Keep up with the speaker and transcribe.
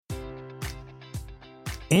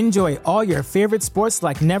Enjoy all your favorite sports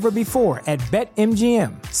like never before at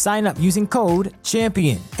BetMGM. Sign up using code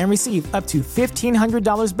CHAMPION and receive up to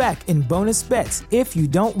 $1,500 back in bonus bets if you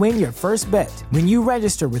don't win your first bet. When you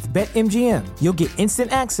register with BetMGM, you'll get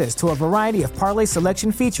instant access to a variety of parlay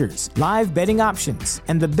selection features, live betting options,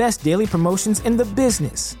 and the best daily promotions in the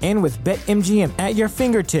business. And with BetMGM at your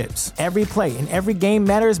fingertips, every play and every game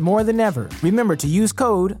matters more than ever. Remember to use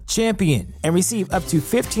code CHAMPION and receive up to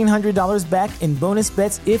 $1,500 back in bonus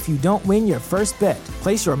bets if you don't win your first bet.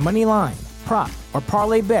 Place your money line, prop, or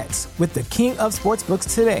parlay bets with the king of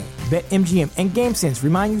sportsbooks today. BetMGM and GameSense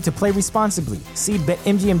remind you to play responsibly. See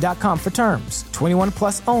BetMGM.com for terms. 21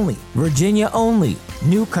 plus only. Virginia only.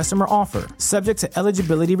 New customer offer. Subject to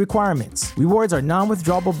eligibility requirements. Rewards are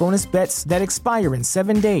non-withdrawable bonus bets that expire in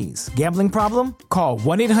 7 days. Gambling problem? Call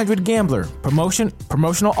 1-800-GAMBLER.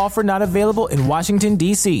 Promotional offer not available in Washington,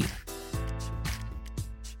 D.C.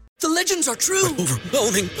 The legends are true.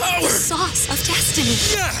 Overwhelming power! The sauce of destiny.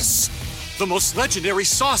 Yes! The most legendary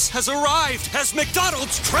sauce has arrived as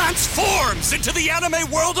McDonald's transforms into the anime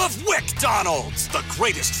world of WickDonald's. The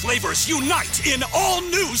greatest flavors unite in all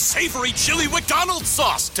new savory chili McDonald's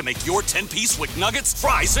sauce to make your 10-piece Wick Nuggets,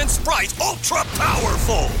 fries, and Sprite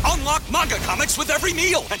ultra-powerful. Unlock manga comics with every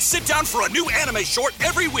meal and sit down for a new anime short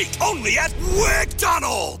every week only at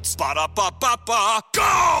WickDonald's. Ba-da-ba-ba-ba,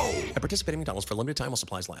 go! At participating McDonald's for a limited time while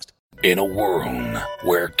supplies last. In a world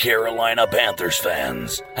where Carolina Panthers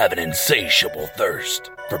fans have an insatiable thirst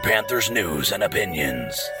for Panthers news and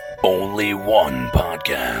opinions, only one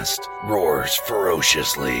podcast roars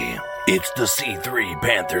ferociously. It's the C3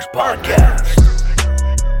 Panthers Podcast.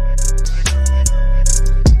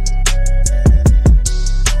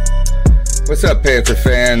 What's up, Panther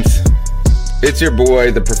fans? It's your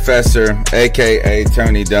boy, the Professor, a.k.a.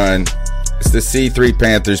 Tony Dunn. It's the C3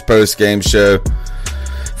 Panthers post-game show.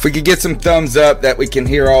 If we could get some thumbs up that we can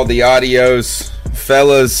hear all the audios.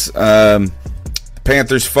 Fellas,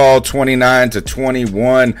 Panthers fall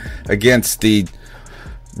 29-21 against the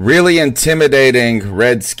really intimidating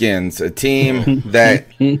Redskins, a team that,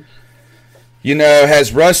 you know,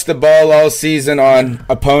 has rushed the ball all season on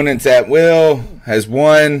opponents at will, has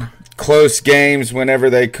won close games whenever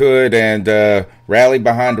they could, and rallied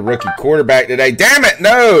behind a rookie quarterback today. Damn it,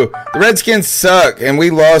 no! The Redskins suck, and we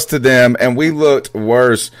lost to them, and we looked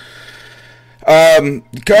worse. Hey,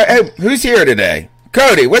 who's here today?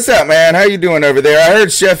 Cody, what's up, man? How you doing over there? I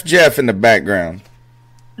heard Chef Jeff in the background.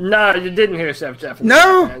 No, you didn't hear Chef Jeff.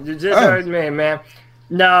 No? You just heard me, man.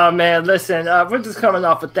 No, man, listen, we're just coming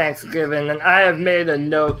off of Thanksgiving, and I have made a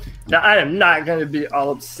note that I am not going to be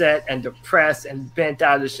all upset and depressed and bent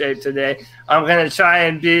out of shape today. I'm going to try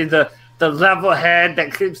and be the level head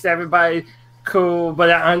that keeps everybody cool, but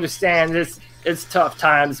I understand it's tough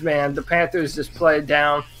times, man. The Panthers just play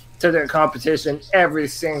down to their competition every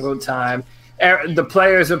single time. The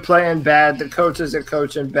players are playing bad. The coaches are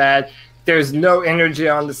coaching bad. There's no energy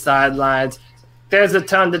on the sidelines. There's a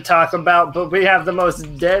ton to talk about, but we have the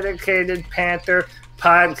most dedicated Panther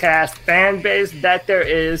podcast fan base that there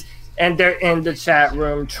is, and they're in the chat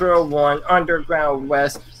room. Trill One, Underground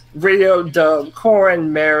West, Rio Dub,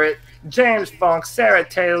 Corin Merritt, James Funk, Sarah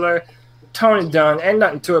Taylor, Tony Dunn. Ain't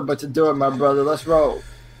nothing to it but to do it, my brother. Let's roll.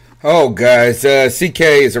 Oh, guys, CK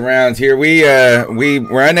is around here. We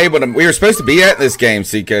were unable to. We were supposed to be at this game,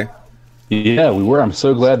 CK. Yeah, we were. I'm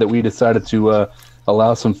so glad that we decided to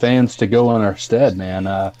allow some fans to go on our stead, man.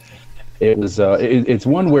 It's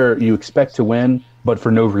one where you expect to win, but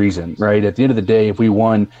for no reason, right? At the end of the day, if we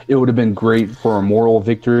won, it would have been great for a moral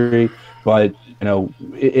victory. But, you know,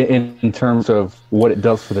 in terms of what it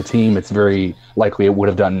does for the team, it's very likely it would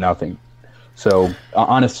have done nothing. So,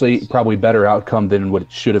 honestly, probably better outcome than what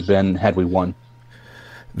it should have been had we won.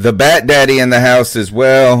 The Bat Daddy in the house as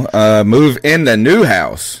well. Move in the new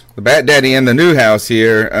house. The Bat Daddy in the new house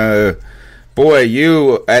here. Boy,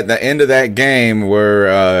 you at the end of that game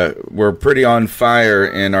were pretty on fire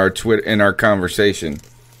in our conversation.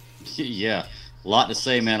 Yeah, a lot to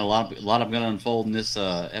say, man. A lot of going to unfold in this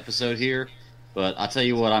episode here. But I tell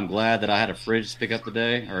you what, I'm glad that I had a fridge to pick up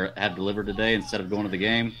today, or had delivered today instead of going to the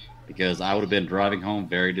game, because I would have been driving home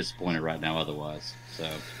very disappointed right now otherwise. So.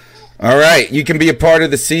 All right, you can be a part of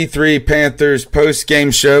the C3 Panthers post-game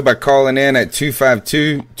show by calling in at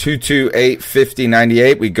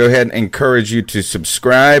 252-228-5098. We go ahead and encourage you to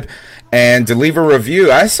subscribe and to leave a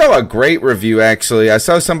review. I saw a great review, actually. I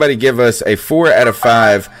saw somebody give us a 4 out of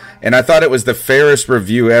 5, and I thought it was the fairest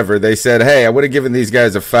review ever. They said, hey, I would have given these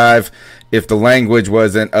guys a 5 if the language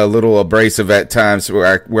wasn't a little abrasive at times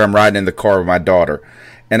where I'm riding in the car with my daughter.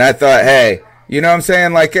 And I thought, hey, You know what I'm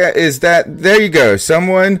saying? Like, is that, there you go.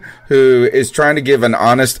 Someone who is trying to give an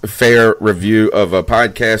honest, fair review of a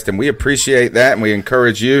podcast, and we appreciate that, and we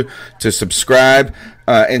encourage you to subscribe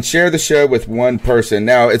and share the show with one person.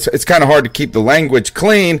 Now, it's kind of hard to keep the language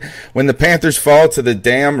clean when the Panthers fall to the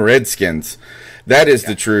damn Redskins. That is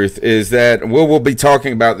the truth, is that we'll be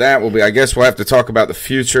talking about that. I guess we'll have to talk about the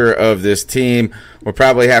future of this team. We'll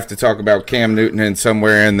probably have to talk about Cam Newton and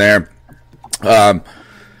somewhere in there.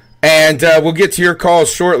 And we'll get to your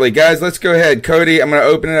calls shortly. Guys, let's go ahead. Cody, I'm going to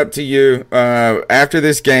open it up to you. After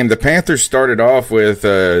this game, the Panthers started off with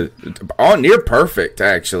near perfect,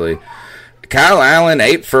 actually. Kyle Allen,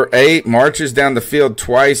 8 for 8, marches down the field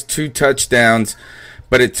twice, 2 touchdowns.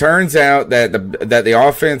 But it turns out that the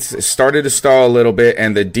offense started to stall a little bit,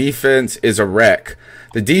 and the defense is a wreck.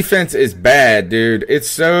 The defense is bad, dude.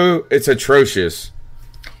 It's atrocious.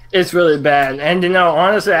 It's really bad. And,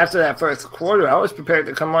 honestly, after that first quarter, I was prepared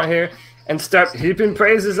to come on here and start heaping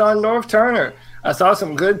praises on Norv Turner. I saw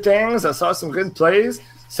some good things. I saw some good plays,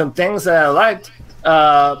 some things that I liked.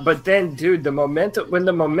 But then, dude, when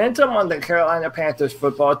the momentum on the Carolina Panthers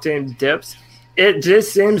football team dips, it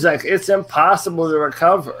just seems like it's impossible to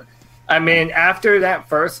recover. I mean, after that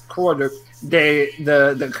first quarter,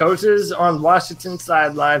 the coaches on Washington's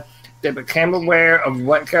sideline, they became aware of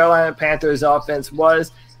what Carolina Panthers offense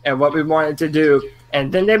was and what we wanted to do.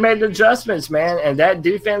 And then they made adjustments, man, and that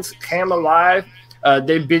defense came alive.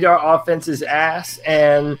 They beat our offense's ass,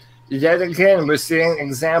 and yet again, we're seeing an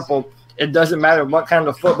example. It doesn't matter what kind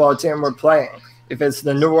of football team we're playing. If it's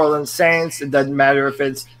the New Orleans Saints, it doesn't matter if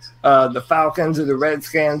it's the Falcons or the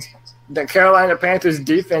Redskins. The Carolina Panthers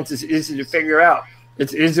defense is easy to figure out.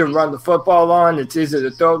 It's easy to run the football on. It's easy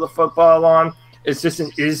to throw the football on. It's just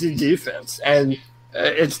an easy defense. And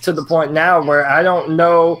it's to the point now where I don't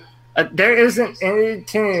know. There isn't any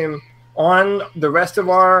team on the rest of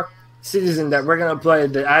our season that we're going to play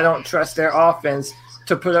that I don't trust their offense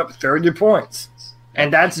to put up 30 points.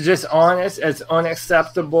 And that's just honest. It's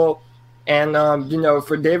unacceptable. And,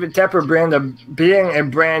 for David Tepper being a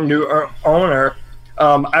brand new owner,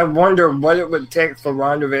 I wonder what it would take for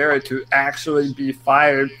Ron Rivera to actually be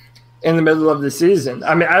fired in the middle of the season.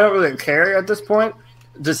 I mean, I don't really care at this point,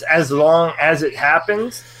 just as long as it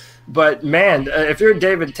happens. But, man, if you're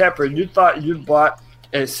David Tepper, you thought you bought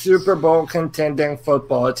a Super Bowl contending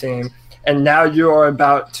football team, and now you are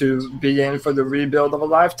about to be in for the rebuild of a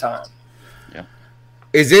lifetime. Yeah.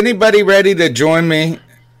 Is anybody ready to join me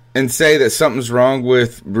and say that something's wrong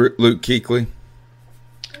with Luke Kuechly?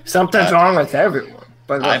 Something's wrong with everyone.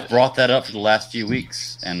 But I've brought that up for the last few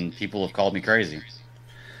weeks, and people have called me crazy.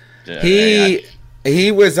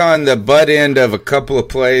 He was on the butt end of a couple of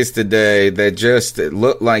plays today that just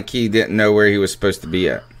looked like he didn't know where he was supposed to be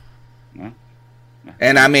at.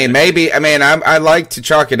 And I like to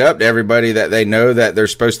chalk it up to everybody that they know that they're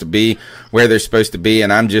supposed to be where they're supposed to be,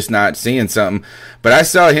 and I'm just not seeing something. But I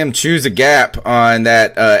saw him choose a gap on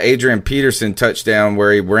that Adrian Peterson touchdown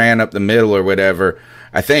where he ran up the middle or whatever,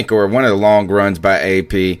 I think, or one of the long runs by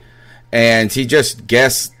AP, and he just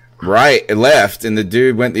guessed right and left, and the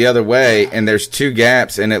dude went the other way, and there's 2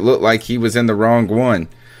 gaps, and it looked like he was in the wrong one.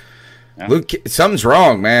 Yeah. Luke, something's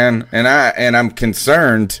wrong, man, and I'm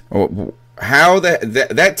concerned. How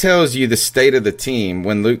that tells you the state of the team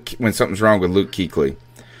when something's wrong with Luke Kuechly.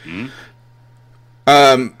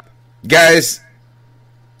 Mm-hmm. Guys,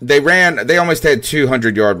 they almost had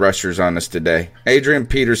 200-yard rushers on us today. Adrian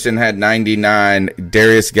Peterson had 99.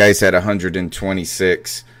 Darius Geis had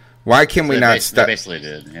 126. Why can we not stop? They basically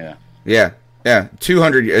did, yeah. Yeah,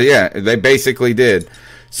 200. Yeah, they basically did.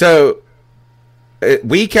 So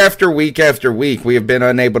week after week after week, we have been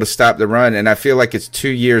unable to stop the run, and I feel like it's 2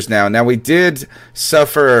 years now. Now, we did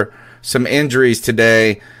suffer some injuries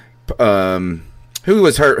today. Who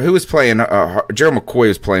was hurt? Who was playing? Gerald McCoy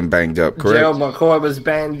was playing banged up, correct? Gerald McCoy was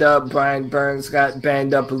banged up. Brian Burns got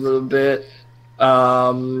banged up a little bit.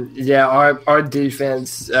 Our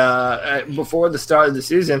defense, before the start of the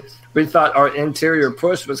season, we thought our interior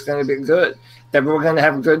push was going to be good, that we were going to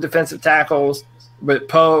have good defensive tackles with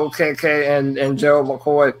Poe, KK, and Gerald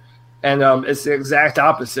McCoy, and it's the exact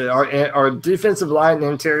opposite. Our defensive line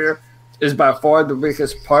interior is by far the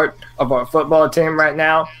weakest part of our football team right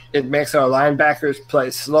now. It makes our linebackers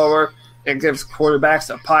play slower. It gives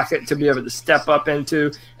quarterbacks a pocket to be able to step up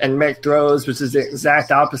into and make throws, which is the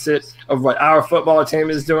exact opposite of what our football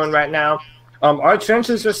team is doing right now. Our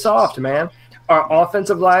trenches are soft, man. Our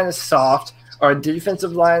offensive line is soft. Our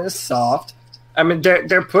defensive line is soft. I mean,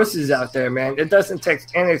 they're pussies out there, man. It doesn't take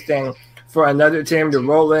anything for another team to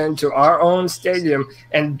roll into our own stadium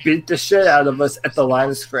and beat the shit out of us at the line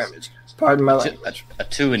of scrimmage. Pardon my language. A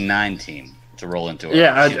 2-9 team. to roll into it.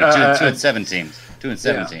 Yeah, 2-7 teams.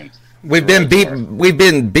 2-7 teams. We've been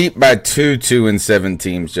beat by 2-2-7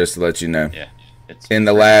 teams, just to let you know. Yeah. In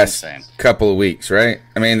the last couple of weeks, right?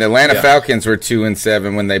 I mean, the Atlanta Falcons were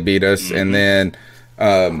 2-7 when they beat us, and then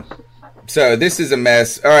so this is a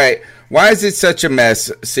mess. All right, why is it such a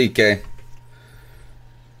mess, CK?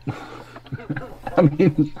 I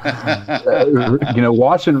mean,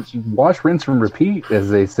 wash, rinse, and repeat, as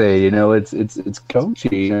they say. It's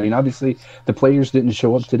coaching. I mean, obviously, the players didn't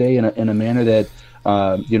show up today in a manner that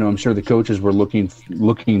I'm sure the coaches were looking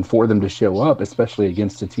for them to show up, especially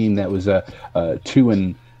against a team that was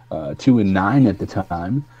 2-9 at the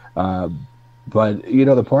time. But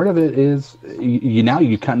the part of it is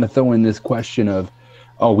you kind of throw in this question of,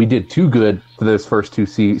 oh, we did too good for those first two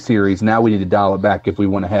series. Now we need to dial it back if we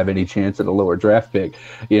want to have any chance at a lower draft pick,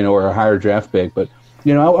 or a higher draft pick. But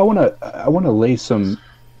I want to lay some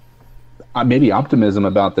maybe optimism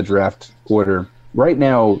about the draft order. Right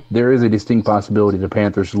now, there is a distinct possibility the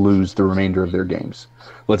Panthers lose the remainder of their games.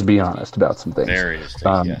 Let's be honest about some things. Very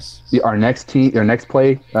distinct, yes. Our next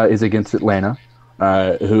play is against Atlanta,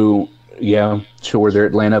 who, sure, they're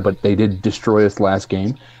Atlanta, but they did destroy us last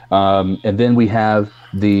game. And then we have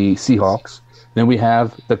the Seahawks, then we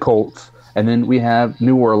have the Colts, and then we have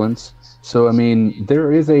New Orleans. So, I mean,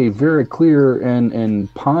 there is a very clear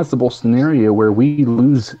and possible scenario where we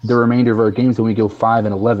lose the remainder of our games and we go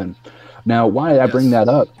 5-11. Now, why I bring that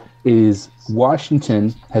up is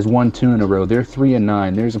Washington has won 2 in a row. They're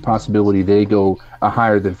 3-9. There's a possibility they go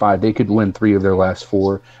higher than 5. They could win 3 of their last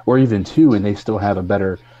 4, or even 2, and they still have a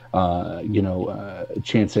better,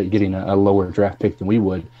 chance at getting a lower draft pick than we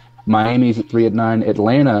would. Miami's at 3-9.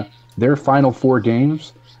 Atlanta, their final 4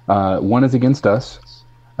 games, one is against us,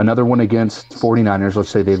 another one against 49ers. Let's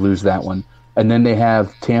say they lose that one, and then they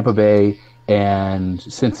have Tampa Bay and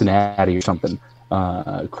Cincinnati or something.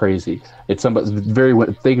 Crazy. It's somebody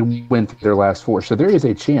they can win their last 4. So there is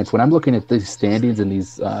a chance. When I'm looking at these standings and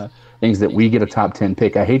these things that we get a top 10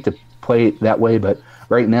 pick, I hate to play it that way, but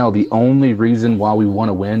right now the only reason why we want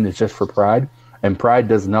to win is just for pride, and pride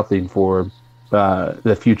does nothing for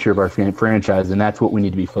the future of our franchise, and that's what we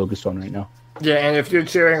need to be focused on right now. Yeah, and if you're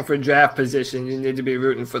cheering for draft position, you need to be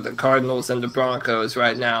rooting for the Cardinals and the Broncos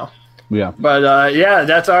right now. Yeah, but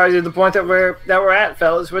that's already the point that we're at,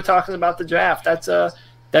 fellas. We're talking about the draft.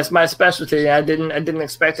 That's my specialty. I didn't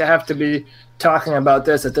expect to have to be talking about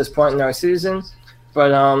this at this point in our season,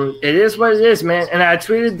 but it is what it is, man. And I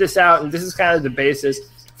tweeted this out, and this is kind of the basis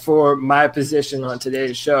for my position on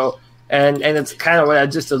today's show, and it's kind of what I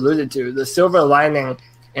just alluded to. The silver lining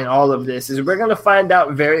in all of this is we're going to find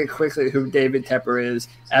out very quickly who David Tepper is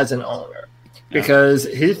as an owner, because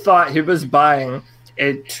he thought he was buying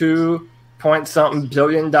a $2-point-something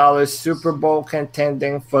billion Super Bowl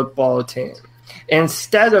contending football team.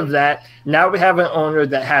 Instead of that, now we have an owner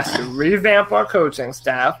that has to revamp our coaching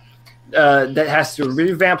staff, that has to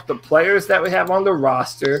revamp the players that we have on the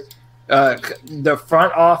roster, the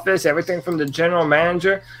front office, everything from the general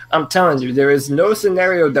manager. I'm telling you, there is no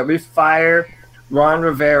scenario that we fire Ron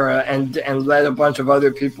Rivera and let a bunch of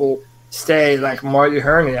other people stay like Marty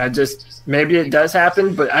Herney. Maybe it does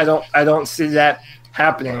happen, but I don't see that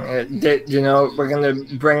happening. We're going to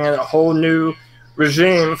bring in a whole new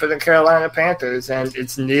regime for the Carolina Panthers, and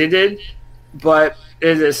it's needed, but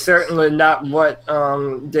it is certainly not what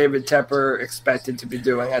David Tepper expected to be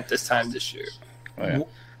doing at this time this year. Oh, yeah.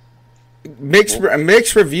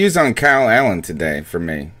 Mixed reviews on Kyle Allen today for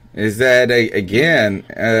me. Is that,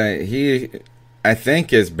 he, I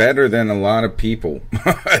think, is better than a lot of people.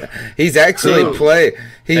 He's actually plays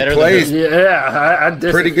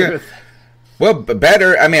pretty good. Well,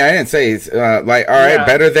 better. I mean, I didn't say he's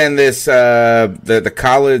better than this the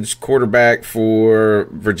college quarterback for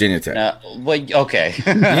Virginia Tech. Okay.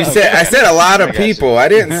 I said a lot of people. I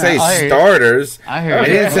didn't say starters. I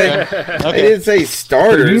didn't say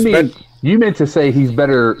starters. You meant to say he's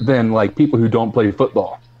better than like people who don't play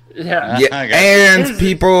football. Yeah, and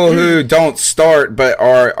people who don't start but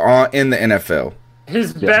are in the NFL.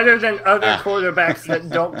 He's better than other quarterbacks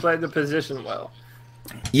that don't play the position well.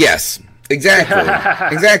 Yes.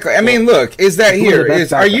 Exactly. I mean, look,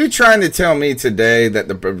 are you trying to tell me today that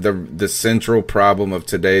the central problem of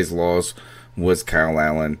today's loss was Kyle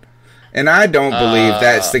Allen? And I don't believe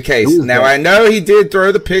that's the case. Now, I know he did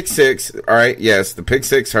throw the pick six. All right, yes, the pick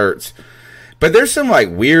six hurts. But there's some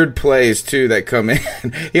weird plays too that come in.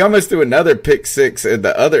 He almost threw another pick six at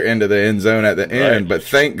the other end of the end zone at the end, but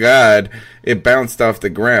thank God it bounced off the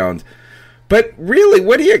ground. But really,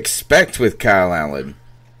 what do you expect with Kyle Allen?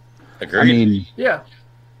 Agreed. I mean, yeah.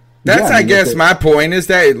 That's, I guess, my point is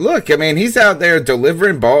that, look, I mean, he's out there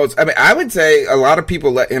delivering balls. I mean, I would say a lot of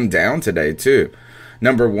people let him down today, too.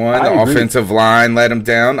 Number one, the offensive line let him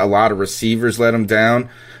down. A lot of receivers let him down.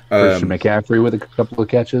 Christian McCaffrey with a couple of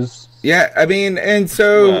catches. Yeah, I mean, and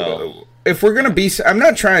so if we're going to be – I'm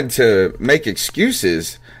not trying to make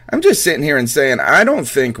excuses. I'm just sitting here and saying I don't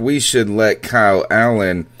think we should let Kyle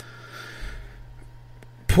Allen –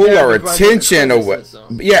 pull our attention away.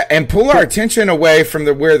 Yeah, and pull our attention away from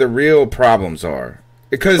where the real problems are.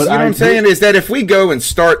 Because you know what I'm saying is that if we go and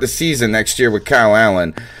start the season next year with Kyle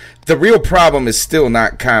Allen, the real problem is still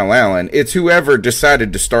not Kyle Allen. It's whoever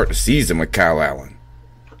decided to start the season with Kyle Allen.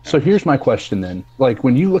 So here's my question then. Like,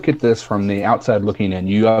 when you look at this from the outside looking in,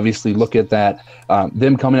 you obviously look at that,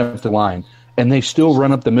 them coming up the line, and they still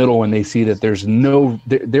run up the middle and they see that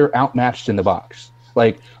they're outmatched in the box.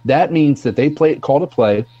 Like, that means that they called a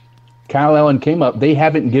play. Kyle Allen came up. They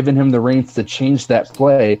haven't given him the reins to change that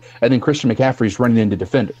play, and then Christian McCaffrey's running into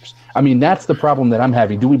defenders. I mean, that's the problem that I'm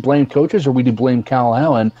having. Do we blame coaches or do we blame Kyle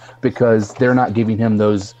Allen because they're not giving him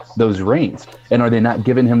those reins? And are they not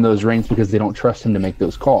giving him those reins because they don't trust him to make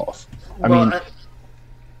those calls? I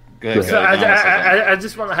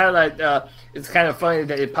just want to highlight, it's kind of funny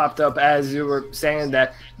that it popped up as you were saying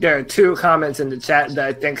that there are two comments in the chat that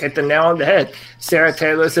I think hit the nail on the head. Sarah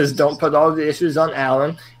Taylor says, don't put all the issues on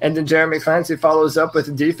Allen. And then Jeremy Clancy follows up with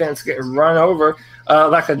the defense getting run over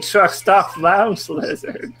like a truck stop lounge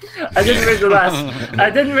lizard. I didn't read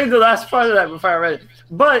the last part of that before I read it.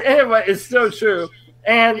 But anyway, it's still true.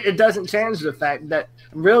 And it doesn't change the fact that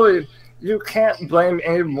really – you can't blame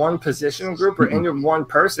any one position group or any one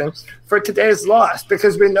person for today's loss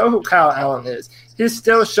because we know who Kyle Allen is. He's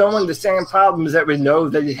still showing the same problems that we know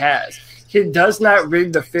that he has. He does not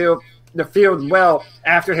read the field well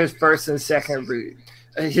after his first and second read.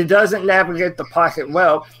 He doesn't navigate the pocket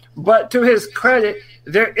well, but to his credit,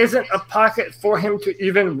 there isn't a pocket for him to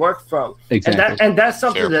even work from. Exactly. And that's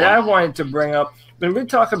something that I wanted to bring up. When we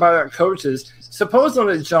talk about our coaches,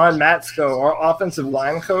 supposedly John Matsko, our offensive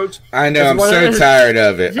line coach. I know, I'm so tired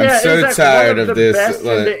of it. Yeah, I'm so tired of this. Best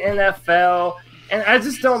in the NFL, and I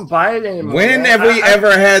just don't buy it anymore. When have we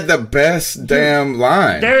ever had the best damn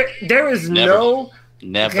line? There is no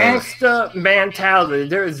gangster mentality.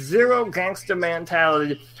 There is zero gangster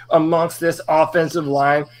mentality amongst this offensive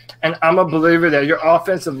line, and I'm a believer that your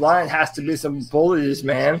offensive line has to be some bullies,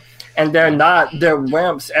 man. And they're not. They're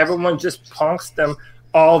wimps. Everyone just punks them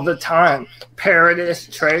all the time. Paradis,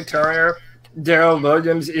 Trey Turner, Darrell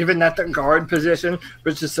Williams, even at the guard position,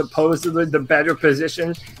 which is supposedly the better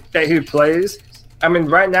position that he plays. I mean,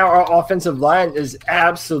 right now our offensive line is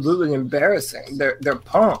absolutely embarrassing. They're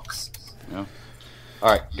punks. Yeah. All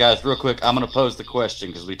right, guys, real quick, I'm going to pose the question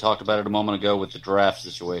because we talked about it a moment ago with the draft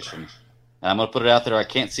situation. And I'm going to put it out there. I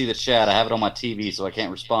can't see the chat. I have it on my TV, so I can't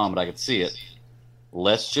respond, but I can see it.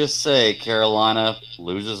 Let's just say Carolina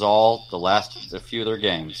loses a few of their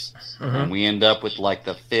games, and we end up with like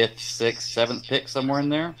the 5th, 6th, 7th pick somewhere in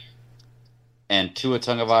there, and Tua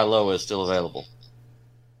Tagovailoa is still available.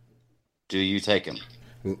 Do you take him?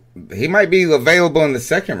 He might be available in the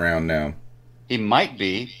second round now. He might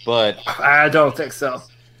be, but I don't think so.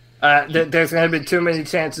 There's going to be too many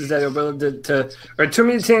chances that are willing or too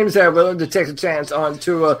many teams that are willing to take a chance on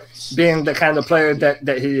Tua being the kind of player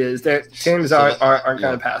that he is. Their teams aren't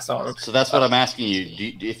going to pass on him. So that's what I'm asking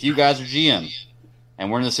you. If you guys are GM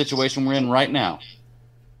and we're in the situation we're in right now,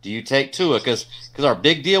 do you take Tua? Because our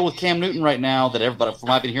big deal with Cam Newton right now that everybody, from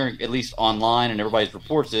what I've been hearing at least online and everybody's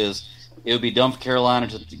reports, is it would be dumb for Carolina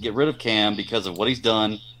to get rid of Cam because of what he's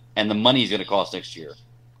done and the money he's going to cost next year.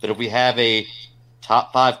 But if we have a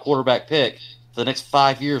top 5 quarterback pick for the next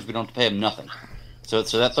 5 years, we don't have to pay him nothing. So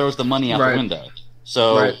that throws the money out the window.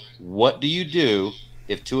 So what do you do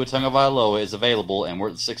if Tua Tagovailoa is available and we're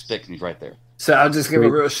at the 6th pick and he's right there? So I'll just give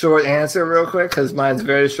a real short answer real quick because mine's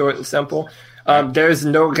very short and simple. There's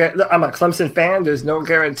no I'm a Clemson fan. There's no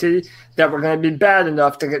guarantee that we're going to be bad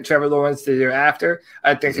enough to get Trevor Lawrence the year after.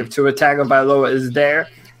 I think if Tua Tagovailoa is there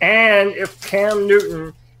and if Cam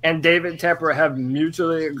Newton and David Tepper have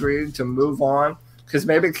mutually agreed to move on, because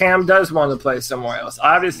maybe Cam does want to play somewhere else.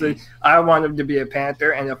 Obviously, I want him to be a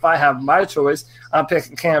Panther, and if I have my choice, I'm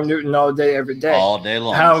picking Cam Newton all day, every day. All day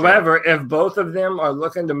long. However, if both of them are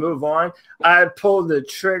looking to move on, I pull the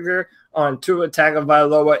trigger on Tua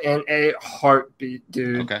Tagovailoa in a heartbeat,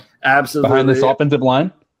 dude. Okay. Absolutely. Behind this offensive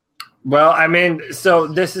line? Well, I mean, so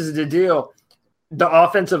this is the deal. The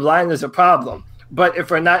offensive line is a problem. But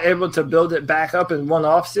if we're not able to build it back up in one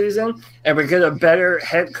offseason and we get a better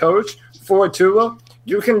head coach for Tua,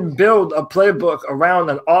 you can build a playbook around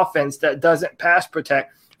an offense that doesn't pass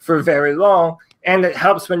protect for very long. And it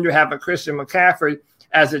helps when you have a Christian McCaffrey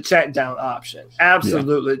as a check down option.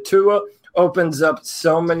 Absolutely. Yeah. Tua opens up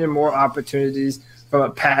so many more opportunities from a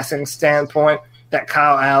passing standpoint that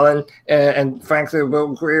Kyle Allen and frankly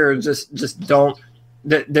Will Grier just don't,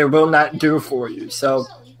 that they will not do for you. So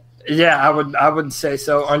yeah, I would say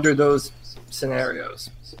so under those scenarios.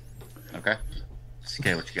 Okay.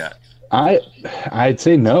 CK, what you got? I'd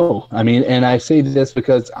say no. I mean, and I say this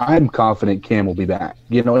because I'm confident Cam will be back.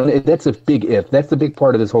 You know, that's a big if. That's the big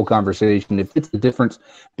part of this whole conversation. If it's the difference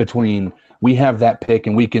between we have that pick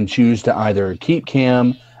and we can choose to either keep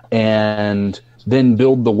Cam and then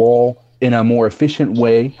build the wall in a more efficient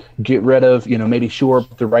way, get rid of, you know, maybe shore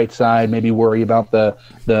up the right side, maybe worry about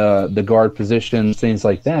the guard positions, things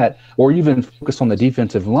like that, or even focus on the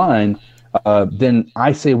defensive line. Then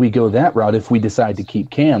I say we go that route if we decide to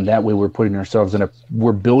keep Cam. That way we're putting ourselves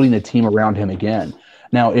we're building a team around him again.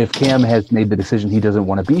 Now, if Cam has made the decision he doesn't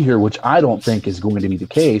want to be here, which I don't think is going to be the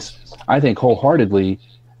case, I think wholeheartedly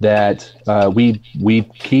that we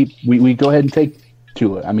go ahead and take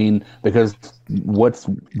Tua. I mean, because what's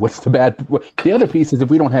the bad? The other piece is if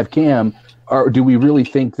we don't have Cam, or do we really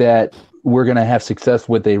think that we're going to have success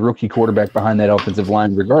with a rookie quarterback behind that offensive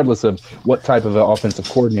line, regardless of what type of an offensive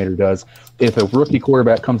coordinator does? If a rookie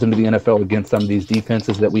quarterback comes into the NFL against some of these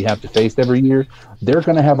defenses that we have to face every year, they're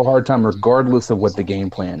going to have a hard time regardless of what the game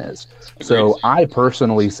plan is. So I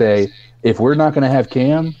personally say, if we're not going to have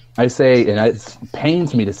Cam, I say, and it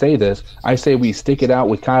pains me to say this, I say we stick it out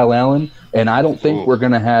with Kyle Allen, and I don't think we're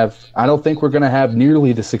going to have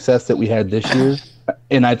nearly the success that we had this year.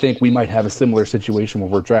 And I think we might have a similar situation where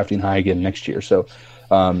we're drafting high again next year. So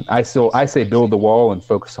I say build the wall and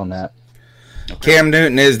focus on that. Cam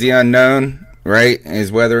Newton is the unknown, right?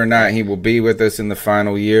 Is whether or not he will be with us in the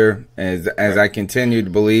final year. As I continue to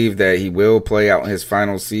believe that he will play out his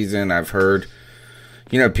final season, I've heard,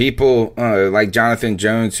 you know, people like Jonathan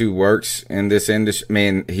Jones, who works in this industry. I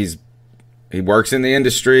mean, he works in the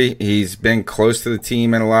industry. He's been close to the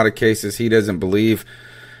team in a lot of cases. He doesn't believe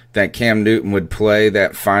that Cam Newton would play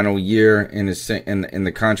that final year in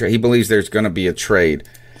the contract. He believes there's going to be a trade.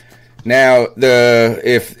 Now,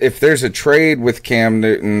 if there's a trade with Cam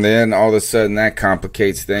Newton, then all of a sudden that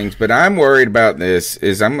complicates things. But I'm worried about this.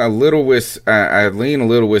 I lean a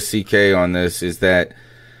little with CK on this. Is that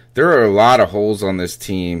there are a lot of holes on this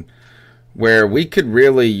team where we could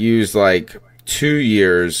really use like 2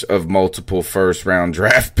 years of multiple first-round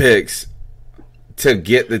draft picks to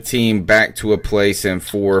get the team back to a place in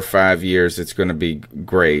 4 or 5 years. It's going to be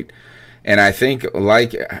great. And I think,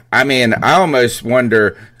 I almost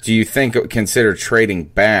wonder, do you consider trading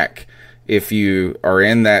back if you are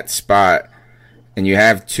in that spot and you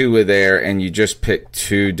have Tua there and you just pick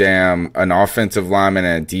an offensive lineman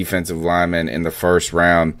and a defensive lineman in the first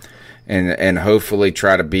round and hopefully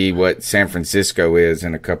try to be what San Francisco is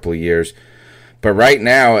in a couple of years? But right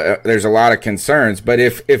now, there's a lot of concerns. But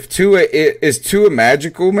if Tua is Tua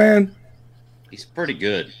magical, man? He's pretty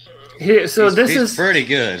good. He's pretty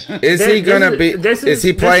good. Is he gonna be? Is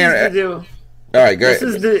he playing? All right, great. This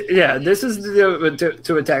is the deal with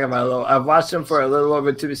Tua Tagovailoa. I've watched him for a little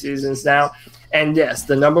over 2 seasons now, and yes,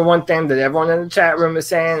 the number one thing that everyone in the chat room is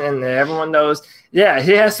saying, and that everyone knows, he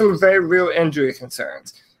has some very real injury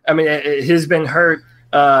concerns. I mean, he's been hurt.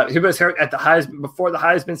 He was hurt at before the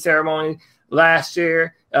Heisman ceremony last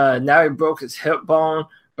year. Now he broke his hip bone,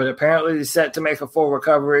 but apparently he's set to make a full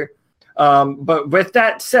recovery. But with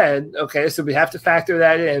that said, okay, so we have to factor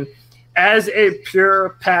that in. As a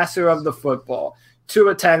pure passer of the football,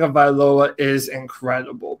 Tua Tagovailoa is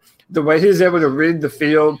incredible. The way he's able to read the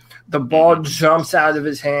field, the ball jumps out of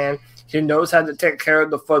his hand. He knows how to take care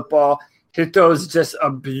of the football. He throws just a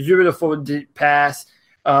beautiful deep pass.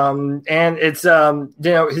 And it's,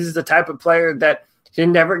 he's the type of player that he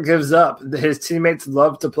never gives up. His teammates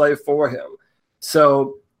love to play for him.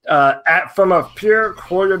 So from a pure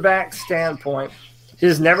quarterback standpoint,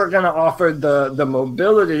 he's never going to offer the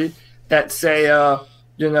mobility that, say,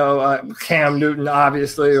 Cam Newton,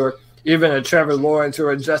 obviously, or even a Trevor Lawrence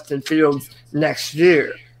or a Justin Fields next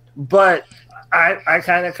year. But I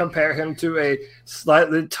kind of compare him to a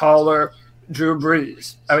slightly taller Drew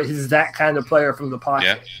Brees. I mean, he's that kind of player from the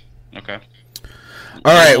pocket. Yeah. Okay.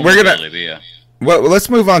 All right, well, let's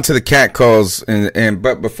move on to the cat calls,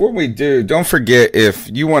 but before we do, don't forget, if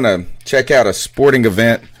you want to check out a sporting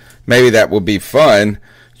event, maybe that will be fun.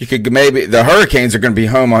 You could the Hurricanes are going to be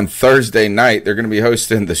home on Thursday night. They're going to be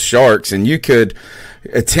hosting the Sharks, and you could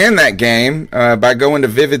attend that game by going to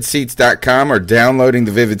vividseats.com or downloading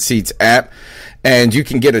the Vivid Seats app, and you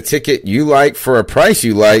can get a ticket you like for a price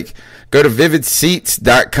you like. Go to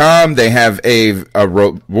vividseats.com. They have a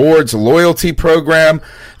rewards loyalty program.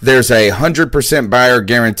 There's a 100% buyer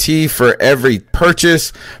guarantee for every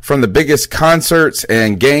purchase, from the biggest concerts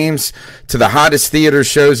and games to the hottest theater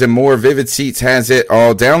shows and more. Vivid Seats has it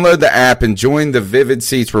all. Download the app and join the Vivid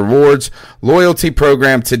Seats rewards loyalty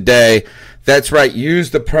program today. That's right. Use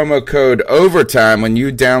the promo code OVERTIME when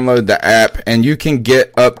you download the app, and you can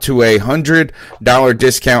get up to $100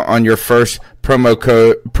 discount on your first promo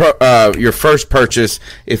code, your first purchase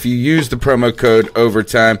if you use the promo code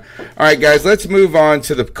OVERTIME. All right, guys, let's move on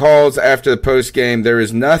to the calls after the post game.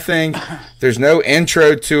 There's no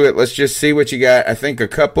intro to it. Let's just see what you got. I think a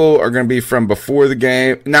couple are going to be from before the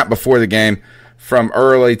game, not before the game, from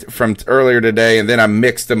earlier today, and then I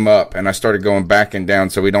mixed them up and I started going back and down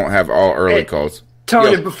so we don't have all early calls.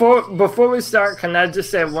 Tony, before we start, can I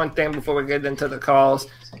just say one thing before we get into the calls?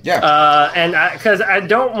 Yeah. And because I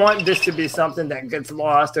don't want this to be something that gets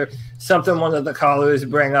lost or something one of the callers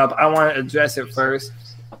bring up. I want to address it first.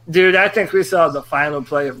 Dude, I think we saw the final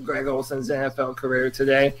play of Greg Olsen's NFL career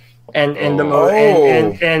today, and in the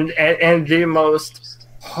most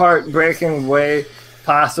heartbreaking way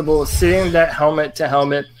possible, seeing that helmet to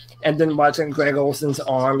helmet and then watching Greg Olsen's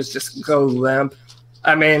arms just go limp.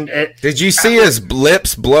 I mean, did you see his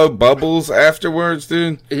lips blow bubbles afterwards,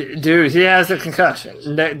 dude? Dude, he has a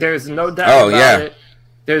concussion. There's no doubt about it.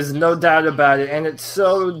 There's no doubt about it. And it's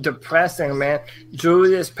so depressing, man.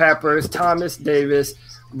 Julius Peppers, Thomas Davis,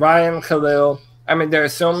 Ryan Khalil. I mean, there are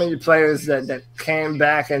so many players that came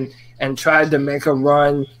back and tried to make a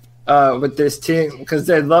run with this team because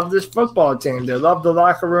they love this football team. They love the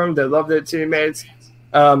locker room. They love their teammates.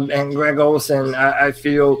 And Greg Olsen, I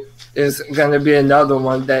feel, is going to be another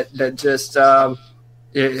one that just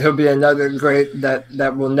he'll be another great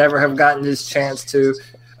that will never have gotten his chance to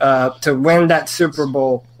win that Super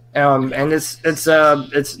Bowl. And it's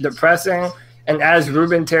depressing. And as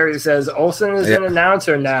Ruben Terry says, Olsen is an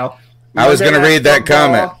announcer now. I was going to read that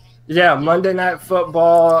comment. Yeah, Monday Night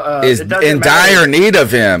Football is in dire need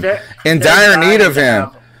of him. In dire need of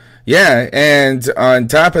him. Yeah, and on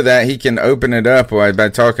top of that, he can open it up by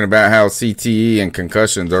talking about how CTE and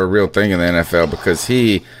concussions are a real thing in the NFL because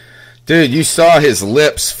dude, you saw his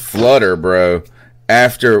lips flutter, bro,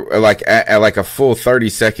 after like a full 30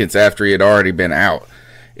 seconds after he had already been out.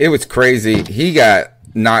 It was crazy. He got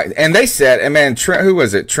knocked, and they said, and man, who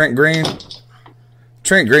was it? Trent Green?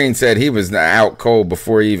 Trent Green said he was out cold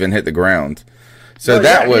before he even hit the ground. So he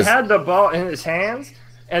had the ball in his hands.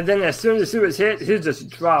 And then as soon as he was hit, he just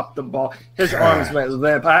dropped the ball. His arms went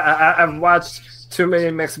limp. I've watched too many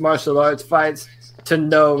mixed martial arts fights to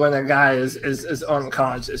know when a guy is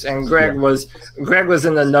unconscious. And Greg was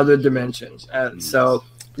in another dimension. So,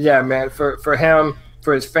 yeah, man, for him,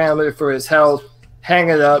 for his family, for his health, hang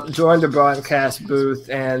it up, join the broadcast booth.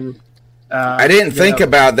 And I didn't think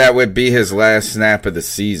about that would be his last snap of the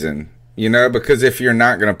season, because if you're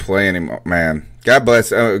not going to play anymore, man. God bless.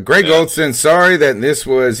 Greg Olsen, sorry that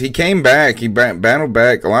he came back. He battled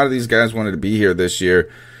back. A lot of these guys wanted to be here this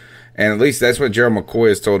year. And at least that's what Gerald McCoy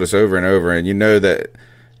has told us over and over. And you know that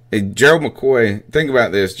Gerald McCoy, think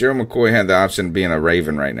about this. Gerald McCoy had the option of being a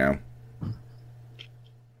Raven right now.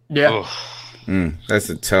 Yeah. That's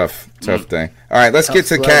a tough thing. All right, let's get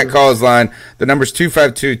to the Cat Calls line. The number's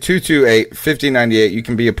 252-228-5098. You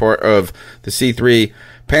can be a part of the C3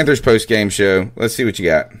 Panthers post-game show. Let's see what you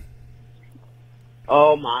got.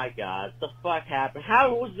 Oh, my God. What the fuck happened?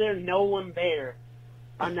 How was there no one there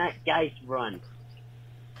on that Geist run?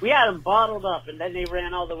 We had them bottled up, and then they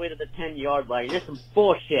ran all the way to the 10-yard line. This is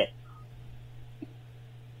bullshit.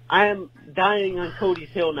 I am dying on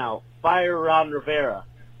Cody's Hill now. Fire Ron Rivera.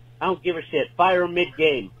 I don't give a shit. Fire him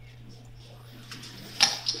mid-game.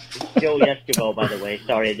 It's Joey Escobar, by the way.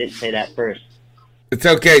 Sorry, I didn't say that first. It's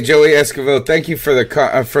okay, Joey Escobar. Thank you for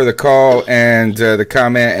the call and the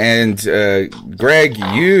comment. And Greg,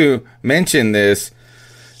 you mentioned this.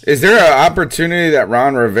 Is there an opportunity that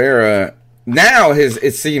Ron Rivera now?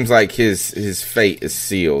 It seems like his fate is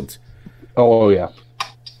sealed. Oh yeah,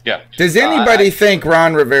 yeah. Does anybody think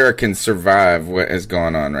Ron Rivera can survive what is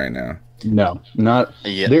going on right now? No, not.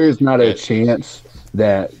 Yeah. There is not a chance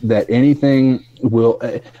that anything will.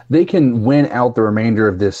 They can win out the remainder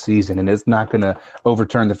of this season, and it's not going to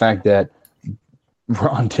overturn the fact that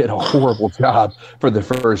Ron did a horrible job for the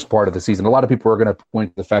first part of the season. A lot of people are going to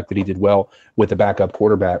point to the fact that he did well with the backup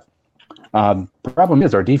quarterback. Problem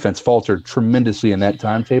is, our defense faltered tremendously in that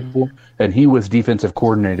timetable, and he was defensive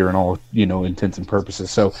coordinator in all intents and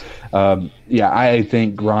purposes. So, I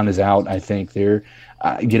think Ron is out. I think they're.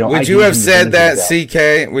 Would you have said that,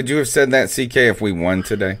 CK? Would you have said that, CK, if we won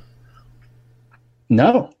today?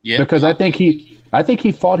 No, because I think I think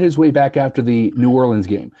he fought his way back after the New Orleans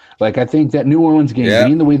game. Like, I think that New Orleans game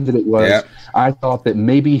being the way that it was, I thought that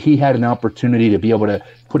maybe he had an opportunity to be able to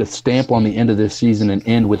put a stamp on the end of this season and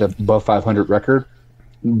end with a above 500 record.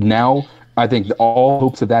 Now, I think all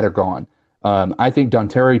hopes of that are gone. I think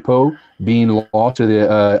Dontari Poe being lost to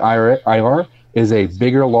the IR is a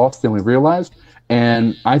bigger loss than we realized.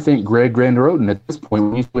 And I think Greg Granderoden at this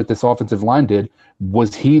point, what this offensive line did,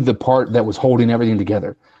 was he the part that was holding everything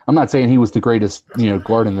together. I'm not saying he was the greatest,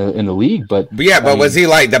 guard in the league, but was he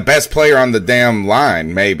like the best player on the damn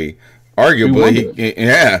line? Maybe, arguably,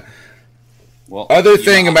 yeah. Well, other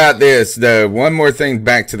thing about this, though, one more thing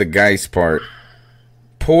back to the Geis part.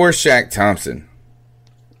 Poor Shaq Thompson.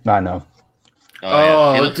 I know.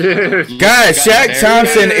 Oh, dude. Guys, Shaq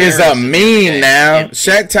Thompson is a meme now.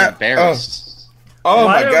 Shaq Thompson. Oh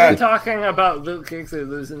my God. Why are we talking about Luke Kuechly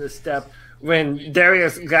losing the step when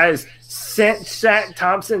Darius Geis sent Shaq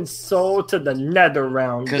Thompson's soul to the nether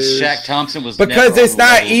realm? Because Shaq Thompson was because it's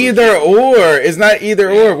not either or. It's not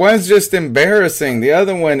either or. One's just embarrassing. The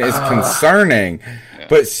other one is concerning. Yeah.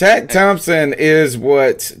 But Shaq Thompson is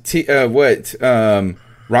what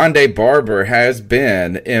Rondé Barber has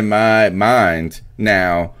been in my mind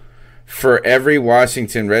now for every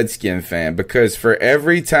Washington Redskin fan, because for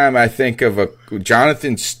every time I think of a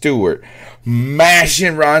Jonathan Stewart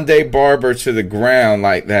mashing Rondé Barber to the ground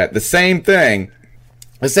like that, the same thing,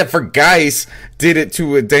 except for Geis did it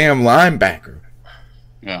to a damn linebacker.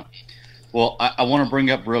 Yeah. Well, I want to bring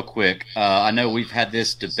up real quick. I know we've had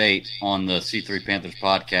this debate on the C3 Panthers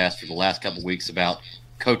podcast for the last couple of weeks about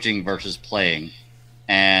coaching versus playing.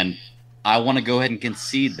 And I want to go ahead and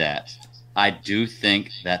concede that. I do think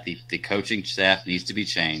that the coaching staff needs to be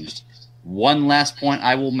changed. One last point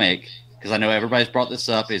I will make, because I know everybody's brought this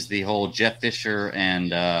up, is the whole Jeff Fisher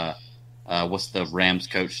and what's the Rams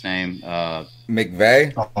coach name?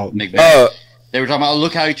 McVay? McVay. They were talking about,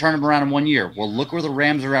 look how he turned them around in 1 year. Well, look where the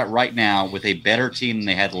Rams are at right now with a better team than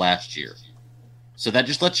they had last year. So that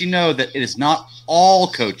just lets you know that it is not all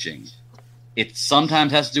coaching. It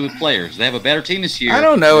sometimes has to do with players. They have a better team this year. I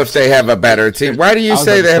don't know if they have a better team. Why do you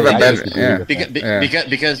say they have a better team?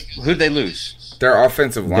 Because who did they lose? Their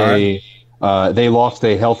offensive line. They lost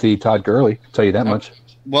a healthy Todd Gurley. I'll tell you that much.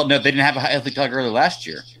 Well, no, they didn't have a healthy Todd Gurley last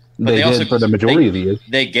year. But they did for the majority of the year.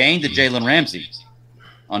 They gained to Jalen Ramsey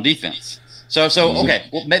on defense. So okay,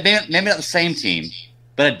 well, maybe not the same team,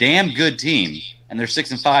 but a damn good team. And they're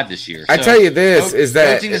 6-5 this year. I tell you this is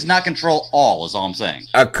that coaching does not control all. Is all I'm saying.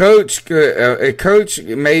 A coach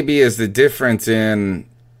maybe is the difference in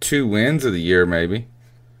 2 wins of the year. Maybe.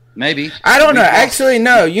 I don't know. Actually,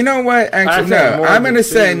 no. You know what? Actually, no. I'm going to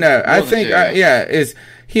say no. I think is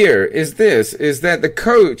that the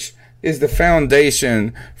coach is the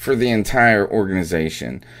foundation for the entire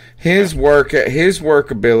organization. His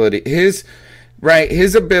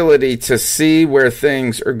ability to see where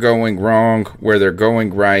things are going wrong, where they're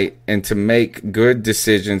going right, and to make good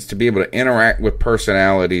decisions, to be able to interact with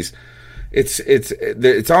personalities.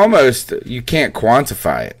 It's almost, you can't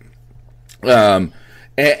quantify it.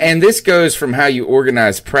 And this goes from how you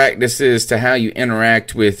organize practices to how you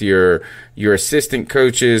interact with your assistant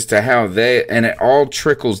coaches to how and it all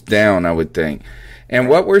trickles down, I would think. And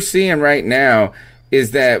what we're seeing right now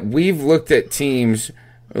is that we've looked at teams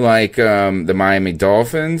like the Miami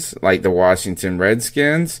Dolphins, like the Washington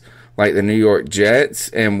Redskins, like the New York Jets,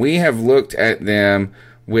 and we have looked at them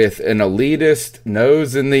with an elitist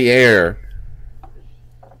nose in the air,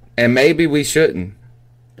 and maybe we shouldn't.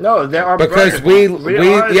 No, there are because brothers. we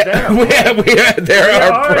are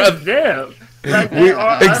them. Like,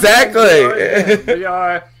 exactly.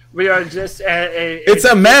 We are just it's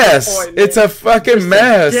a mess. It's a fucking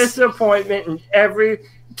mess. Disappointment in every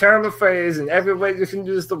term of phrase and every way you can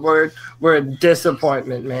use the word. We're a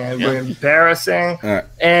disappointment, man. Yep. We're embarrassing. Right.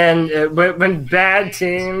 And when bad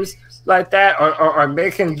teams like that are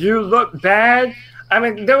making you look bad, I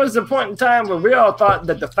mean, there was a point in time where we all thought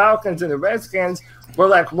that the Falcons and the Redskins were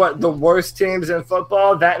like the worst teams in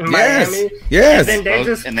football. That in Miami, yes, and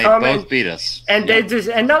then they both beat us. And they just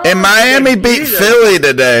and Miami beat Philly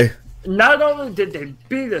today. Not only did they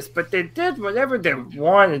beat us, but they did whatever they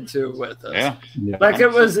wanted to with us. Yeah. Like it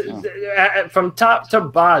was from top to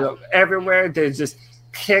bottom, everywhere they just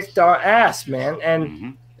kicked our ass, man.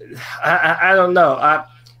 And I don't know.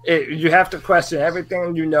 You have to question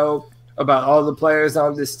everything you know about all the players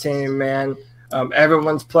on this team, man.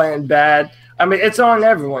 Everyone's playing bad. I mean, it's on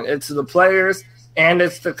everyone. It's the players and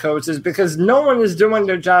it's the coaches because no one is doing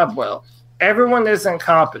their job well. Everyone is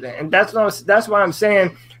incompetent, and that's why I'm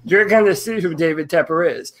saying you're going to see who David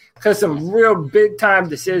Tepper is because some real big-time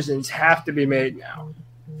decisions have to be made now.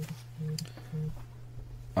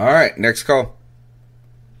 All right, next call.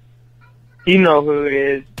 You know who it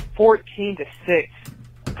is. 14-6.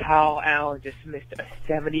 Kyle Allen just missed a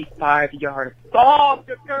 75-yard ball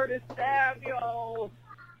to Curtis Samuel.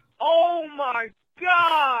 Oh my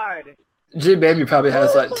God! G Baby probably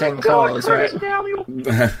has like 10 calls, Curtis right? Samuel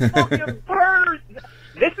fucking burst.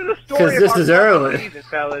 This is a story. Because this is early. Season,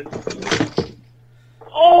 fellas.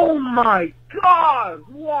 Oh my God!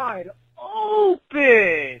 Wide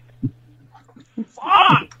open.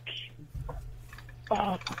 Fuck!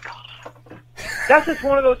 Oh my God! That's just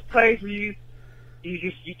one of those plays where you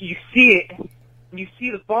see it, you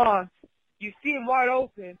see the ball, you see him wide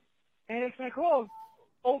open, and it's like, oh,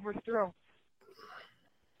 overthrown.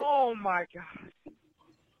 Oh my God!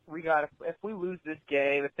 If we lose this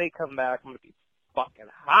game, if they come back, I'm gonna be fucking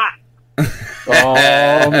hot.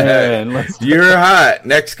 Oh man, You're hot.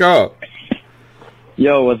 Next call.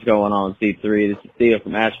 Yo, what's going on, C3? This is Theo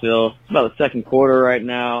from Asheville. It's about the second quarter right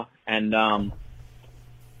now, and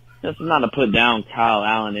just not to put down Kyle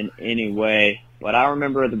Allen in any way, but I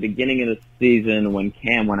remember at the beginning of the season when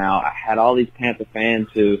Cam went out, I had all these Panther fans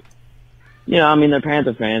who, they're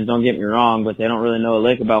Panther fans, don't get me wrong, but they don't really know a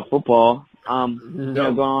lick about football. Going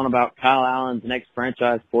on about Kyle Allen's next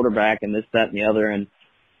franchise quarterback and this, that, and the other, and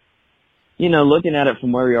looking at it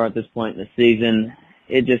from where we are at this point in the season,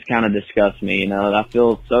 it just kind of disgusts me. I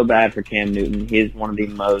feel so bad for Cam Newton. He's one of the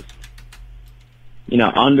most,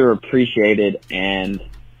 underappreciated and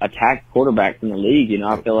attacked quarterbacks in the league.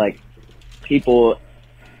 I feel like people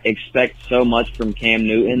expect so much from Cam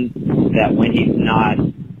Newton that when he's not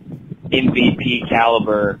MVP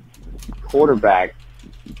caliber quarterback,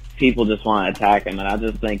 people just want to attack him. And I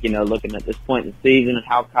just think, looking at this point in the season and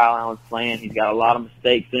how Kyle Allen's playing, he's got a lot of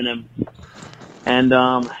mistakes in him. And,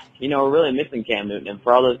 we're really missing Cam Newton. And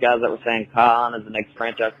for all those guys that were saying Kyle Allen is the next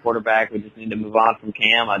franchise quarterback, we just need to move on from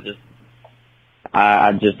Cam, I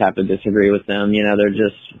just have to disagree with them. They're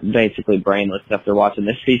just basically brainless after watching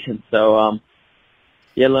this season. So,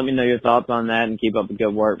 let me know your thoughts on that and keep up the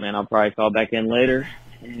good work, man. I'll probably call back in later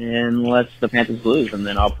unless the Panthers lose, and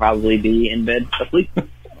then I'll probably be in bed asleep.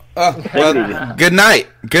 Well, good night.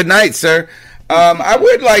 Good night, sir. I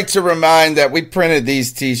would like to remind that we printed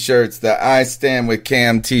these T-shirts, the I Stand With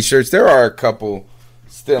Cam T-shirts. There are a couple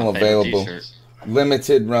still available.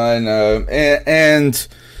 Limited run. And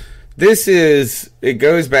this it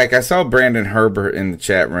goes back. I saw Brandon Herbert in the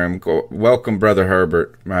chat room. Welcome, Brother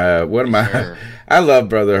Herbert. I love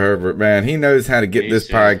Brother Herbert, man. He knows how to get this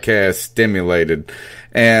podcast stimulated.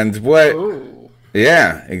 And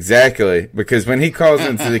yeah, exactly. Because when he calls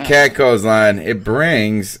into the Cat Calls line, it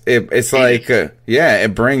brings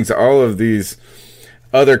it brings all of these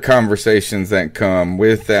other conversations that come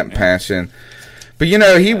with that passion. But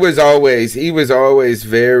he was always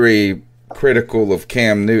very critical of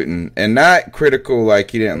Cam Newton, and not critical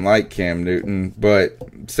like he didn't like Cam Newton, but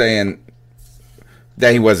saying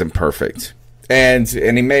that he wasn't perfect. And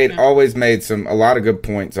he always made a lot of good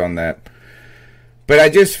points on that. But I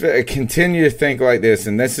just continue to think like this,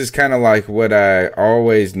 and this is kind of like what I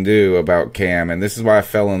always knew about Cam, and this is why I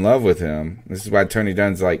fell in love with him. This is why Tony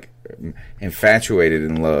Dunn's infatuated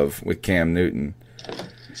in love with Cam Newton.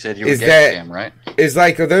 You said you were gay, Cam, right? Is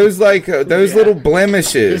those little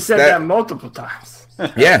blemishes. You said that multiple times.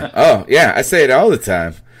 Yeah. Oh, yeah. I say it all the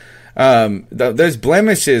time. Those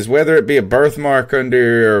blemishes, whether it be a birthmark under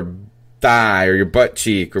your thigh or your butt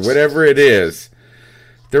cheek or whatever it is,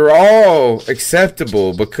 they're all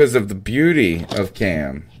acceptable because of the beauty of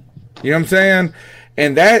Cam. You know what I'm saying?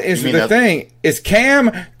 And that is the thing, is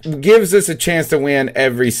Cam gives us a chance to win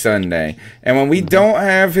every Sunday. And when we don't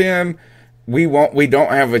have him, we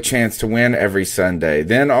don't have a chance to win every Sunday.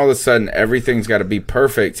 Then all of a sudden everything's got to be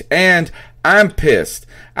perfect. And I'm pissed.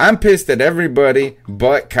 I'm pissed at everybody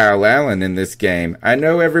but Kyle Allen in this game. I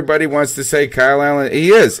know everybody wants to say Kyle Allen.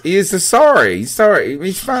 He is sorry. He's sorry.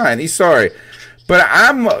 He's fine. He's sorry.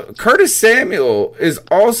 But Curtis Samuel is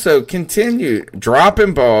also continued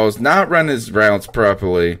dropping balls, not running his routes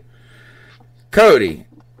properly. Cody,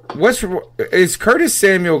 is Curtis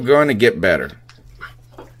Samuel going to get better?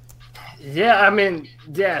 Yeah,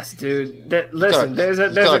 yes, dude. Listen, there's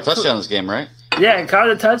a touchdown this game, right? Yeah, he caught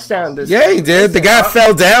a touchdown this game. Yeah, he did. The guy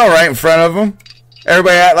fell down right in front of him.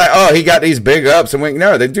 Everybody act like, oh, he got these big ups. And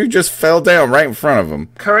no, the dude just fell down right in front of him.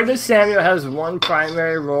 Curtis Samuel has one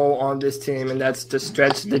primary role on this team, and that's to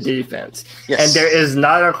stretch the defense. Yes. And there is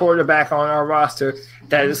not a quarterback on our roster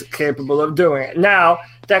that is capable of doing it. Now,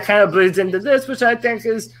 that kind of bleeds into this, which I think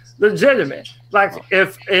is legitimate.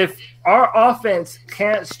 If our offense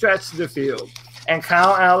can't stretch the field and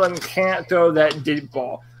Kyle Allen can't throw that deep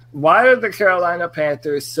ball, why are the Carolina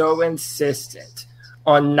Panthers so insistent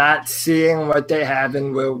on not seeing what they have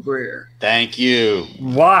in Will Grier? Thank you.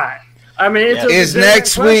 Why? I mean, is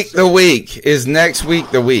next week the week? Is next week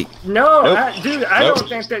the week? No, Nope. I don't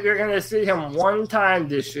think that you're going to see him one time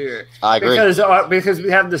this year. I agree. Because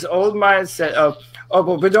we have this old mindset of,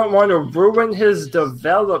 but we don't want to ruin his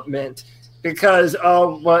development because,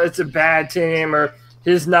 it's a bad team or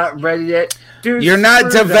he's not ready yet. Dude, You're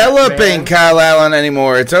not developing Kyle Allen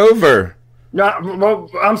anymore. It's over. No,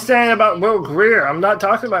 I'm saying about Will Grier. I'm not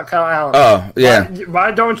talking about Kyle Allen. Oh, yeah.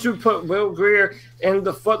 Why don't you put Will Grier in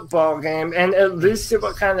the football game and at least see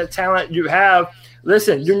what kind of talent you have?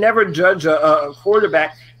 Listen, you never judge a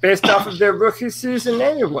quarterback based off of their rookie season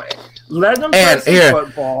anyway. Let them play some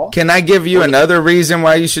football. Can I give you another reason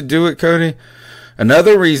why you should do it, Cody?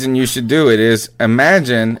 Another reason you should do it is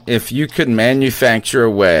imagine if you could manufacture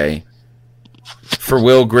a way for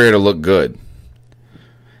Will Grier to look good.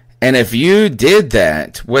 And if you did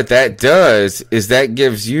that, what that does is that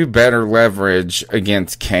gives you better leverage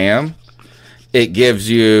against Cam. It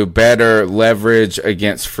gives you better leverage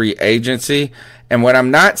against free agency. And what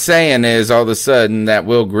I'm not saying is all of a sudden that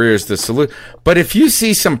Will Grier is the solution. But if you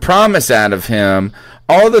see some promise out of him,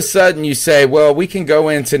 all of a sudden you say, well, we can go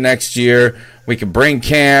into next year. We can bring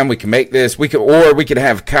Cam. We can make this. We could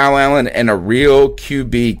have Kyle Allen in a real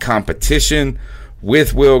QB competition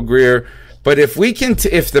with Will Grier. But if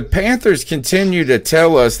the Panthers continue to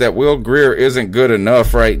tell us that Will Grier isn't good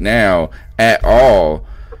enough right now at all,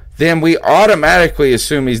 then we automatically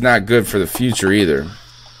assume he's not good for the future either.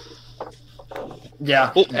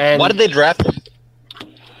 Yeah. Well, why did they draft him?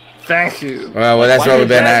 Thank you. Well, that's what we've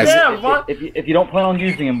been asking. If you don't plan on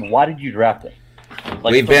using him, why did you draft him?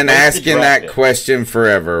 We've been asking that question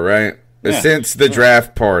forever, right? Yeah. Since the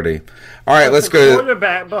draft party. All right, let's go.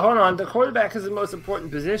 Quarterback, but hold on. The quarterback is the most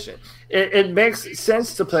important position. It makes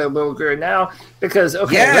sense to play Will Grier now because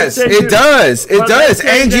yes, it does. It does,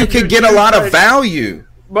 and you could get a lot of value.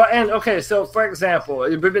 So for example,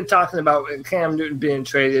 we've been talking about Cam Newton being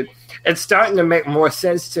traded. It's starting to make more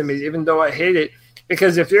sense to me, even though I hate it,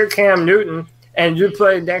 because if you're Cam Newton and you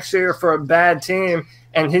play next year for a bad team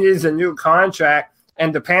and he needs a new contract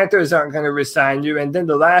and the Panthers aren't going to re-sign you, and then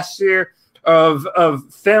the last year of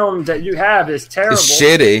film that you have is terrible. It's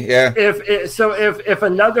shitty, yeah. If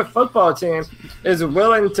another football team is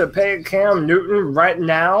willing to pay Cam Newton right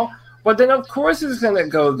now, well, then of course he's going to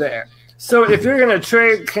go there. So if you're going to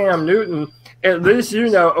trade Cam Newton, at least you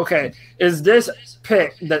know, okay, is this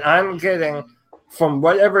pick that I'm getting from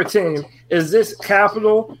whatever team, is this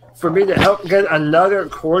capital for me to help get another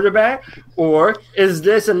quarterback, or is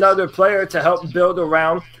this another player to help build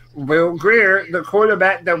around Will Grier, the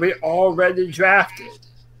quarterback that we already drafted?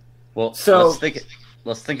 Well, so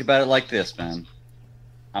let's think about it like this, man.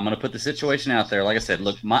 I'm going to put the situation out there. Like I said,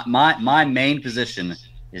 look, my main position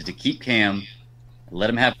is to keep Cam, let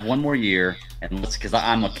him have one more year, and because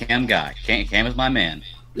I'm a Cam guy. Cam is my man.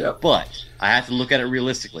 Yep. But I have to look at it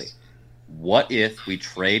realistically. What if we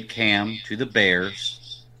trade Cam to the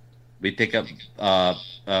Bears? We pick up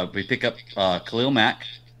Khalil Mack,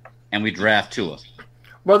 and we draft Tua.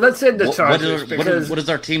 Well, let's say the Chargers. What does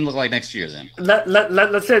our team look like next year then?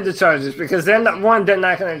 Let's say the Chargers, because they're not going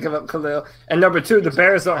to give up Khalil, and number two, the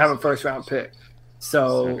Bears don't have a first-round pick.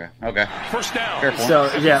 So okay. First down. Fair point. So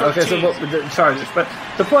yeah, okay. So the Chargers, but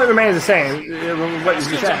the point remains the same. What you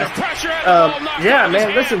just asked. Yeah,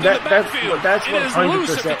 man. Listen, that's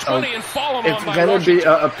 100%. It's going to be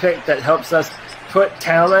a pick that helps us put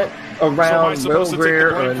talent around Will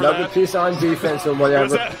Grier or another piece on defense or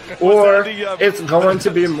whatever, or it's going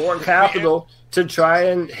to be more capital to try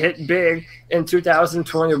and hit big in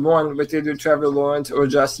 2021 with either Trevor Lawrence or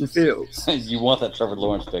Justin Fields. You want that Trevor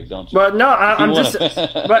Lawrence pick, don't you? But no, I'm just.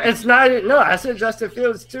 But it's not. No, I said Justin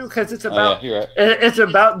Fields too because it's about. You're right. It's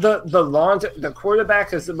about the long. The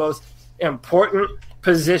quarterback is the most important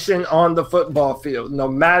position on the football field, no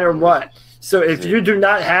matter what. So if you do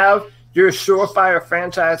not have your surefire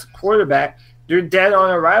franchise quarterback, you're dead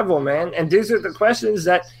on arrival, man. And these are the questions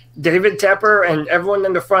that David Tepper and everyone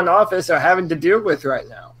in the front office are having to deal with right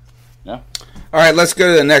now. Yeah. All right, let's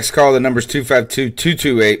go to the next call. The number's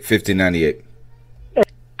 252-228-5098.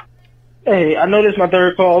 Hey, I know this is my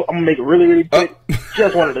third call. I'm going to make it really, really quick.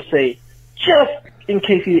 Just wanted to say, just in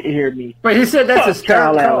case you didn't hear me. But he said that's his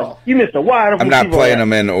third call. You missed a wide open. I'm not playing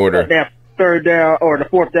them in order. That third down or the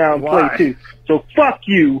fourth down play, too. So fuck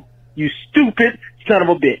you, you stupid son of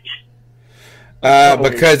a bitch.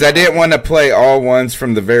 Because I didn't want to play all ones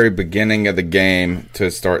from the very beginning of the game to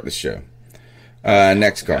start the show.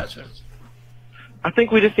 Next call. Gotcha. I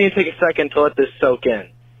think we just need to take a second to let this soak in.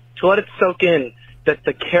 To let it soak in that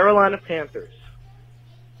the Carolina Panthers,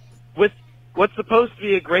 with what's supposed to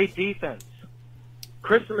be a great defense,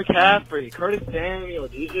 Christian McCaffrey, Curtis Samuel,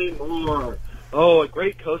 DJ Moore, Oh, a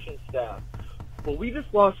great coaching staff. Well, we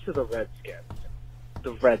just lost to the Redskins.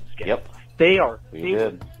 The Redskins. Yep. They were We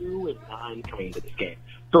did. 2-9 coming into this game.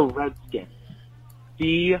 The Redskins.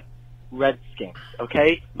 The Redskins.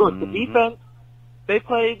 Okay? Look, the defense, they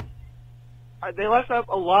left up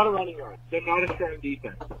a lot of running yards. They're not a strong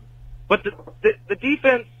defense. But the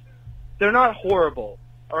defense, they're not horrible.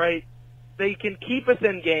 All right? They can keep us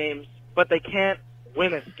in games, but they can't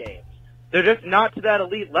win us games. They're just not to that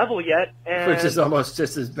elite level yet. And Which is almost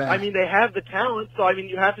just as bad. I mean, they have the talent, so I mean,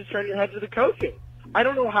 you have to turn your head to the coaching. I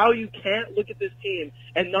don't know how you can't look at this team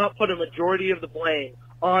and not put a majority of the blame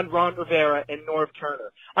on Ron Rivera and Norv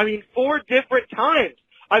Turner. I mean, 4 different times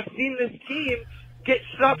I've seen this team get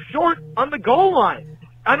stopped short on the goal line.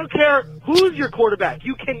 I don't care who's your quarterback.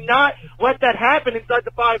 You cannot let that happen inside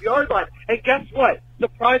the 5-yard line. And guess what?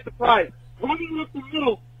 Surprise, surprise. Running up the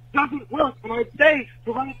middle doesn't work, and I'd say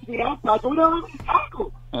to run it to the outside, but we don't have any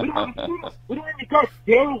tackles. We don't have any we don't have any guards.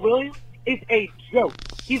 Darrell Williams is a joke.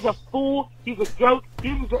 He's a fool. He's a joke. He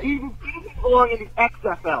doesn't belong in the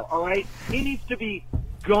XFL, all right? He needs to be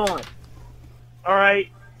gone, all right?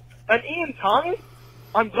 And Ian Thomas,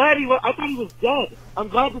 I'm glad I thought he was dead. I'm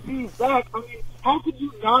glad to see he's back. I mean, how could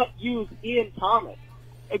you not use Ian Thomas?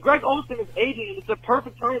 And Greg Olsen is aging, and it's a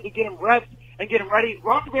perfect time to get him reps and get him ready.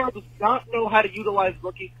 Ron Rivera does not know how to utilize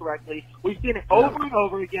rookies correctly. We've seen it over and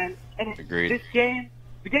over again. And Agreed. This game,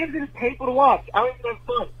 the game's just painful to watch. I don't even have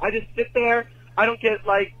fun. I just sit there. I don't get,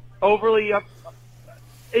 like, overly up.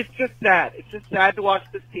 It's just sad. It's just sad to watch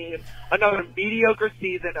this team. Another mediocre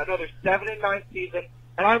season, another 7-9 season,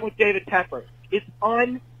 and I'm with David Tepper. It's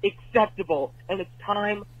unacceptable, and it's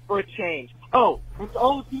time for a change. Oh, and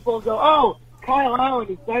all the people go, oh, Kyle Allen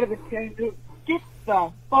is better than Cam Newton. Get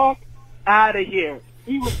the fuck out of here.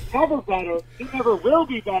 He was never better. He never will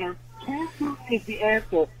be better. Cam Newton is the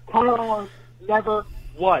answer. Kyle Allen never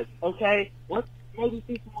was, okay? Let's maybe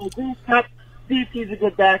see some more Goose Cup, see if he's a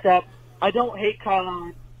good backup. I don't hate Kyle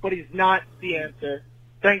Allen, but he's not the answer.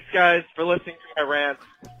 Thanks, guys, for listening to my rant.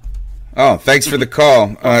 Oh, thanks for the call.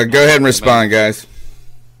 Go ahead and respond, guys.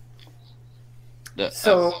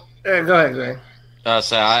 So, go ahead, Greg.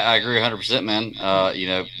 So I agree 100%, man. You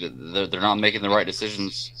know, they're not making the right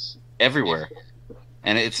decisions everywhere.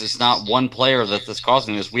 And it's not one player that's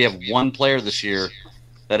causing this. We have one player this year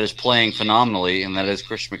that is playing phenomenally, and that is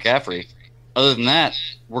Christian McCaffrey. Other than that,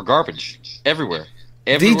 we're garbage everywhere.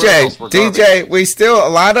 DJ, we still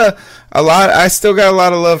I still got a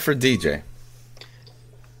lot of love for DJ.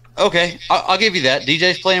 Okay, I'll give you that.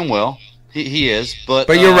 DJ's playing well. He is, but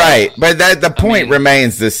you're right. But the point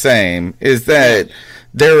remains the same, is that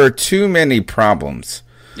there are too many problems.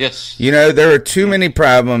 Yes. You know, there are too many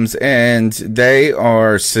problems, and they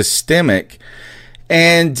are systemic.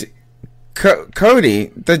 And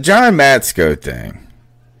Cody, the John Matsko thing.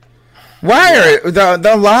 Why are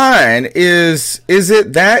the line is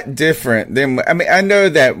it that different than? I mean, I know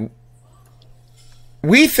that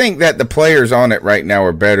we think that the players on it right now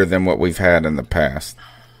are better than what we've had in the past.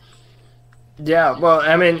 Yeah, well,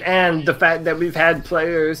 I mean, and the fact that we've had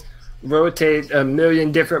players rotate a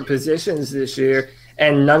million different positions this year,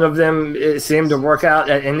 and none of them seem to work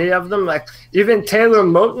out at any of them. Like, even Taylor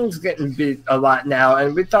Moton's getting beat a lot now,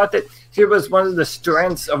 and we thought that he was one of the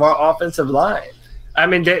strengths of our offensive line. I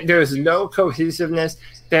mean, there's no cohesiveness.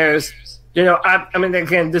 There's, you know, I mean,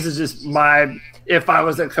 again, this is just if I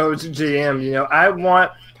was a coach GM, you know, I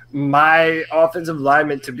want my offensive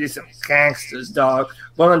linemen to be some gangsters, dog,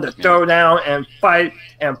 willing to throw down and fight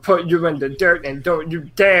and put you in the dirt, and don't you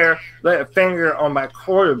dare lay a finger on my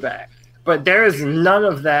quarterback. But there is none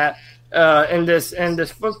of that in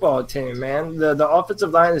this football team, man. The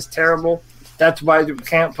offensive line is terrible. That's why you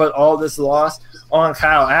can't put all this loss on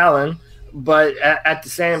Kyle Allen. But at the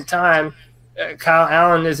same time, Kyle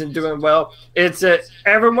Allen isn't doing well.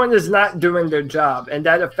 Everyone is not doing their job, and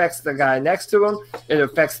that affects the guy next to him. It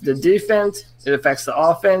affects the defense. It affects the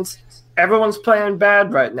offense. Everyone's playing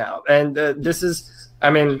bad right now, and this is.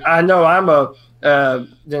 I mean, I know I'm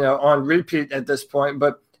on repeat at this point,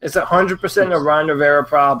 but it's 100% a Ron Rivera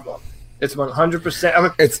problem. It's 100%. I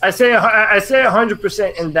mean, I say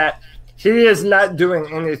 100% in that he is not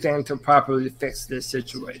doing anything to properly fix this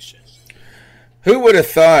situation. Who would have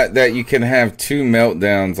thought that you can have 2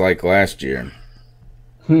 meltdowns like last year?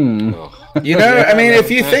 You know, I mean, if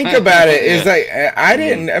you think about it, it's like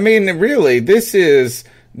I mean, really, this is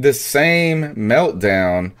the same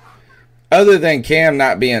meltdown, other than Cam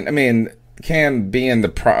not being. I mean, Cam being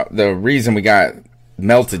the reason we got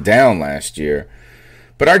melted down last year.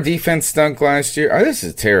 But our defense stunk last year. Oh, this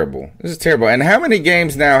is terrible. This is terrible. And how many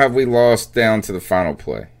games now have we lost down to the final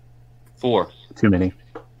play? 4. Too many.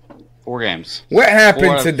 4 games. What happened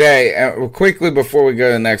 4 today? Quickly before we go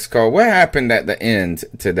to the next call, what happened at the end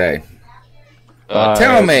today?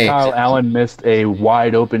 Tell me. Kyle Allen missed a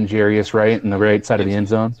wide open Jarius Wright in the right side of the end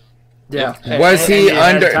zone. Yeah. Was he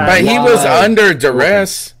under? But he was under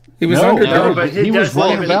duress. He was under duress. But he was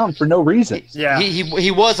running around for no reason. Yeah.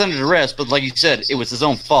 He was under duress, but like you said, it was his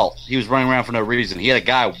own fault. He was running around for no reason. He had a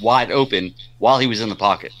guy wide open while he was in the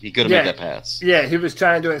pocket. He could have made that pass. Yeah, he was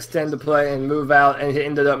trying to extend the play and move out, and he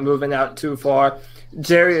ended up moving out too far.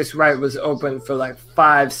 Jarius Wright was open for like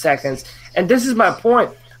 5 seconds. And this is my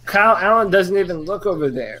point. Kyle Allen doesn't even look over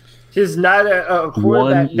there. He's not a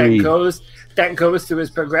quarterback that goes through his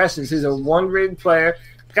progressions. He's a one-read player.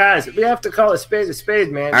 Guys, we have to call a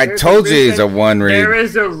spade, man. I told you he's a one-read. There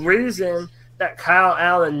is a reason that Kyle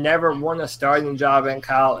Allen never won a starting job in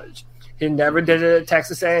college. He never did it at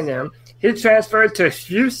Texas A&M. He transferred to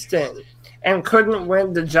Houston and couldn't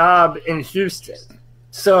win the job in Houston.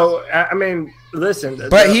 So, I mean, listen.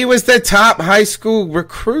 But he was the top high school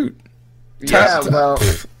recruit.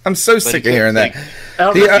 I'm so sick of hearing that.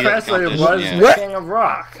 Elvis Presley was the king of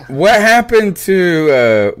rock. What happened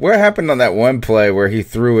to what happened on that one play where he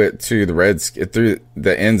threw it to the through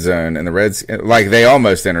the end zone and the Reds, like they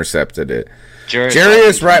almost intercepted it?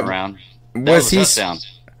 Jarius Wright was he? Touchdown.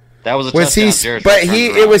 That was a touchdown. But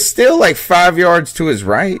it was still like 5 yards to his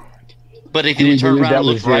right. But if he turned around and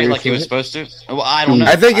looked right like he was supposed to, well, I don't know.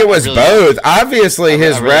 I think it was both. Obviously,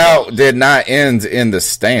 his route did not end in the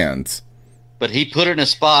stands. But he put it in a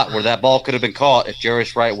spot where that ball could have been caught if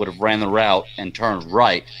Jarius Wright would have ran the route and turned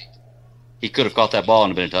right. He could have caught that ball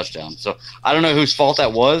and been a touchdown. So I don't know whose fault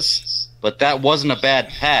that was, but that wasn't a bad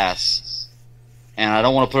pass. And I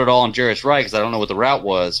don't want to put it all on Jarius Wright because I don't know what the route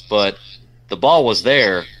was, but the ball was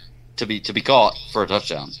there to be caught for a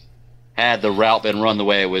touchdown. Had the route been run the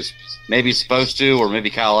way it was maybe supposed to, or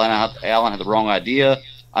maybe Kyle Allen had the wrong idea,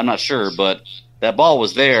 I'm not sure, but that ball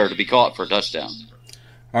was there to be caught for a touchdown.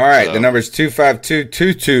 All right, the number is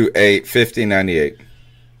 252-228-5098.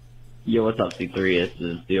 Yo, what's up, C3? This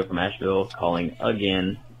is Theo from Asheville calling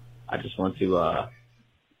again. I just want to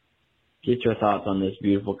get your thoughts on this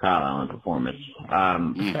beautiful Kyle Allen performance.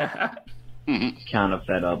 Kind of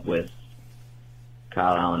fed up with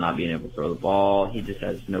Kyle Allen not being able to throw the ball. He just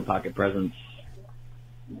has no pocket presence.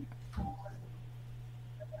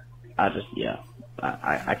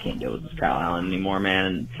 I can't deal with this Kyle Allen anymore, man.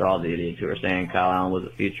 And for all the idiots who are saying Kyle Allen was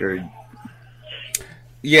a future.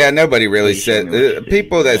 Yeah, nobody really said.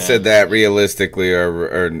 People that said that realistically,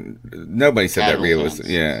 or nobody said that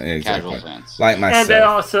realistically. Yeah, exactly. Like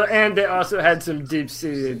myself. And they also had some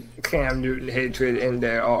deep-seated Cam Newton hatred in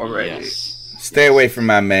there already. Yes. Stay away from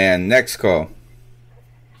my man. Next call.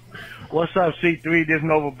 What's up, C3? This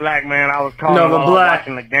Nova Black, man. I was calling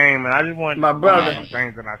watching the game, and I just wanted to point some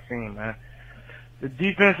things that I seen, man. The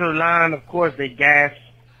defensive line, of course, they gassed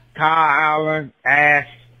Kyle Allen, ass.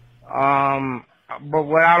 But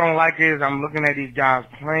what I don't like is I'm looking at these guys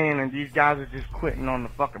playing, and these guys are just quitting on the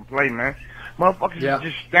fucking play, man. Motherfuckers are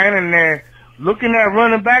just standing there looking at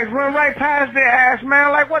running backs, run right past their ass,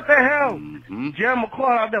 man. Like, what the hell? Jerry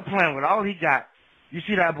McCall out there playing with all he got. You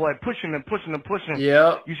see that boy pushing and pushing and pushing.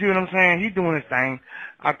 Yeah. You see what I'm saying? He's doing his thing.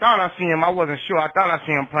 I thought I seen him. I wasn't sure. I thought I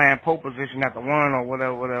seen him playing pole position at the 1 or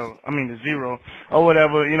whatever. I mean, the 0 or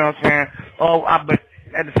whatever, you know what I'm saying? But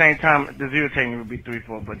at the same time, the 0 technically would be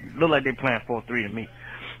 3-4, but it look like they playing 4-3 to me.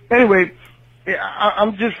 Anyway,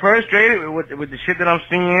 I'm just frustrated with the shit that I'm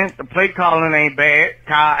seeing. The play calling ain't bad.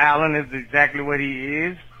 Kyle Allen is exactly what he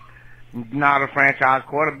is. Not a franchise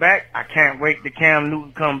quarterback. I can't wait to Cam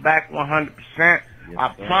Newton come back 100%. Yes,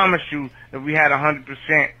 I promise you, if we had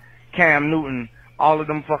 100% Cam Newton, all of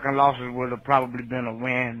them fucking losses would have probably been a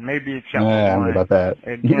win. Maybe except for one about that.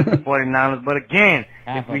 against the 49ers. But again,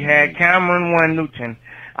 if we had Cameron Newton,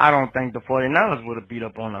 I don't think the 49ers would have beat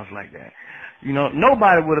up on us like that. You know,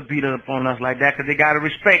 nobody would have beat up on us like that because they got to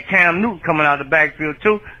respect Cam Newton coming out of the backfield,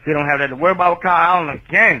 too. They don't have that to worry about with Kyle Allen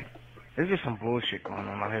again. There's just some bullshit going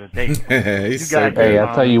on out here today. Hey,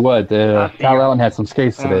 I'll tell you what, Kyle Allen had some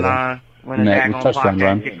skates today. When the touchdown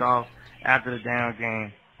run kicked off after the down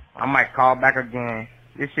game. I might call back again.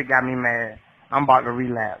 This shit got me mad. I'm about to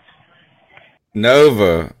relapse.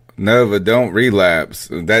 Nova, don't relapse.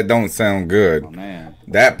 That don't sound good. Oh, man.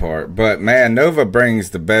 That part. But, man, Nova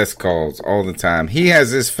brings the best calls all the time. He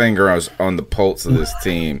has his finger on the pulse of this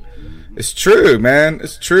team. It's true, man.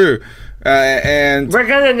 It's true. And we're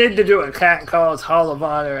going to need to do a Cat Calls Hall of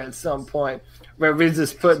Honor at some point where we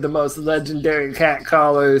just put the most legendary cat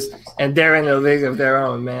callers, and they're in a league of their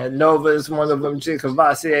own, man. Nova is one of them. G.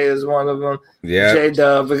 Cavassier is one of them. Yeah.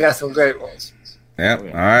 J-Dub. We got some great ones. Yep.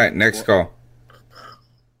 All right. Next call.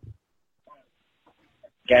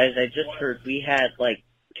 Guys, I just heard we had like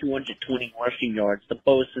 220 rushing yards, the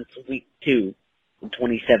most since week 2 in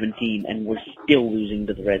 2017, and we're still losing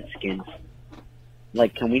to the Redskins.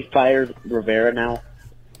 Like, can we fire Rivera now?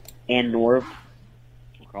 And Norv?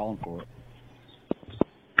 I'm calling for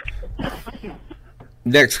it.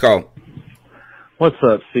 Next call. What's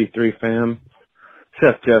up, C3 fam?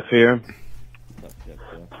 Chef Jeff here.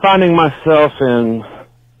 Finding myself in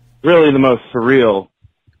really the most surreal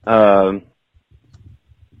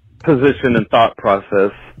position and thought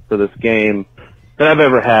process for this game that I've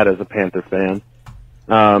ever had as a Panther fan.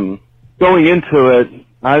 Going into it,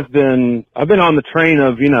 I've been on the train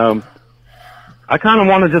of, I kind of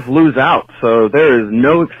want to just lose out. So there is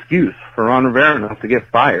no excuse for Ron Rivera not to get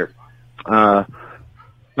fired. Right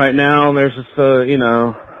now, there's just a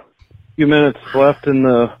few minutes left in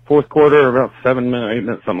the fourth quarter, about 7 minutes, 8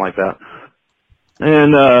 minutes, something like that.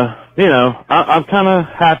 And I'm kind of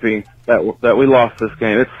happy that we lost this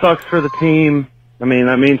game. It sucks for the team. I mean,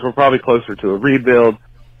 that means we're probably closer to a rebuild.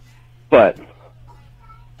 But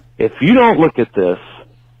if you don't look at this,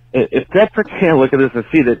 if Detford can't look at this and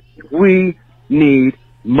see that we need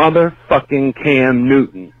motherfucking Cam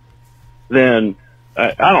Newton, then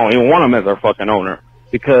I don't even want him as our fucking owner,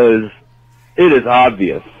 because it is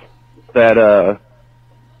obvious that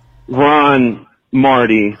Ron,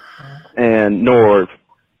 Marty, and Norv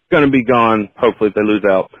going to be gone, hopefully, if they lose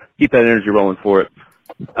out. Keep that energy rolling for it.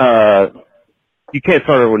 You can't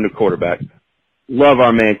start over with a new quarterback. Love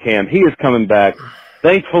our man Cam. He is coming back.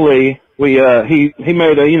 Thankfully, he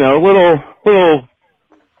made a little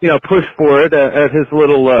push for it at his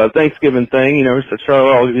little Thanksgiving thing. He said,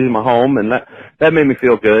 "Charlotte, I'll give you my home," and that made me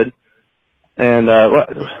feel good. And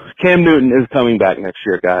Cam Newton is coming back next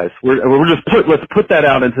year, guys. Let's put that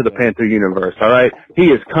out into the Panther universe. All right,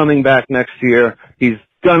 he is coming back next year. He's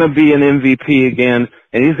gonna be an MVP again,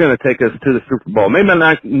 and he's gonna take us to the Super Bowl. Maybe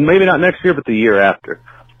not next year, but the year after,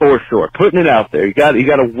 for sure. Putting it out there. You got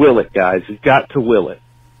to will it, guys. You've got to will it.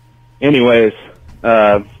 Anyways,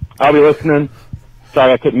 I'll be listening.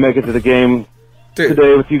 Sorry I couldn't make it to the game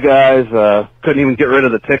today with you guys. Couldn't even get rid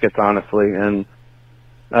of the tickets, honestly, and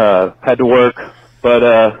had to work.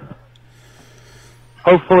 But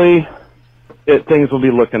hopefully things will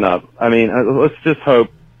be looking up. I mean, let's just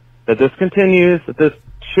hope that this continues, that this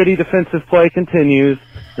shitty defensive play continues,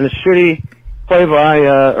 and the shitty play by,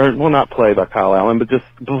 not play by Kyle Allen, but just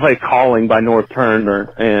play calling by Norv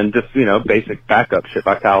Turner, and just, basic backup shit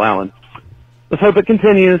by Kyle Allen. Let's hope it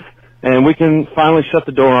continues, and we can finally shut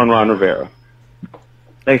the door on Ron Rivera.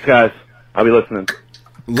 Thanks, guys. I'll be listening.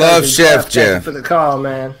 Love Chef Jeff. Thank you for the call,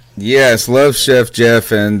 man. Yes, love Chef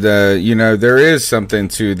Jeff, and there is something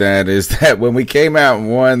to that. Is that when we came out and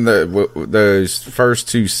won those first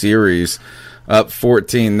two series, up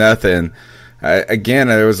 14-0. Again,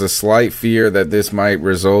 there was a slight fear that this might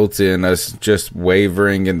result in us just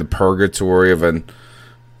wavering in the purgatory of a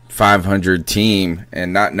 500 team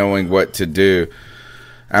and not knowing what to do.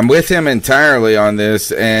 I'm with him entirely on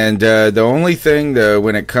this, and the only thing, though,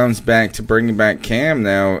 when it comes back to bringing back Cam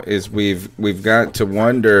now, is we've got to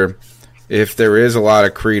wonder if there is a lot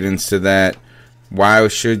of credence to that. Why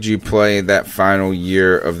should you play that final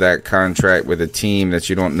year of that contract with a team that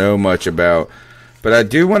you don't know much about? But I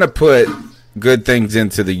do want to put good things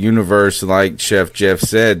into the universe, like Chef Jeff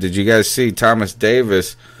said. Did you guys see Thomas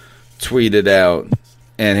Davis tweeted out,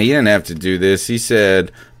 and he didn't have to do this, he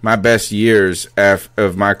said, "My best years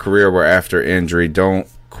of my career were after injury. Don't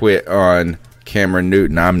quit on Cameron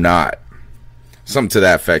Newton. I'm not." Something to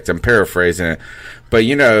that effect. I'm paraphrasing it. But,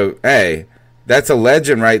 hey, that's a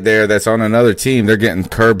legend right there that's on another team. They're getting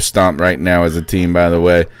curb stomped right now as a team, by the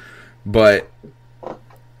way. But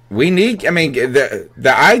we need,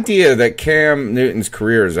 the idea that Cam Newton's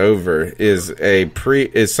career is over is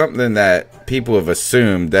something that people have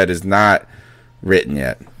assumed that is not written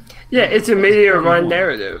yet. Yeah, it's a media run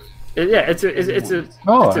narrative.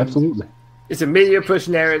 Absolutely. It's a media push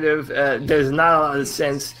narrative. There's not a lot of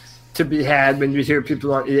sense to be had when you hear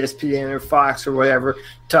people on ESPN or Fox or whatever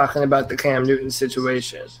talking about the Cam Newton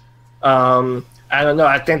situation. I don't know.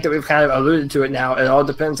 I think that we've kind of alluded to it now. It all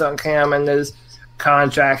depends on Cam and his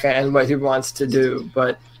contract and what he wants to do.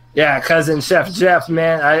 But yeah, cousin Chef Jeff,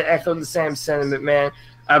 man, I echo the same sentiment, man.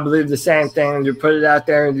 I believe the same thing. You put it out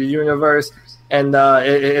there in the universe, and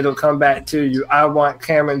it'll come back to you. I want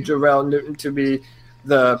Cameron Jarrell Newton to be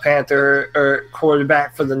the Panther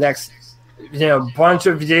quarterback for the next bunch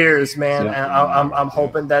of years, man. Yeah. And I'm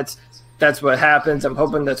hoping that's what happens. I'm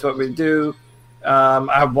hoping that's what we do.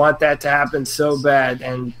 I want that to happen so bad,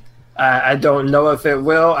 and I don't know if it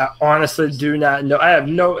will. I honestly do not know. I have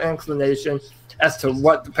no inclination as to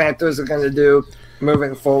what the Panthers are going to do.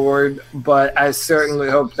 moving forward, but I certainly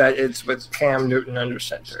hope that it's with Cam Newton under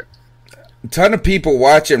center. A ton of people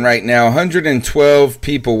watching right now, 112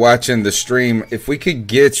 people watching the stream. If we could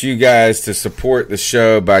get you guys to support the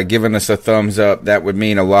show by giving us a thumbs up, that would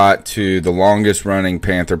mean a lot to the longest running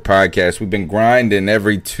Panther podcast. We've been grinding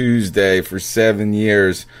every Tuesday for 7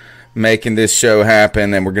 years, making this show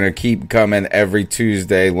happen, and we're going to keep coming every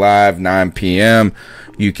Tuesday live, 9 p.m.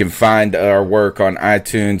 You can find our work on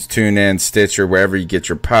iTunes, TuneIn, Stitcher, wherever you get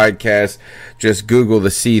your podcasts. Just Google the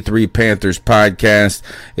C3 Panthers podcast.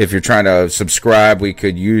 If you're trying to subscribe, we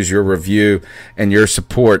could use your review and your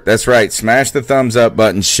support. That's right. Smash the thumbs up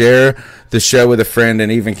button, share the show with a friend,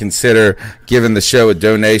 and even consider giving the show a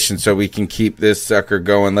donation so we can keep this sucker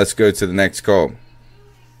going. Let's go to the next call.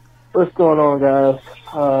 What's going on, guys?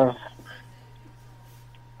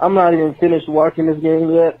 I'm not even finished watching this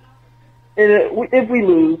game yet. And if we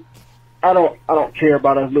lose, I don't care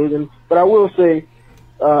about us losing. But I will say,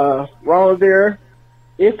 Ron Rivera,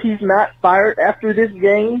 if he's not fired after this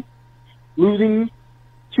game, losing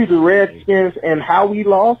to the Redskins and how we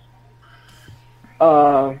lost,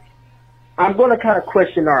 I'm going to kind of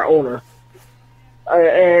question our owner.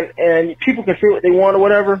 And people can say what they want or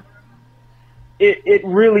whatever. It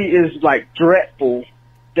really is like dreadful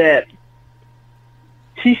that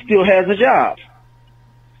he still has a job.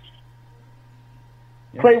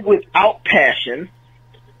 Play without passion.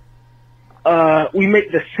 We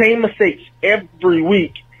make the same mistakes every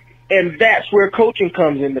week, and that's where coaching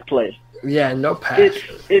comes into play. Yeah, no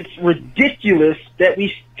passion. It's ridiculous that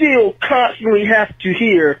we still constantly have to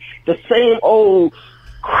hear the same old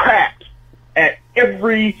crap at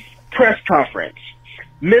every press conference.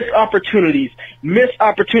 Missed opportunities.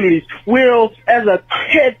 Well, as a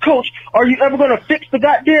head coach, are you ever going to fix the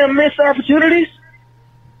goddamn missed opportunities?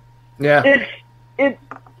 Yeah.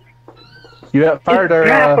 You have fired our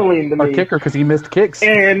kicker because he missed kicks.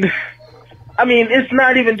 And, I mean, it's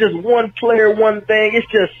not even just one player, one thing. It's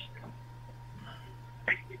just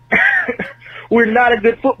we're not a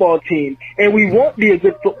good football team, and we won't be a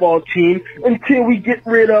good football team until we get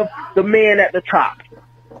rid of the man at the top.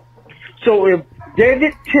 So if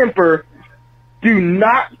David Tepper do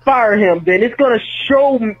not fire him, then it's going to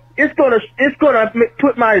show. It's going to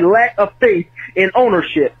put my lack of faith in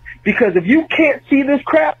ownership. Because if you can't see this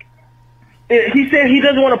crap, he said he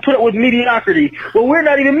doesn't want to put up with mediocrity. Well, we're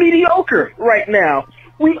not even mediocre right now.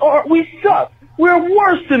 We suck. We're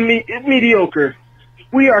worse than mediocre.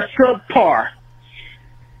 We are subpar.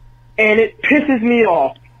 And it pisses me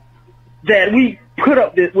off that we put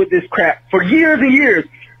up with this crap for years and years.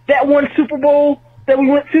 That one Super Bowl that we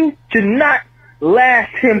went to did not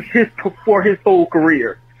last him for his whole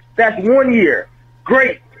career. That's 1 year.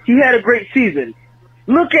 Great. He had a great season.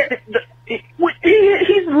 Look at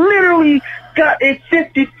he's literally got a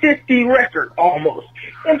 50-50 record almost.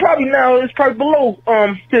 And probably now it's probably below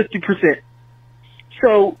 50%.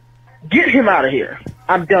 So get him out of here.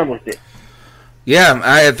 I'm done with it. Yeah,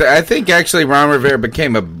 I think actually Ron Rivera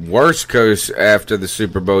became a worse coach after the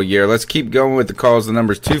Super Bowl year. Let's keep going with the calls. The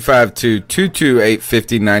number's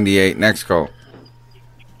 252-228-5098. Next call.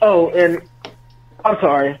 Oh, and I'm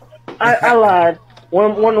sorry. I lied.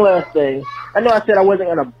 One last thing. I know I said I wasn't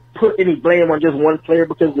going to put any blame on just one player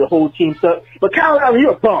because the whole team sucked. But Kyle Allen,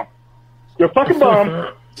 you're a bum. You're a fucking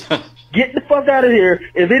bum. Get the fuck out of here.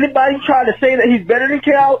 If anybody tried to say that he's better than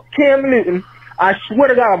Cam Newton, I swear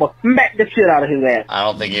to God, I'm going to smack the shit out of his ass. I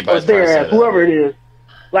don't think anybody's or their ass, whoever it is.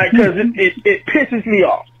 Like, because it pisses me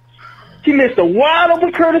off. He missed a wide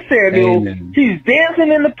open Curtis Samuel. Amen. He's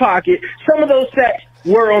dancing in the pocket. Some of those sacks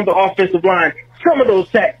were on the offensive line. Some of those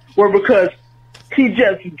sacks were because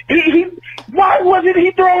why wasn't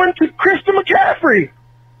he throwing to Christian McCaffrey?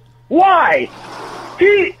 Why?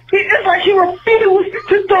 It's like he refused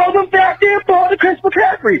to throw the goddamn ball to Christian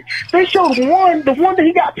McCaffrey. They showed the one that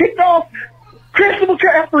he got picked off. Christian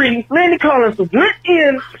McCaffrey, Landon Collins went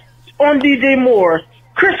in on DJ Moore.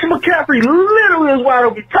 Christian McCaffrey literally was wide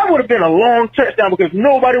open. That would have been a long touchdown because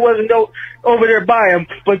nobody wasn't over there by him.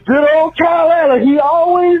 But good old Kyle Allen, he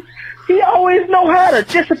always know how to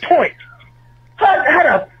disappoint. How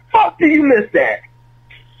the fuck do you miss that?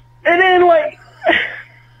 And then, like,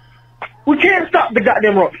 we can't stop the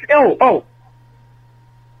goddamn run. Oh.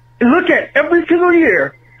 Look at every single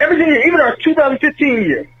year, even our 2015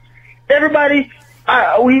 year. Everybody,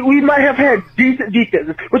 we might have had decent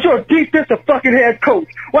defenses, but you're a defensive fucking head coach.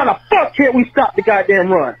 Why the fuck can't we stop the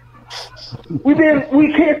goddamn run? We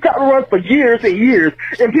can't stop the run for years and years,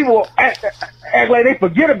 and people act like they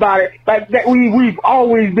forget about it, like that we've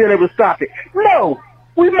always been able to stop it. No,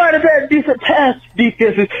 we might have had decent pass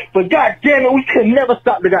defenses, but goddamn it, we could never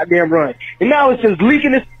stop the goddamn run. And now it's just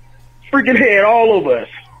leaking freaking head all over us.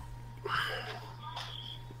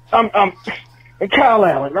 And Kyle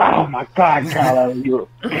Allen. Oh my God, Kyle Allen, you're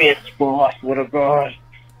a bitch, boss. What a god.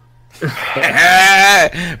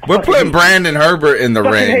 We're putting Brandon Herbert in the I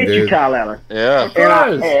fucking ring, hate you, dude. Kyle Allen. Yeah. And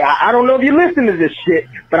I don't know if you listen to this shit,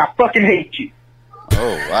 but I fucking hate you.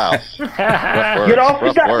 Oh, wow. Get off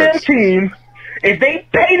the goddamn team. If they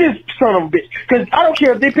pay this son of a bitch, because I don't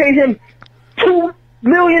care if they pay him $2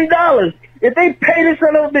 million. If they pay this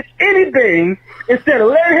son of a bitch anything, instead of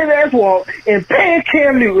letting his ass walk and paying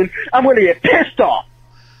Cam Newton, I'm going to get pissed off.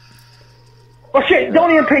 Well, shit, don't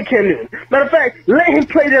even pay Cam Newton. Matter of fact, let him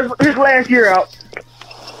play his last year out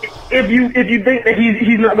if you think that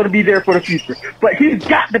he's not going to be there for the future. But he's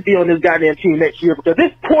got to be on this goddamn team next year because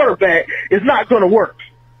this quarterback is not going to work.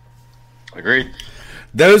 Agreed.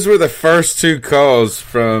 Those were the first two calls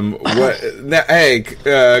from what? Now, hey,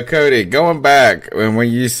 Cody, going back when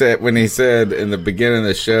he said in the beginning of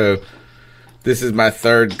the show, "This is my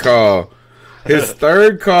third call." His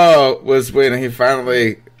third call was when he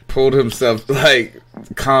finally pulled himself, like,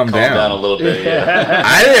 calm down a little bit. Yeah.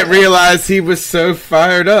 I didn't realize he was so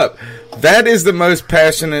fired up. That is the most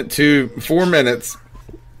passionate 4 minutes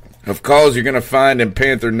of calls you're going to find in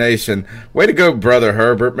Panther Nation. Way to go, Brother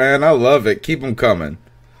Herbert, man. I love it. Keep them coming.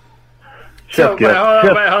 So, wait,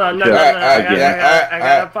 hold on. No, I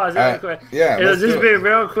got to pause real quick. Yeah, it'll just be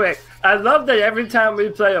real quick. I love that every time we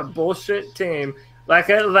play a bullshit team like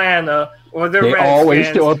Atlanta or the They Redskins, always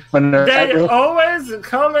show up in their chat they room. always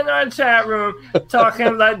come in our chat room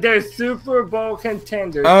talking like they're Super Bowl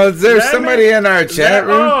contenders. Oh, is there somebody in our chat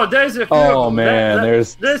room? Oh, there's a few. Oh, man,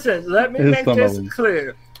 Listen, let me there's make some this of them.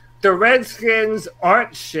 clear. The Redskins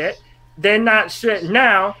aren't shit. They're not shit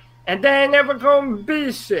now, and they ain't never going to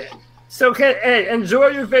be shit. So, enjoy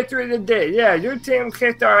your victory today. Yeah, your team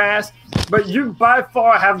kicked our ass, but you by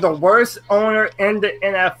far have the worst owner in the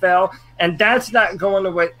NFL, and that's not going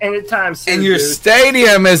away anytime soon. And your dude.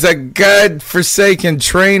 stadium is a god-forsaken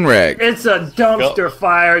train wreck. It's a dumpster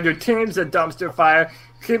fire. Your team's a dumpster fire.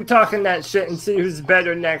 Keep talking that shit and see who's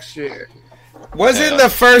better next year. Wasn't the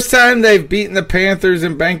first time they've beaten the Panthers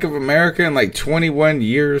in Bank of America in like 21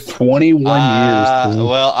 years? 21 years.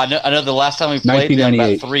 Well, I know the last time we played them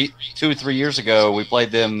about 1998. 2 or 3 years ago, we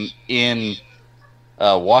played them in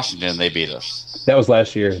Washington. They beat us. That was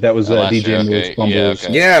last year. That was Last DJ year, Moore's okay. fumbles. Yeah,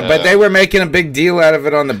 okay. Yeah, but they were making a big deal out of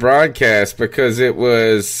it on the broadcast because it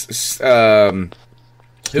was who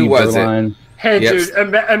Steve was Berline. it? Hey, Yep. dude,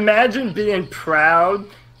 imagine being proud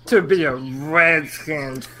to be a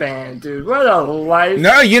Redskins fan, dude. What a life.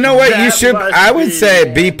 No, you know what? You that should. must I would be, say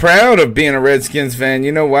man. be proud of being a Redskins fan.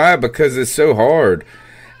 You know why? Because it's so hard.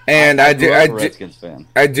 And I grew up a Redskins fan.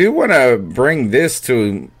 do want to bring this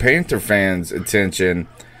to Panther fans' attention.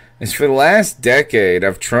 Is for the last decade,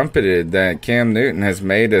 I've trumpeted that Cam Newton has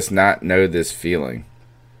made us not know this feeling.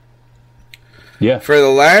 Yeah. For the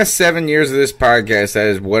last 7 years of this podcast, that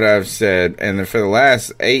is what I've said. And then for the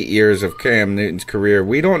last 8 years of Cam Newton's career,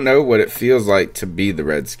 we don't know what it feels like to be the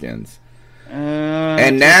Redskins.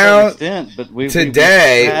 And now, but we've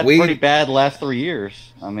had we pretty bad last 3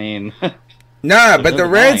 years. I mean, nah, there's but no the denying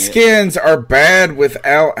it. Redskins are bad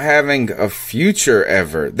without having a future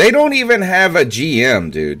ever. They don't even have a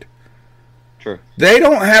GM, dude. True. They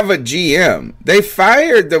don't have a GM. They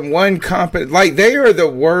fired the one competent. Like, they are the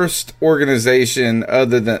worst organization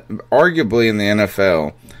other than arguably in the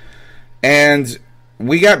NFL. And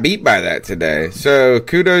we got beat by that today. So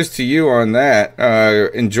kudos to you on that.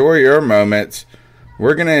 Enjoy your moments.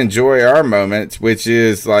 We're going to enjoy our moments, which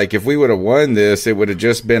is like if we would have won this, it would have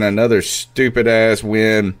just been another stupid ass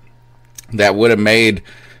win that would have made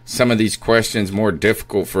some of these questions more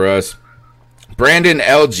difficult for us. Brandon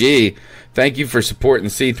LG, thank you for supporting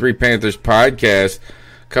C3 Panthers podcast.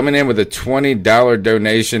 Coming in with a $20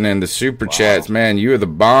 donation in the super chats. Man, you are the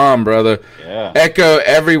bomb, brother. Yeah. Echo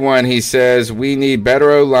everyone, he says. We need better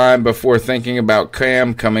O-line before thinking about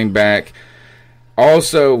Cam coming back.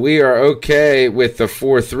 Also, we are okay with the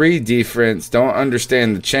 4-3 defense. Don't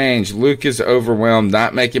understand the change. Luke is overwhelmed,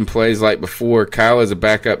 not making plays like before. Kyle is a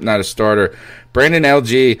backup, not a starter. Brandon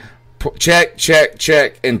LG, check, check,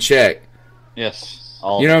 check, and check. Yes.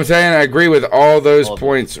 You know what I'm saying? I agree with all those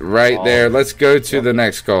points right there. Let's go to the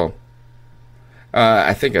next call.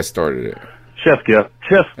 I think I started it. Jeff,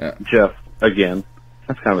 again.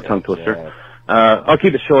 That's kind of a tongue twister. I'll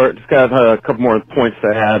keep it short. Just got a couple more points to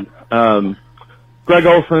add. Greg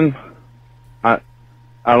Olsen, I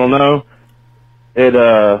don't know.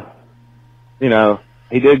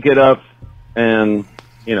 He did get up and,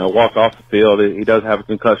 walk off the field. He does have a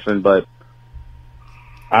concussion, but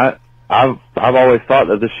I've always thought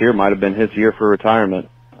that this year might have been his year for retirement.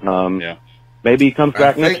 Yeah. Maybe he comes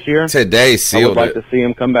back next year. Today I sealed would like it. to see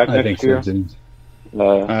him come back I next think year. so, too.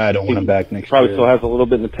 I don't want him back next Probably year. still has a little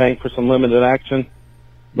bit in the tank for some limited action.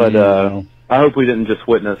 But No. I hope we didn't just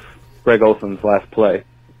witness Greg Olson's last play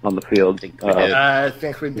on the field. I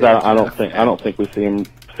think we did. I don't think we see him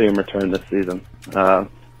return this season.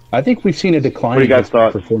 I think we've seen a decline What do you in guys his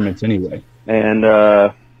thought? performance anyway. And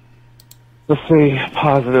let's see,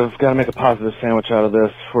 positive. Got to make a positive sandwich out of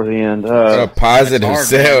this for the end. A positive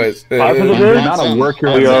sandwich. Positive You're is not a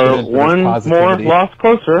worker. we are There's one more positivity. loss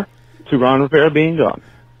closer to Ron Rivera being gone.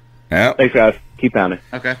 Yeah. Thanks, guys. Keep pounding.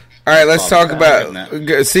 Okay. All right, let's talk about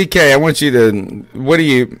CK. I want you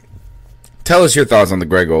to. Tell us your thoughts on the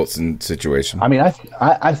Greg Olson situation. I mean,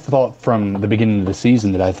 I thought from the beginning of the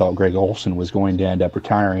season that I thought Greg Olson was going to end up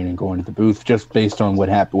retiring and going to the booth just based on what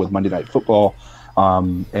happened with Monday Night Football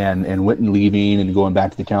and Witten leaving and going back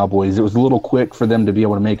to the Cowboys. It was a little quick for them to be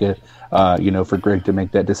able to make for Greg to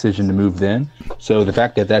make that decision to move then. So the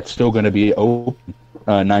fact that that's still going to be open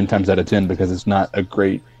 9 times out of 10 because it's not a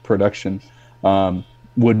great production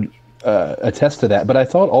would attest to that. But I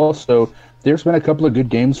thought also there's been a couple of good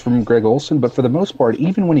games from Greg Olson, but for the most part,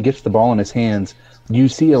 even when he gets the ball in his hands, you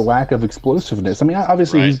see a lack of explosiveness. I mean,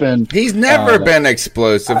 obviously he's never been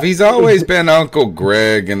explosive. He's always been Uncle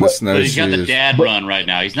Greg in the But snowshoes. he's got the dad run right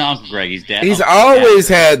now. He's not Uncle Greg. He's dad. He's Uncle always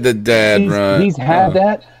had the dad run. He's had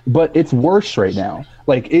that, but it's worse right now.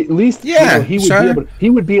 Like at least he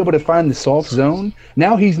would be able to find the soft zone.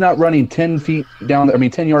 Now he's not running 10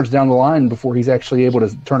 yards down the line before he's actually able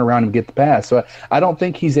to turn around and get the pass. So I don't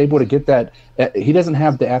think he's able to get that. He doesn't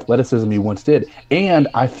have the athleticism he once did. And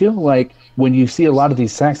I feel like when you see a lot of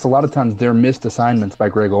these sacks, a lot of times they're missed assignments by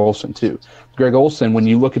Greg Olson too. Greg Olson, when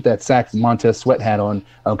you look at that sack Montez Sweat had on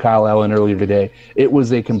Kyle Allen earlier today, it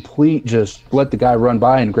was a complete just let the guy run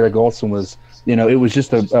by, and Greg Olson was. It was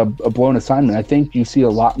just a blown assignment. I think you see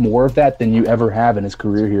a lot more of that than you ever have in his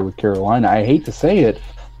career here with Carolina. I hate to say it,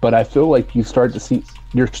 but I feel like you're starting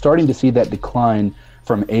to see that decline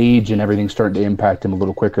from age and everything starting to impact him a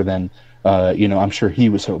little quicker than I'm sure he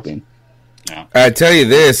was hoping. I tell you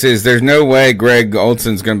this is there's no way Greg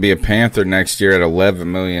Olson's going to be a Panther next year at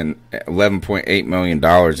 $11.8 million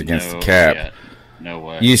against the cap. Yeah. No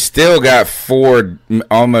way. You still got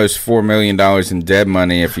almost $4 million in dead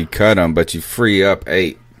money if you cut them, but you free up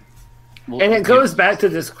 $8. And it goes back to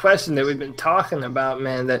this question that we've been talking about,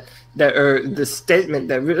 man. Or the statement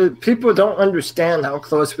that really, people don't understand how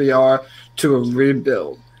close we are to a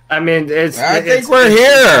rebuild. I mean, I think we're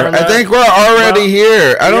here. I think we're already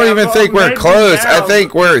here. I don't even think we're close. I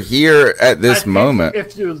think we're here at this moment.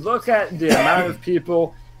 If you look at the amount of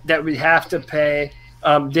people that we have to pay.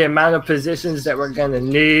 The amount of positions that we're going to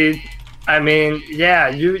need. I mean, yeah,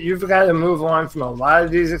 you've got to move on from a lot of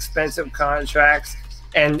these expensive contracts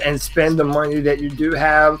and spend the money that you do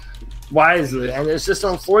have wisely. And it's just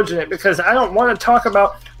unfortunate because I don't want to talk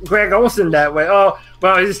about Greg Olson that way. Oh,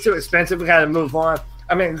 well, he's too expensive. We got to move on.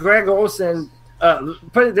 I mean, Greg Olson,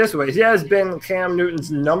 put it this way, he has been Cam Newton's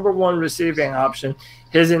 #1 receiving option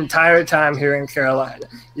his entire time here in Carolina.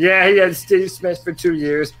 Yeah, he had Steve Smith for 2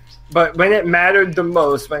 years. But when it mattered the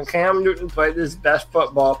most, when Cam Newton played his best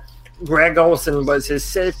football, Greg Olson was his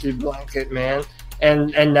safety blanket, man.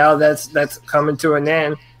 And now that's coming to an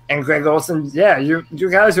end. And Greg Olson, yeah, you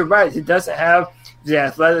guys are right. He doesn't have the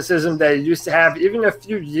athleticism that he used to have even a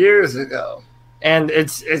few years ago. And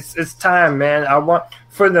it's time, man. I want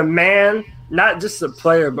for the man, not just the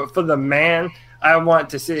player, but for the man, I want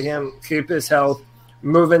to see him keep his health,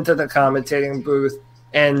 move into the commentating booth,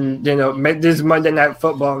 and make these Monday Night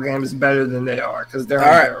Football games better than they are because they're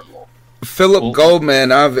unbearable. Philip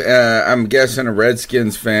Goldman, I'm guessing a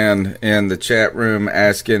Redskins fan in the chat room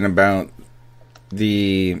asking about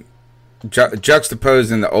the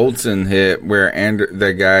juxtaposing the Olsen hit where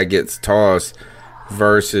the guy gets tossed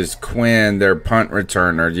versus Quinn, their punt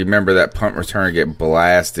returner. Do you remember that punt returner get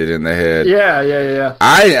blasted in the head? Yeah.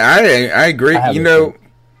 I agree.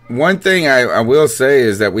 One thing I will say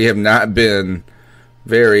is that we have not been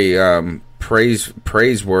very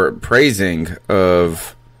praising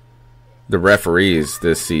of the referees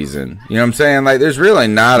this season. You know what I'm saying? Like, there's really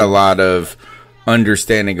not a lot of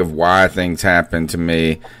understanding of why things happen to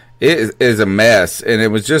me. It is a mess, and it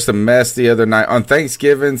was just a mess the other night on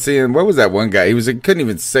Thanksgiving. Seeing what was that one guy? He couldn't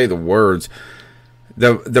even say the words.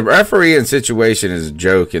 The refereeing situation is a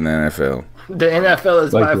joke in the NFL. The NFL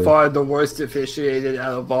is by far the worst officiated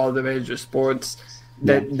out of all the major sports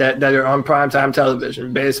that are on primetime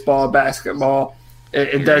television. Baseball, basketball,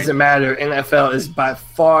 it doesn't matter. NFL is by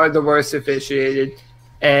far the worst officiated.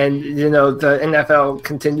 And, the NFL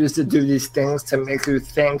continues to do these things to make you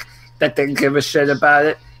think that they give a shit about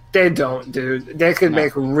it. They don't, dude. They could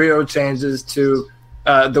make real changes to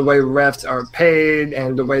the way refs are paid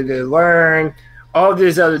and the way they learn. All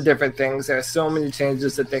these other different things. There are so many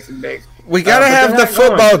changes that they can make. We got to have the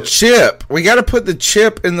football chip. We got to put the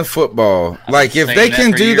chip in the football. Like, if they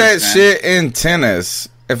can do that shit in tennis,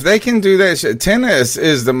 if they can do that shit, tennis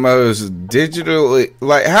is the most digitally,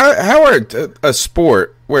 like, how are a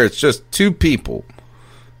sport where it's just two people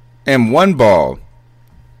and one ball,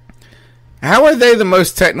 how are they the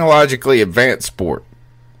most technologically advanced sport?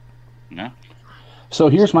 No. So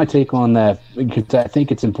here's my take on that, because I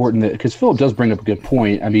think it's important that, because Phil does bring up a good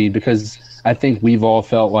point. I mean, because I think we've all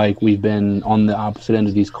felt like we've been on the opposite end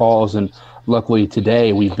of these calls, and luckily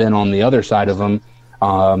today we've been on the other side of them.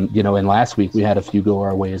 And last week we had a few go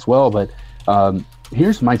our way as well. But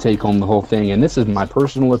here's my take on the whole thing, and this is my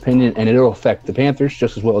personal opinion, and it'll affect the Panthers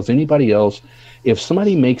just as well as anybody else. If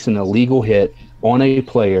somebody makes an illegal hit on a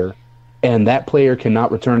player, and that player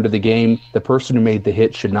cannot return to the game, the person who made the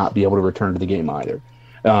hit should not be able to return to the game either.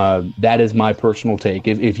 That is my personal take.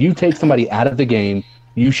 If you take somebody out of the game,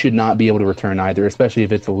 you should not be able to return either, especially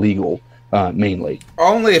if it's illegal, mainly.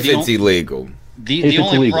 Only if it's illegal. The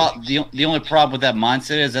only problem with that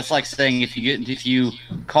mindset is that's like saying if you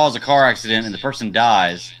cause a car accident and the person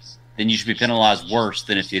dies, then you should be penalized worse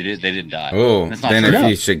than if they didn't die. Oh, then if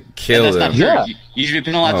you should kill them. Yeah. You should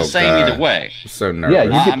be penalized the same either way. So nervous. Yeah,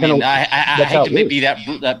 you get penalized. I hate to be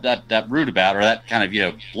that rude about it, or that kind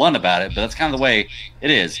of blunt about it, but that's kind of the way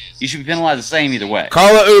it is. You should be penalized the same either way.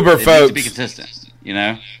 Call it Uber, folks. Needs to be consistent,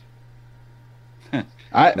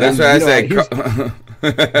 That's what I say. Here's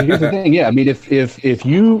the thing. Yeah, I mean, if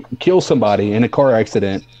you kill somebody in a car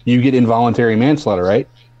accident, you get involuntary manslaughter, right?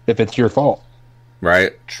 If it's your fault.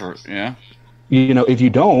 Right. True. Yeah. If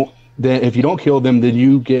you don't kill them, then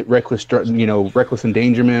you get reckless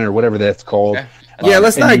endangerment or whatever that's called. Okay. Yeah,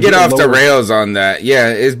 let's not get off the rails on that.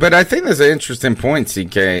 Yeah, but I think that's an interesting point,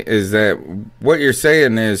 CK, is that what you're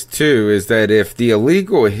saying is that if the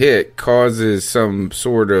illegal hit causes some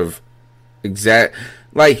sort of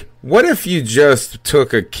like, what if you just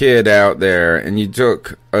took a kid out there and you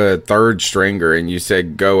took a third stringer and you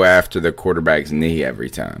said go after the quarterback's knee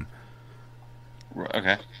every time?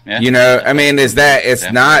 Okay. Yeah. I mean, it's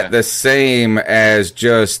not the same as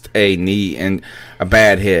just a knee and a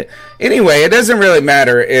bad hit. Anyway, it doesn't really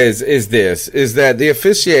matter is that the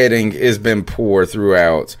officiating has been poor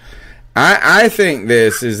throughout. I think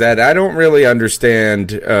this is that I don't really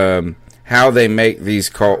understand how they make these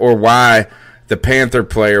calls or why the Panther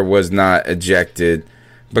player was not ejected,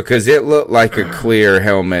 because it looked like a clear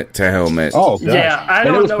helmet to helmet. Oh, gosh. Yeah, I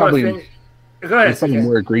don't know Go ahead. It's something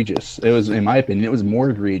more egregious. It was, in my opinion, it was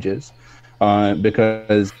more egregious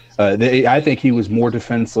because I think he was more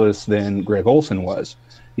defenseless than Greg Olsen was,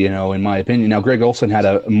 in my opinion. Now, Greg Olsen had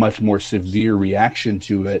a much more severe reaction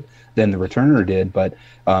to it than the returner did, but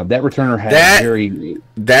that returner had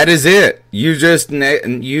That is it.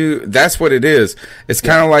 That's what it is. It's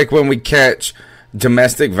kind of like when we catch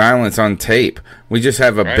domestic violence on tape. We just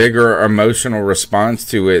have a bigger emotional response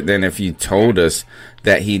to it than if you told us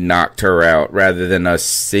that he knocked her out rather than us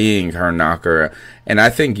seeing her knock her out. And I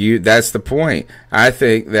think that's the point. I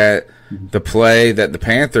think that the play that the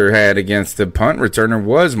Panther had against the punt returner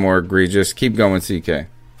was more egregious. Keep going, CK.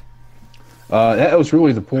 That was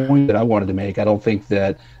really the point that I wanted to make. I don't think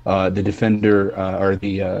that the defender or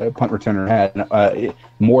the punt returner had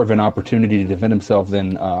more of an opportunity to defend himself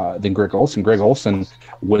than Greg Olsen. Greg Olsen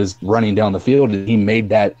was running down the field, and he made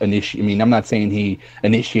that initiate. I mean, I'm not saying he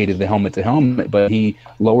initiated the helmet to helmet, but he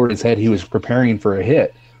lowered his head. He was preparing for a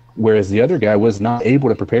hit, whereas the other guy was not able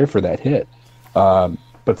to prepare for that hit.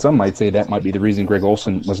 But some might say that might be the reason Greg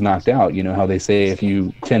Olsen was knocked out. You know how they say if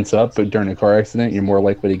you tense up during a car accident, you're more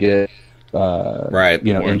likely to get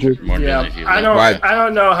injured. I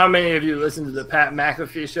don't know how many of you listen to the Pat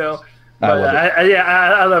McAfee show, but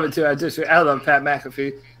I love it too. I love Pat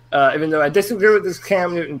McAfee, even though I disagree with this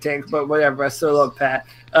Cam Newton take, but whatever. I still love Pat.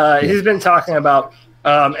 He's been talking about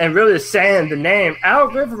and really saying the name. Al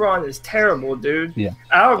Riveron is terrible, dude. Yeah.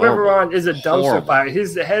 Al Riveron is a dumpster fire.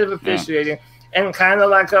 He's the head of officiating. Yeah. And kind of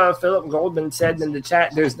like Philip Goldman said in the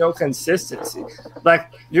chat, there's no consistency. Like,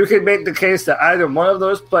 you could make the case that either one of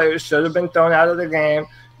those players should have been thrown out of the game,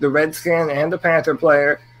 the Redskin and the Panther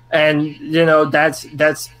player, and,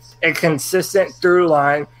 that's a consistent through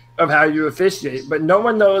line of how you officiate. But no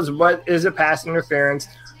one knows what is a pass interference,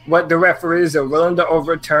 what the referees are willing to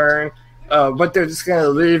overturn, what they're just going to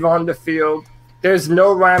leave on the field. There's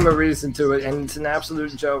no rhyme or reason to it, and it's an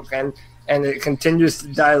absolute joke. And it continues to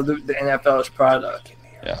dilute the NFL's product.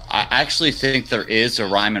 Yeah, I actually think there is a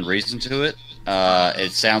rhyme and reason to it.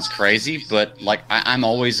 It sounds crazy, but I'm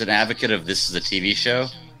always an advocate of this is a TV show.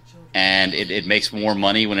 and it makes more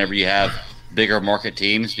money whenever you have bigger market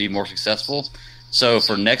teams be more successful. So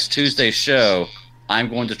for next Tuesday's show, I'm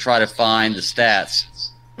going to try to find the stats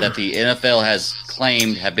that the NFL has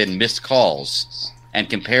claimed have been missed calls and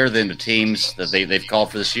compare them to teams that they've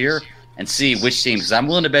called for this year and see which teams. Because I'm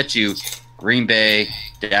willing to bet you Green Bay,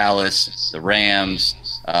 Dallas, the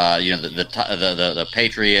Rams, the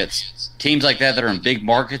Patriots, teams like that are in big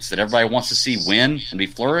markets that everybody wants to see win and be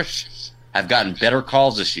flourish, have gotten better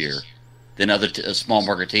calls this year than other small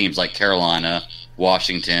market teams like Carolina,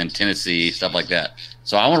 Washington, Tennessee, stuff like that.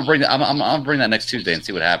 So I want to bring that. I'm gonna bring that next Tuesday and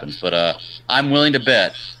see what happens. But I'm willing to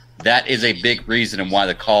bet that is a big reason and why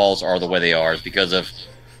the calls are the way they are, is because of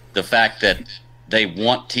the fact that they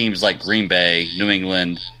want teams like Green Bay, New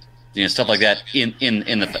England, stuff like that in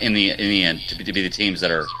the end to be the teams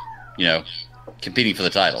that are, competing for the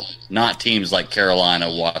title, not teams like Carolina,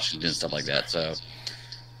 Washington, stuff like that. So.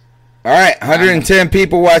 All right, 110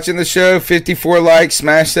 people watching the show, 54 likes.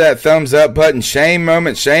 Smash that thumbs up button. Shame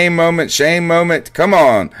moment, shame moment, shame moment. Come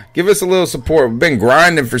on, give us a little support. We've been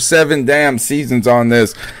grinding for 7 damn seasons on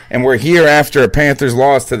this, and we're here after a Panthers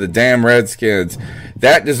loss to the damn Redskins.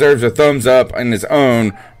 That deserves a thumbs up in its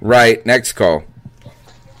own right. Next call.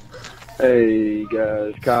 Hey,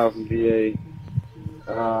 guys, Kyle from VA.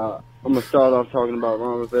 I'm going to start off talking about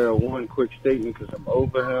Ron Rivera. One quick statement because I'm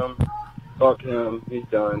over him. Fuck him, he's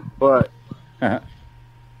done. But I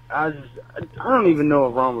don't even know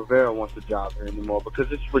if Ron Rivera wants a job here anymore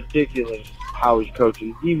because it's ridiculous how he's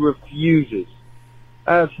coaching. He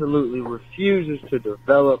absolutely refuses to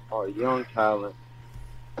develop our young talent.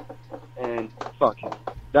 And fuck him.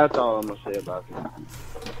 That's all I'm going to say about him.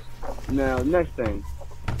 Now, next thing.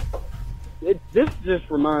 This just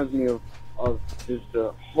reminds me of just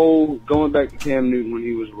the whole going back to Cam Newton when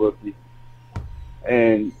he was a rookie.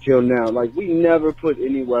 And till now, like, we never put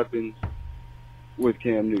any weapons with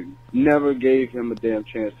Cam Newton. Never gave him a damn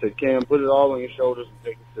chance. Said, Cam, put it all on your shoulders and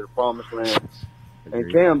take it to the promised land.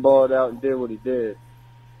 And Cam balled out and did what he did.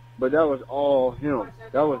 But that was all him.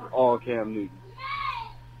 That was all Cam Newton.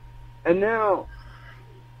 And now,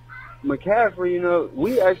 McCaffrey,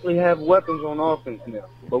 we actually have weapons on offense now.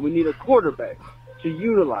 But we need a quarterback to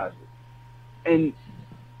utilize it. And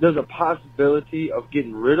there's a possibility of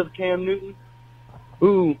getting rid of Cam Newton,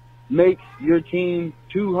 who makes your team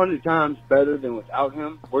 200 times better than without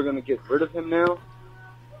him. We're going to get rid of him now.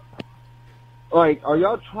 Like, are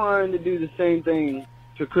y'all trying to do the same thing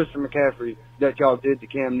to Christian McCaffrey that y'all did to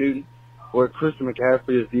Cam Newton, where Christian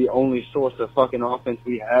McCaffrey is the only source of fucking offense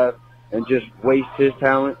we have and just waste his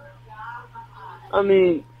talent? I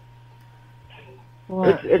mean,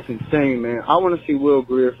 it's insane, man. I want to see Will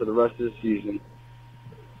Grier for the rest of the season.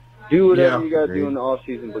 Do whatever you got to do in the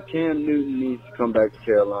offseason, but Cam Newton needs to come back to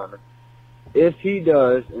Carolina. If he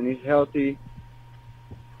does, and he's healthy,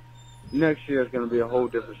 next year is going to be a whole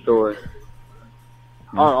different story.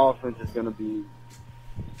 Our offense is going to be,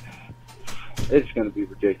 it's going to be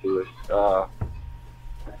ridiculous. But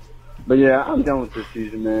yeah, I'm done with this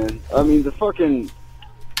season, man. I mean, I'm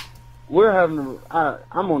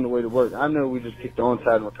on the way to work. I know we just kicked the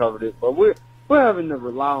onside and recovered it, but we're having to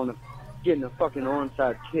rely on getting a fucking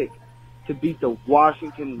onside kick to beat the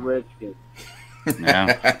Washington Redskins.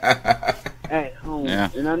 Yeah. At home. Yeah.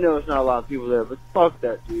 And I know it's not a lot of people there, but fuck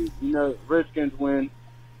that, dude. Redskins win.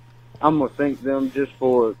 I'm going to thank them just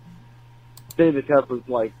for David Tepper's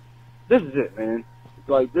like, this is it, man.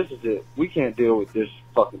 Like, this is it. We can't deal with this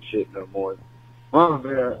fucking shit no more. Ron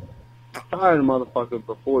Rivera, fire the motherfucker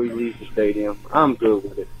before he leaves the stadium. I'm good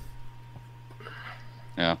with it.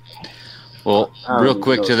 Yeah. Well, real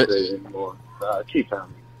quick to the... Keep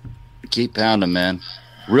pounding. Keep pounding, man.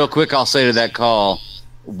 Real quick, I'll say to that call,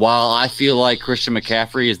 while I feel like Christian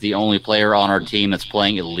McCaffrey is the only player on our team that's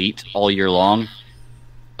playing elite all year long,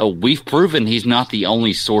 we've proven he's not the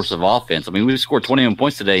only source of offense. I mean, we scored 21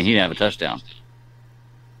 points today, and he didn't have a touchdown.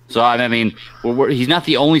 So, I mean, he's not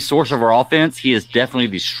the only source of our offense. He is definitely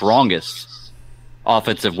the strongest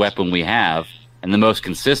offensive weapon we have and the most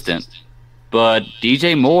consistent. But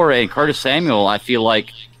DJ Moore and Curtis Samuel, I feel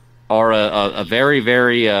like, are a very,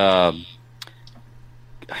 very I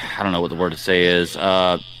don't know what the word to say is.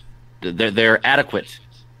 They're adequate.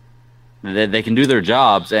 They can do their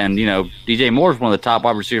jobs, and DJ Moore is one of the top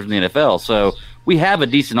wide receivers in the NFL. So we have a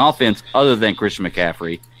decent offense other than Christian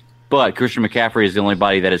McCaffrey, but Christian McCaffrey is the only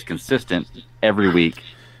body that is consistent every week,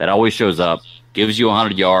 that always shows up, gives you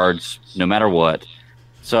 100 yards no matter what.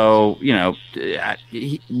 So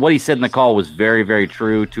what he said in the call was very, very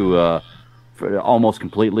true to almost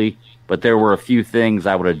completely. But there were a few things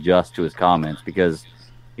I would adjust to his comments because,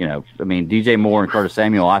 DJ Moore and Curtis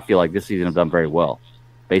Samuel, I feel like this season have done very well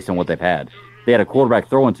based on what they've had. they had a quarterback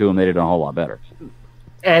throwing to him, they'd have done a whole lot better.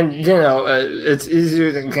 And, it's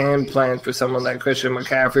easier to game plan for someone like Christian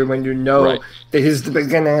McCaffrey when you know that he's the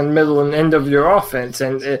beginning and middle and end of your offense,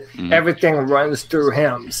 and everything runs through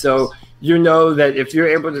him. So you know that if you're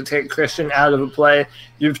able to take Christian out of a play,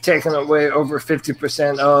 you've taken away over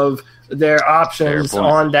 50% of their options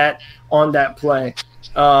on that play.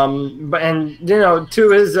 To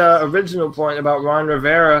his original point about Ron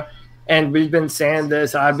Rivera, and we've been saying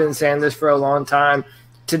this, I've been saying this for a long time,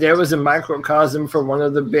 today was a microcosm for one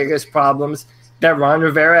of the biggest problems that Ron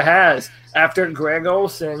Rivera has. After Greg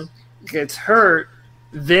Olsen gets hurt,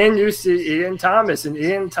 then you see Ian Thomas, and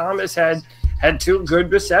Ian Thomas had 2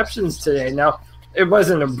 good receptions today. Now, it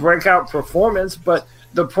wasn't a breakout performance, but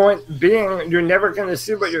the point being, you're never going to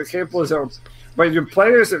see what your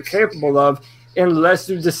players are capable of unless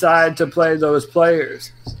you decide to play those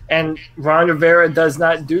players. And Ron Rivera does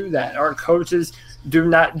not do that. Our coaches do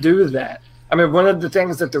not do that. I mean, one of the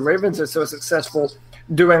things that the Ravens are so successful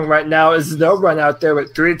doing right now is they'll run out there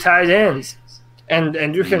with 3 tight ends, and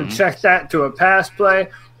you can check that to a pass play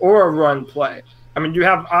or a run play. I mean, you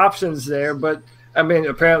have options there, but I mean,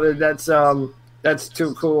 apparently that's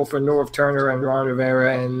too cool for Norv Turner and Ron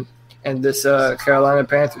Rivera and this Carolina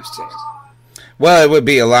Panthers team. Well, it would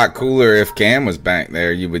be a lot cooler if Cam was back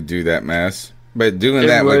there. You would do that mess. But doing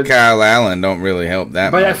that with Kyle Allen don't really help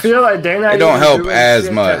that much. But I feel like they're not don't help doing as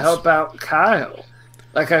shit much to help out Kyle.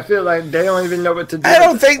 Like, I feel like they don't even know what to do. I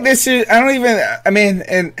don't think this is. I don't even. I mean,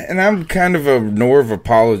 and I'm kind of a Norv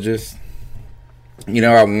apologist.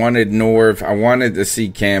 I wanted Norv. I wanted to see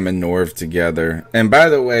Cam and Norv together. And by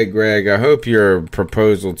the way, Greg, I hope your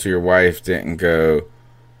proposal to your wife didn't go,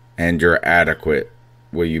 and you're adequate.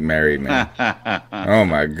 Will you marry me? Oh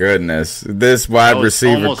my goodness! This wide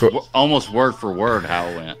receiver almost word for word how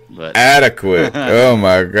it went, but adequate. Oh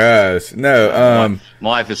my gosh! No, my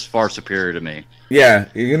wife is far superior to me. Yeah,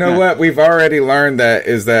 you know what? We've already learned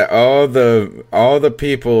that all the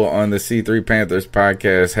people on the C3 Panthers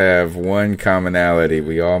podcast have one commonality: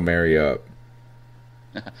 we all marry up.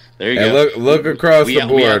 There you and go. Look across the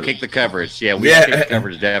board. We outkick the coverage. Yeah, we outkick the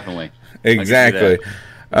coverage definitely. Exactly.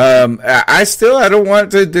 I don't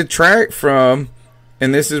want to detract from,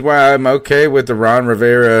 and this is why I'm okay with the Ron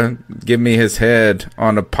Rivera give me his head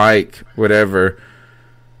on a pike, whatever.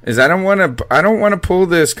 Is I don't want to pull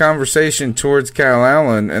this conversation towards Kyle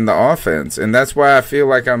Allen and the offense, and that's why I feel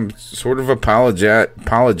like I'm sort of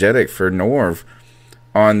apologetic for Norv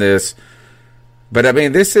on this. But I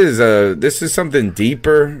mean, this is something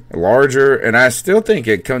deeper, larger, and I still think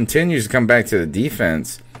it continues to come back to the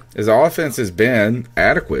defense. His offense has been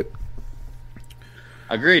adequate.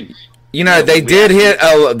 Agreed. They did hit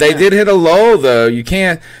a lull though. You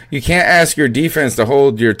can't ask your defense to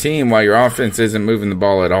hold your team while your offense isn't moving the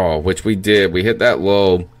ball at all, which we did. We hit that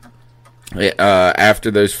lull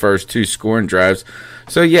after those first 2 scoring drives.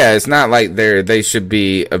 So yeah, it's not like they should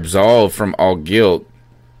be absolved from all guilt.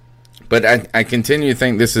 But I continue to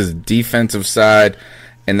think this is defensive side,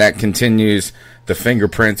 and that continues. The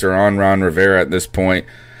fingerprints are on Ron Rivera at this point.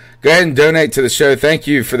 Go ahead and donate to the show. Thank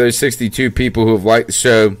you for those 62 people who have liked the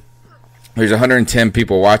show. There's 110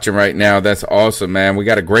 people watching right now. That's awesome, man. We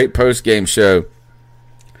got a great post-game show,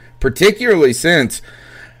 particularly since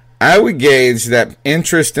I would gauge that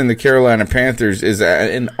interest in the Carolina Panthers is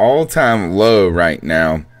at an all-time low right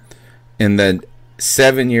now in the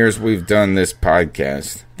 7 years we've done this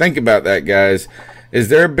podcast. Think about that, guys. Has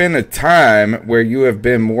there been a time where you have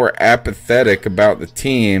been more apathetic about the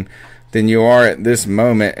team than you are at this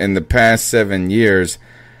moment in the past 7 years?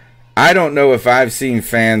 I don't know if I've seen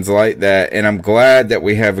fans like that, and I'm glad that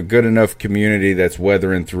we have a good enough community that's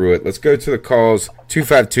weathering through it. Let's go to the calls.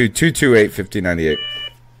 252-228-5098.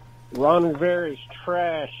 Ron Rivera is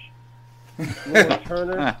trash. Norv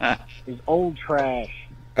Turner is old trash.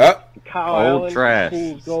 Kyle old Allen, trash.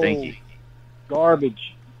 Stinky.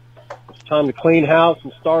 Garbage. It's time to clean house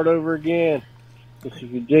and start over again. This is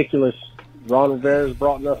ridiculous. Ron Rivera's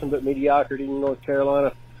brought nothing but mediocrity in North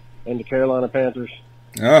Carolina and the Carolina Panthers.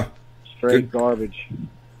 Straight garbage.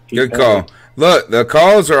 Good call. Look, the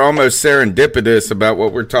calls are almost serendipitous about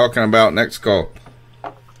what we're talking about. Next call.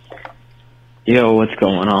 Yo, what's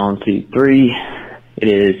going on, C3? It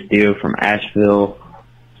is Theo from Asheville.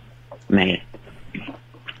 Man.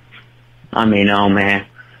 Oh, man.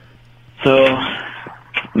 So, I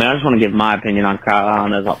just want to give my opinion on Kyle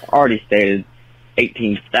Allen, as I've already stated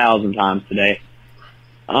 18,000 times today.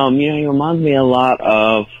 He reminds me a lot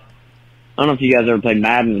of, I don't know if you guys ever played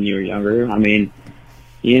Madden when you were younger. I mean,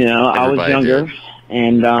 I was younger, did.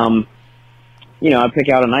 And, I'd pick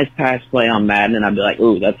out a nice pass play on Madden, and I'd be like,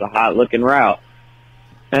 ooh, that's a hot-looking route.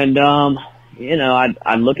 And,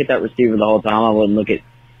 I'd look at that receiver the whole time. I wouldn't look at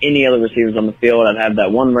any other receivers on the field. I'd have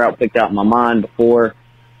that one route picked out in my mind before.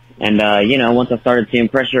 And, once I started seeing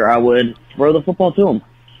pressure, I would throw the football to him.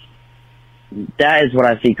 That is what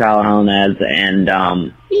I see Kyle Hone as.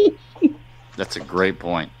 And, That's a great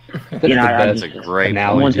point. That's a great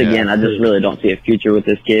point. Once again, I just really don't see a future with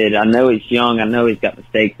this kid. I know he's young. I know he's got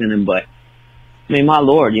mistakes in him, but I mean, my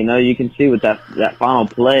Lord, you can see with that final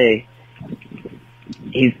play,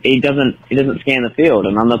 he doesn't scan the field.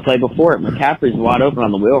 And on the play before it, McCaffrey's wide open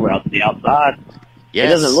on the wheel route to the outside. Yes, he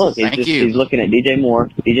doesn't look. he's looking at DJ Moore.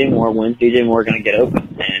 DJ Moore, when's DJ Moore going to get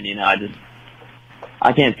open? And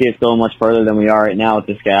I can't see us going much further than we are right now with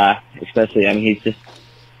this guy. Especially, I mean,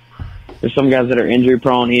 there's some guys that are injury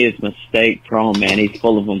prone. He is mistake prone, man. He's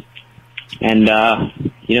full of them. And,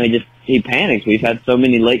 he panics. We've had so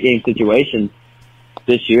many late game situations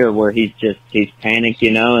this year where he's panicked,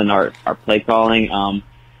 and our play calling. I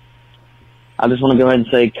just want to go ahead and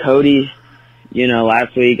say, Cody,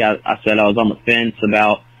 last week I said I was on the fence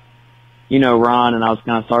about, Ron, and I was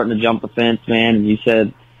kind of starting to jump the fence, man. And you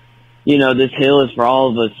said, this hill is for all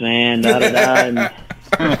of us, man. Da, da, da. And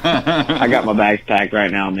I got my bags packed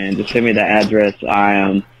right now, man. Just send me the address.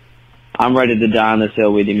 I'm ready to die on this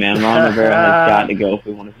hill with you, man. Ron Rivera has got to go if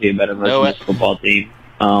we want to see a better version of this football team.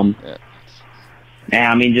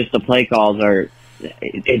 I mean, just the play calls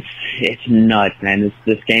it's nuts, man.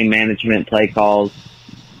 This game management play calls.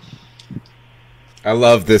 I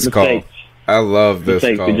love this mistakes. call. I love this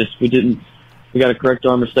mistakes. call. We got to correct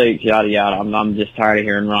our mistakes, yada yada. I'm just tired of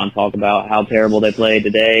hearing Ron talk about how terrible they played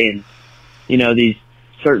today, and these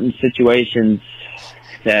certain situations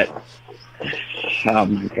that. Oh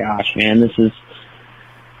my gosh, man, this has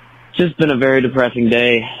just been a very depressing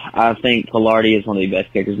day. I think Pilardi is one of the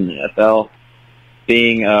best kickers in the NFL.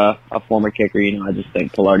 Being a former kicker, I just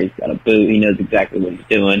think Pilardi's got a boot. He knows exactly what he's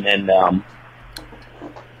doing, and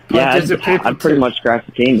I'd pretty much scratch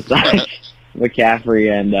the team besides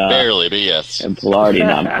McCaffrey and barely, but yes, and Pilardi.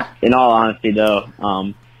 In all honesty, though,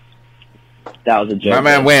 that was a joke. My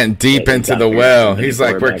man went deep into the well. He's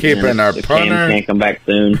like, we're keeping our punter. Cam can't come back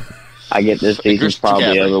soon. I get this season's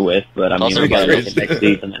probably over with, but I mean, we got to look at next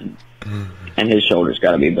season, and his shoulder's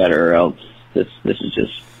got to be better, or else this is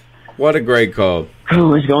just. What a great call.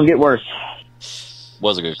 It's going to get worse.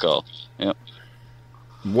 Was a good call. Yep.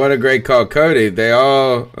 What a great call, Cody. They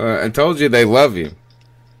all, I told you they love you.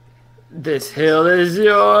 This hill is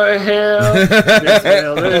your hill. This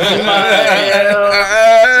hill is my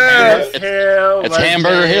hill. It's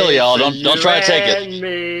Hamburger Hill, y'all. Don't try to take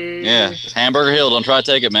it. Yeah, it's Hamburger Hill. Don't try to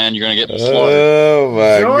take it, man. You're gonna get slaughtered. Oh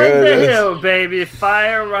my goodness. Join the hill, baby.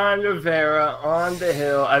 Fire Ron Rivera on the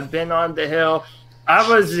hill. I've been on the hill. I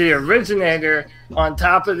was the originator on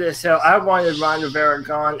top of this hill. I wanted Ron Rivera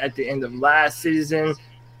gone at the end of last season,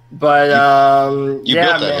 but you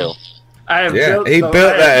built that hill. He built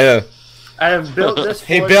that hill. I have built this.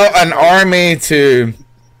 He built an army to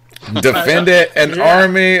defend it, an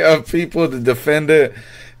army of people to defend it.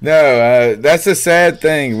 No, that's a sad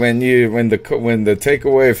thing when the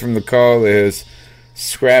takeaway from the call is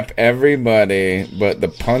scrap everybody but the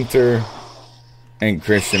punter and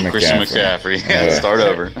Christian McCaffrey. Yeah, start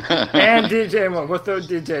over. And DJ Moore. We'll throw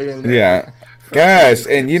DJ in there. Yeah. Guys,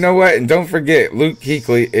 and you know what? And don't forget, Luke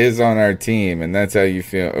Kuechly is on our team, and that's how you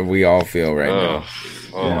feel. We all feel right now.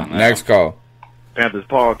 No. Next call. Panthers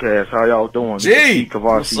podcast. How y'all doing? G.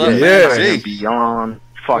 Kavasi. Yeah. I am beyond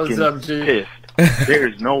fucking pissed. There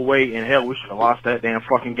is no way in hell we should have lost that damn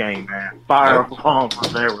fucking game, man. Fire Ron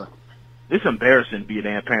Rivera. It's embarrassing to be a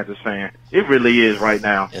damn Panthers fan. It really is right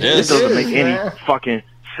now. It doesn't make any fucking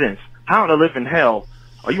sense. How in the living hell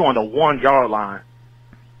are you on the 1 yard line?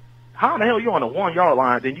 How in the hell are you on the 1 yard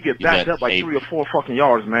line, then you get backed up like 3 or 4 fucking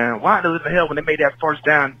yards, man? Why in the living hell when they made that first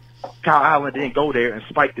down, Kyle Allen didn't go there and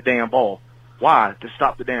spike the damn ball? Why? To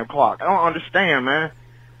stop the damn clock. I don't understand, man.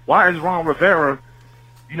 Why is Ron Rivera,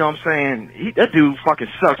 you know what I'm saying, that dude fucking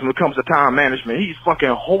sucks when it comes to time management. He's fucking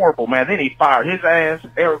horrible, man. Then he fired his ass,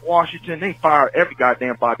 Eric Washington. They fired every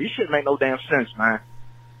goddamn body. This shit make no damn sense, man.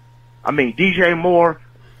 I mean, DJ Moore,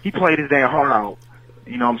 he played his damn heart out.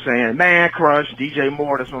 You know what I'm saying? Man crush, DJ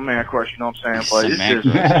Moore, that's my man crush, you know what I'm saying? But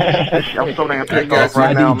it's just, I'm so damn pissed off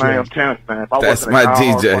right now, man. I'm telling you, man. If I wasn't a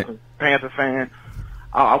fucking Panther fan,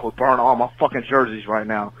 I would burn all my fucking jerseys right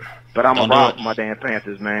now. But I'm going to rob for my damn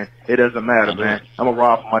Panthers, man. It doesn't matter, man. I'm going to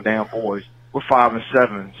rob for my damn boys. We're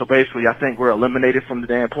 5-7. So basically, I think we're eliminated from the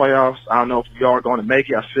damn playoffs. I don't know if we are going to make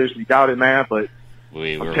it. I seriously doubt it, man. But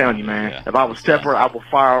I'm telling you, man, if I was Tepper, I would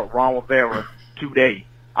fire Ron Rivera today.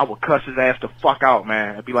 I would cuss his ass the fuck out,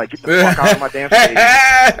 man. I'd be like, get the fuck out of my damn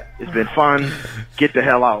stadium. It's been fun. Get the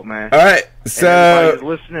hell out, man. All right. So, everybody's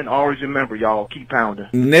listening, always remember, y'all, keep pounding.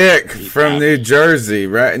 Nick from New Jersey,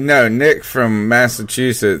 right? No, Nick from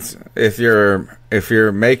Massachusetts. If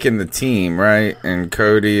you're making the team, right? And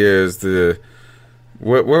Cody is the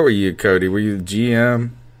what were you, Cody? Were you the GM?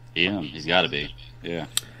 GM, he's got to be. Yeah.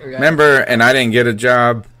 Remember, and I didn't get a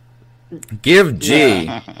job. Give G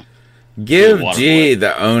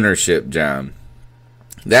the ownership job.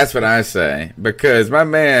 That's what I say, because my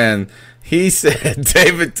man, he said,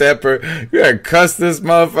 David Tepper, you gotta cuss this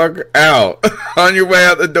motherfucker out on your way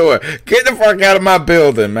out the door. Get the fuck out of my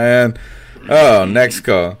building, man. Oh, next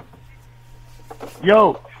call.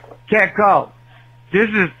 Yo, cat call. This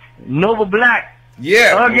is Nova Black.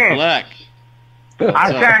 Yeah. Again. Black.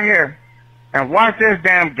 I sat here and watched this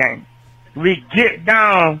damn game. We get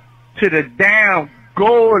down to the damn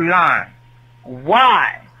goal line.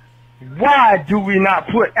 Why? Why do we not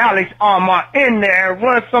put Alex Armand in there and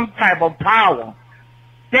run some type of power?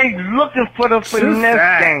 They looking for the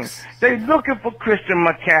finesse game. They looking for Christian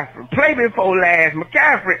McCaffrey. Play before last.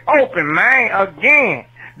 McCaffrey open, man, again.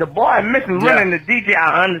 The boy missing running the DJ,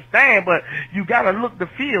 I understand, but you gotta look the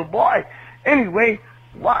field, boy. Anyway,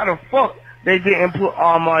 why the fuck they didn't put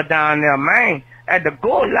Armand down there, man? At the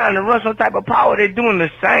goal line to run some type of power, they doing the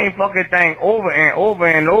same fucking thing over and over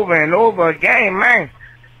and over and over again, man.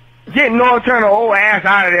 Get North Turner old ass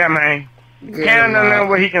out of there, man. Can't learn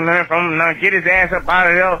what he can learn from him now. Get his ass up out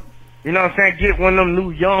of there. You know what I'm saying? Get one of them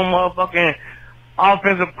new young motherfucking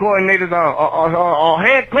offensive coordinators or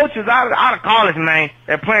head coaches out of college, man.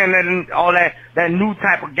 They're playing that new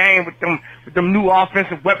type of game with them new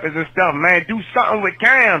offensive weapons and stuff, man. Do something with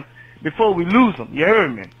Cam before we lose him. You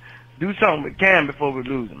heard me? Do something with Cam before we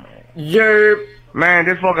lose him, man. Yerp. Man,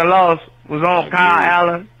 this fucking loss was on Kyle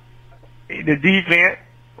Allen, the defense,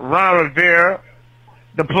 Ron Rivera,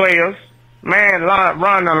 the players. Man,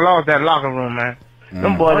 Ron done lost that locker room, man.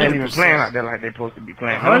 Them boys ain't even playing out there like they supposed to be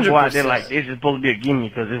playing. Them boys out there like they just supposed to be a gimme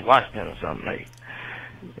because it's Washington or something. Like,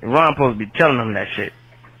 Ron supposed to be telling them that shit.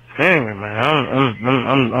 Anyway,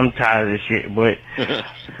 man, I'm tired of this shit, but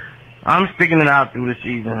I'm sticking it out through the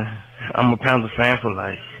season. I'm a Panthers fan for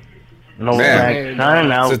life. No back,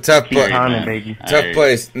 sign out. It's a tough place. Tough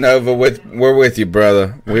place, Nova. We're with you,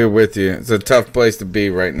 brother. We're with you. It's a tough place to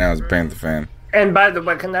be right now as a Panther fan. And by the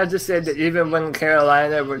way, can I just say that even when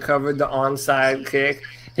Carolina recovered the onside kick,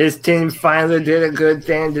 his team finally did a good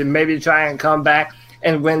thing to maybe try and come back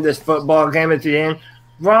and win this football game at the end.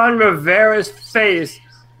 Ron Rivera's face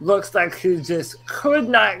looks like he just could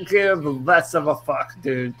not give less of a fuck,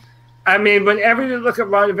 dude. I mean, whenever you look at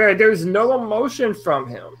Ron Rivera, there's no emotion from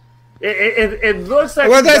him. It looks like...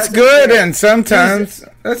 Well, that's good, and sometimes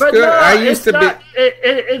that's good. No, I used to be...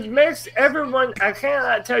 It makes everyone... I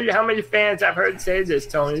cannot tell you how many fans I've heard say this,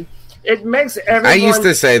 Tony. It makes everyone... I used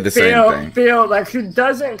to say the same thing. Feel like he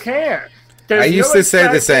doesn't care. I used to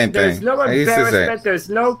say the same thing. There's no embarrassment.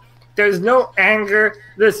 There's no anger.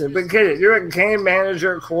 Listen, but get it. You're a game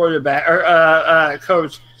manager, quarterback, or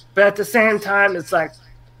coach. But at the same time, it's like,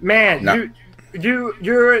 man,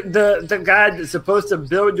 you're the guy that's supposed to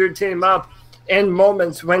build your team up in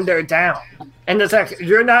moments when they're down. And it's like,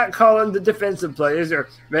 you're not calling the defensive plays, or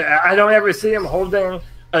I don't ever see him holding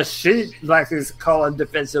a sheet like he's calling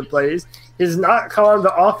defensive plays. He's not calling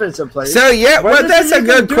the offensive plays. So, well, that's a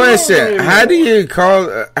good question. How do you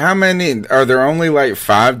call, how many, are there only like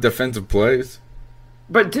 5 defensive plays?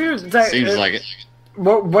 But, dude, seems like it.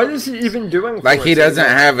 What is he even doing? Like he doesn't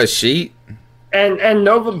have a sheet? And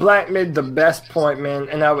Nova Black made the best point, man.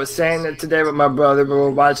 And I was saying it today with my brother, but we were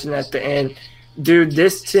watching at the end. Dude,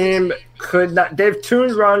 this team could not. They've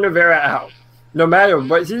tuned Ron Rivera out. No matter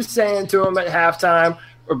what he's saying to him at halftime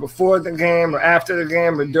or before the game or after the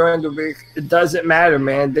game or during the week, it doesn't matter,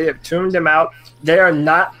 man. They have tuned him out. They are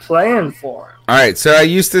not playing for him. All right, so I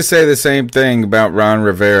used to say the same thing about Ron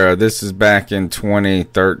Rivera. This is back in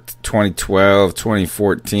 2012,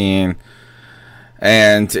 2014.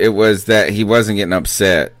 And it was that he wasn't getting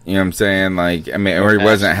upset. You know what I'm saying? Like, I mean, or he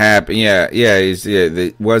wasn't happy.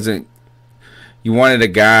 It wasn't. You wanted a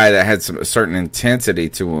guy that had a certain intensity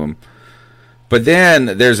to him. But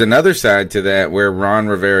then there's another side to that where Ron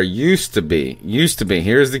Rivera used to be.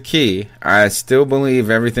 Here's the key. I still believe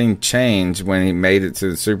everything changed when he made it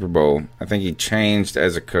to the Super Bowl. I think he changed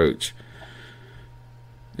as a coach.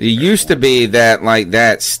 It used to be that, like,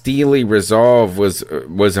 that steely resolve was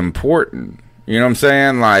important. You know what I'm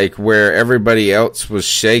saying? Like, where everybody else was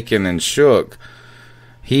shaken and shook,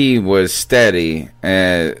 he was steady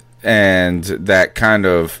and that kind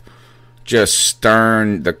of just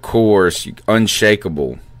stern the course,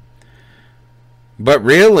 unshakable. But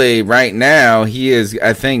really, right now, he is,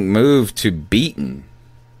 I think, moved to beaten.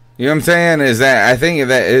 You know what I'm saying? I think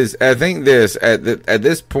at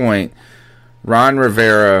this point, Ron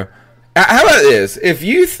Rivera. How about this? If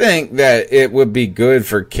you think that it would be good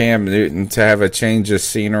for Cam Newton to have a change of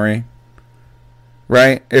scenery,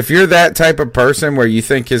 right? If you're that type of person where you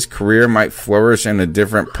think his career might flourish in a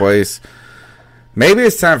different place, maybe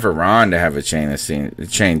it's time for Ron to have a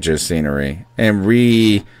change of scenery and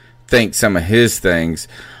rethink some of his things,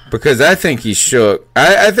 because I think he's shook.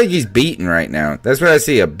 I think he's beaten right now. That's what I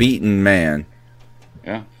see, a beaten man.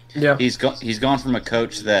 Yeah. He's gone from a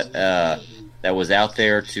coach that was out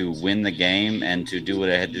there to win the game and to do what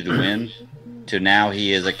it had to do to win, to now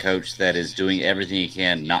he is a coach that is doing everything he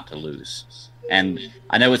can not to lose. And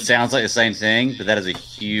I know it sounds like the same thing, but that is a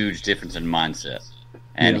huge difference in mindset.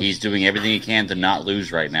 And he's doing everything he can to not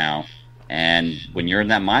lose right now. And when you're in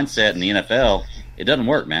that mindset in the NFL, it doesn't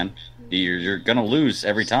work, man. You're going to lose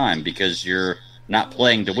every time because you're not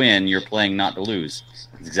playing to win, you're playing not to lose.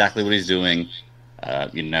 That's exactly what he's doing.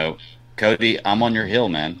 Cody, I'm on your hill,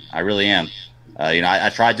 man. I really am. I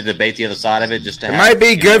tried to debate the other side of it just to It might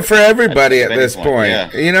be good for everybody at this point. Yeah.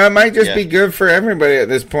 It might just be good for everybody at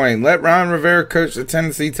this point. Let Ron Rivera coach the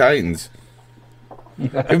Tennessee Titans.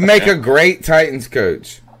 He'd make a great Titans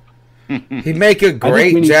coach. He'd make a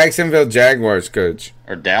great Jacksonville Jaguars coach.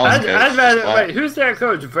 Or Dallas coach. I'd rather, wait, who's their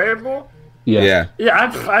coach? Vrabel? Yeah. Yeah,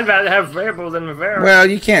 I'd rather have Vrabel than Rivera. Well,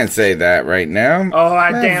 you can't say that right now. Oh,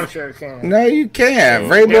 I damn sure can. No, you can't.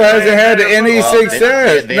 Vrabel hasn't had any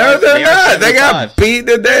success. No, they're not. They got beat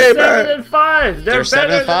today. They're 7-5. They're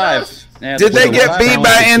 7-5. Yeah, did they get beat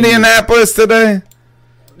by Indianapolis today?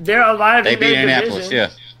 They're alive. They beat Indianapolis. Yeah,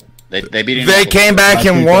 they beat Indianapolis. They came back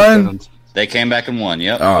and won. They came back and won.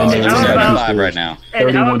 Yep. Oh, they're 7-5 right now.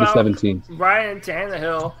 31-17. Ryan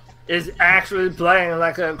Tannehill is actually playing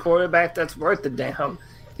like a quarterback that's worth the damn.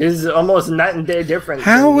 It's almost night and day difference.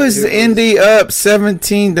 How was Indy up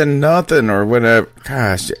 17-0 or whatever?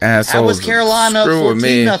 Gosh, assholes. How was Carolina up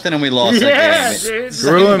 14-0 and we lost that game?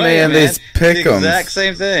 Screwing me in these pick'ems. Exact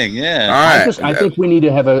same thing. Yeah. All right. I think we need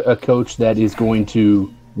to have a coach that is going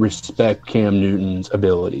to respect Cam Newton's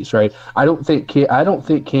abilities, right? I don't think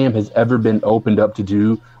Cam has ever been opened up to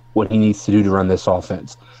do what he needs to do to run this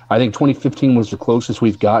offense. I think 2015 was the closest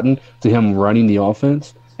we've gotten to him running the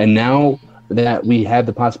offense, and now that we have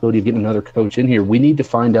the possibility of getting another coach in here, we need to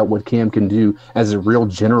find out what Cam can do as a real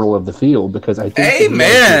general of the field, because I think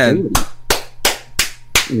amen.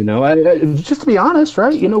 Just to be honest,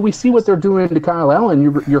 right? We see what they're doing to Kyle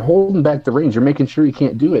Allen. You're holding back the reins. You're making sure he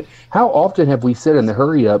can't do it. How often have we said in the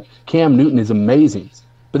hurry up, Cam Newton is amazing?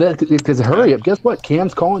 But that's because hurry up, guess what?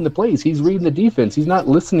 Cam's calling the plays. He's reading the defense. He's not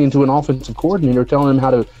listening to an offensive coordinator telling him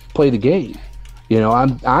how to play the game.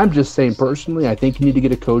 I'm just saying personally, I think you need to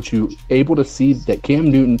get a coach who's able to see that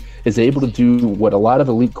Cam Newton is able to do what a lot of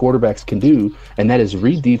elite quarterbacks can do, and that is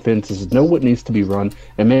read defenses, know what needs to be run,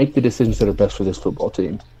 and make the decisions that are best for this football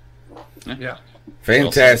team. Yeah.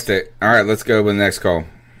 Fantastic. All right, let's go with the next call.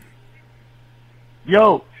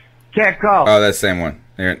 Yo, can't call. Oh, that's the same one.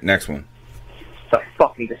 Here, next one. It's a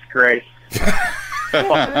fucking disgrace. All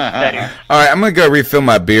right, I'm going to go refill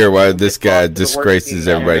my beer while this guy disgraces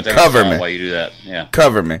everybody. Cover me. Why you do that? Yeah.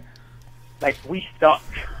 Cover me. Like, we suck.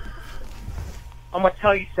 I'm gonna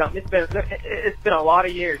tell you something. It's been a lot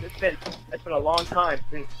of years. It's been a long time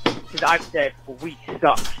since I've said we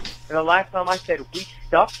suck. And the last time I said we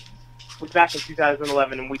suck was back in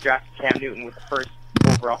 2011, and we drafted Cam Newton with the first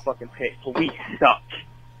overall fucking pick. We sucked.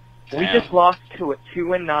 We just lost to a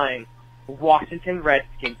 2-9 Washington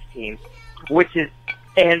Redskins team, which is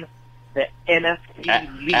in the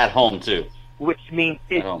NFC league at home too. Which means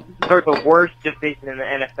they're the worst division in the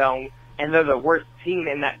NFL, and they're the worst team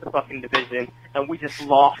in that fucking division, and we just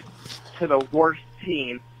lost to the worst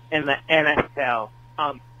team in the NFL.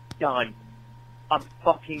 I'm done. I'm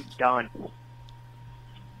fucking done.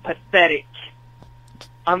 Pathetic.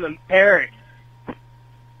 I'm embarrassed.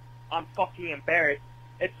 I'm fucking embarrassed.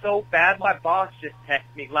 It's so bad, my boss just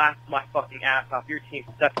texted me, laughed my fucking ass off. Your team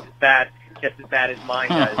sucks just as bad as mine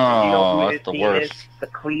does. You know who his team is? The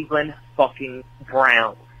Cleveland fucking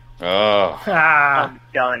Browns. Oh. I'm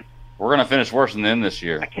done. We're going to finish worse than them this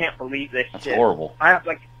year. I can't believe this That's shit. horrible. I have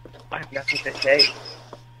nothing to say.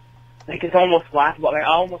 Like, it's almost laughable. Like, I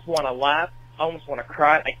almost want to laugh. I almost want to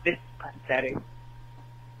cry. Like, this is pathetic.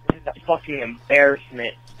 This is a fucking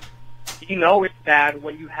embarrassment. You know it's bad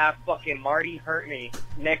when you have fucking Marty Hurney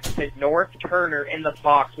next to North Turner in the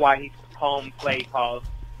box while he's calling play calls.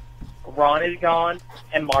 Ron is gone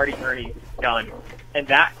and Marty Hurney is done. And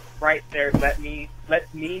that right there lets me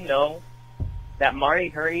know that Marty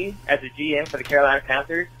Hurney as a GM for the Carolina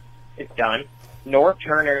Panthers is done. North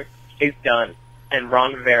Turner is done. And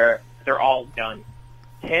Ron Rivera, they're all done.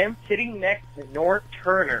 him sitting next to North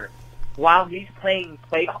Turner while he's playing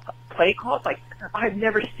play calls, like, I've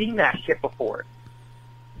never seen that shit before.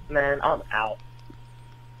 Man, I'm out.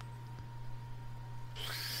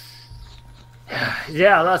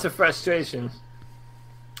 Yeah, lots of frustration.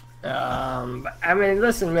 I mean,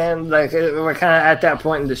 listen, man. Like, we're kind of at that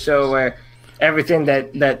point in the show where everything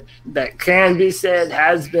that can be said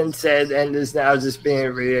has been said and is now just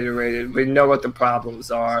being reiterated. We know what the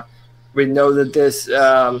problems are. We know that this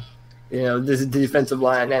defensive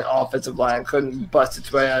line and offensive line couldn't bust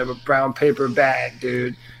its way out of a brown paper bag,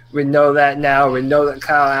 dude. We know that now. We know that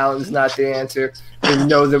Kyle Allen's not the answer. We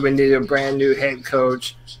know that we need a brand new head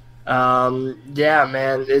coach. Yeah,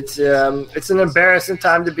 man, it's an embarrassing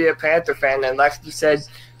time to be a Panther fan. And like you said,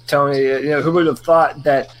 Tony, who would have thought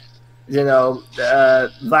that,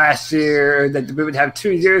 last year that we would have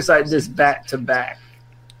 2 years like this back to back.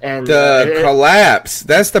 And the collapse.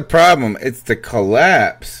 That's the problem. It's the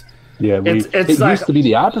collapse. Yeah, it like, used to be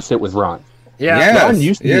the opposite with Ron. Yeah, Ron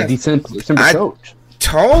used to be a decent coach.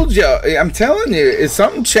 Told you, I'm telling you,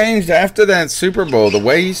 something changed after that Super Bowl. The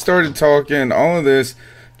way he started talking, all of this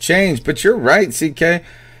changed. But you're right, CK,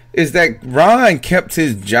 is that Ron kept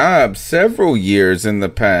his job several years in the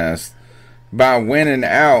past by winning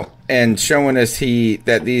out and showing us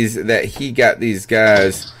that he got these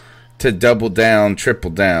guys to double down, triple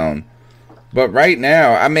down. But right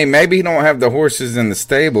now, I mean, maybe he don't have the horses in the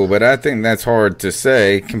stable, but I think that's hard to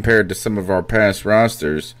say compared to some of our past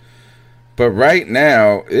rosters. But right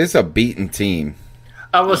now, it's a beaten team.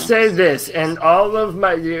 I will say this, in all of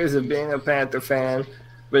my years of being a Panther fan,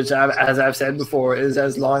 which, as I've said before, is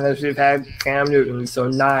as long as we've had Cam Newton, so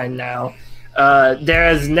 9 now, there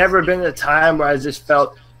has never been a time where I just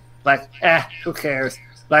felt like, who cares?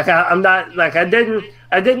 Like, I'm not, like, I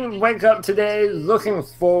didn't wake up today looking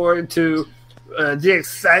forward to the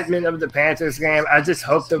excitement of the Panthers game. I just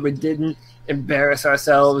hope that we didn't embarrass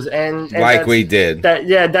ourselves, and like we did.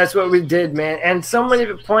 That's what we did, man. And somebody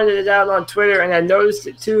pointed it out on Twitter, and I noticed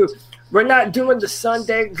it too. We're not doing the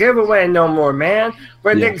Sunday giveaway no more, man.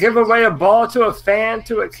 Where they give away a ball to a fan,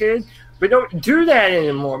 to a kid. We don't do that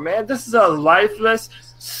anymore, man. This is a lifeless,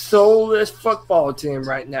 soulless football team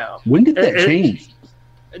right now. When did that change?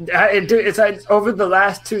 It's like over the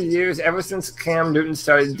last 2 years, ever since Cam Newton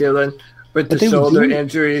started dealing with the shoulder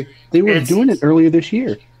injury. They were doing it earlier this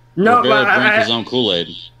year. No, but drink his own Kool-Aid.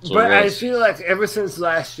 But I feel like ever since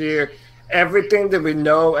last year, everything that we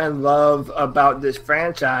know and love about this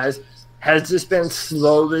franchise has just been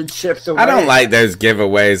slowly chipped away. I don't like those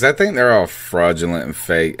giveaways. I think they're all fraudulent and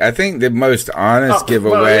fake. I think the most honest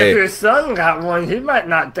giveaway. Well, if your son got one, he might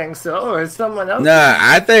not think so, or someone else. No,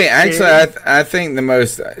 I think actually, I think the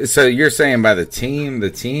most. So you're saying by the team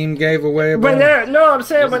gave away a ball? I'm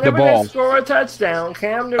saying whenever they score a touchdown,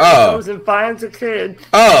 Cam Newton goes and finds a kid.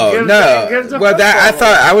 Oh no! Well, I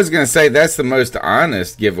thought I was going to say that's the most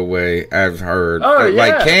honest giveaway I've heard. Oh yeah.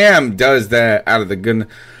 Like Cam does that out of the goodness.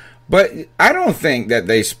 But I don't think that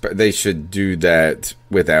they should do that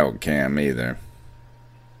without Cam either.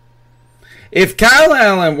 If Kyle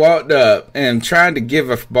Allen walked up and tried to give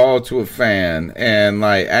a ball to a fan and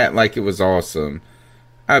act like it was awesome,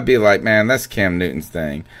 I'd be like, man, that's Cam Newton's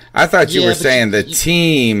thing. I thought you were saying the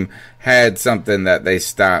team had something that they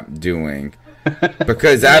stopped doing.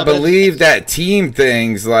 Because I believe that team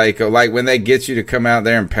things, like when they get you to come out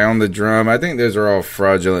there and pound the drum, I think those are all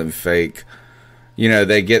fraudulent and fake.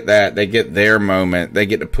 They get their moment. They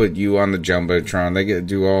get to put you on the Jumbotron. They get to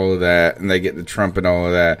do all of that, and they get to trumpet all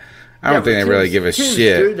of that. I don't think they really give a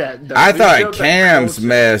shit. I thought Cam's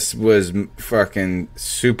mess was fucking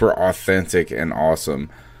super authentic and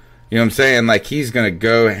awesome. You know what I'm saying? Like, he's going to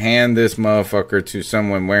go hand this motherfucker to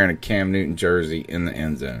someone wearing a Cam Newton jersey in the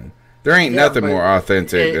end zone. There ain't nothing more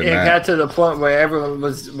authentic than that. It got to the point where everyone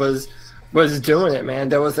was doing it, man.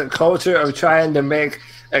 There was a culture of trying to make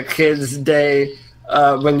a kid's day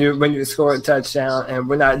when you score a touchdown, and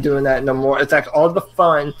we're not doing that no more. It's like all the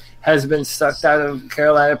fun has been sucked out of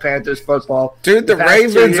Carolina Panthers football. Dude, the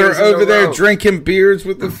Ravens are over there drinking beers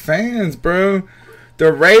with the fans, bro.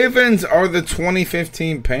 The Ravens are the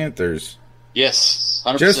 2015 Panthers. Yes,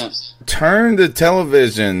 100%. Just turn the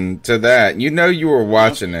television to that. You were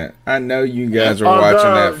watching it. I know you guys were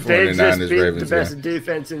watching that 49ers Ravens. They just beat the best game.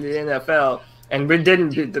 defense in the NFL, and we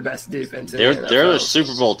didn't beat the best defense in the NFL. They're a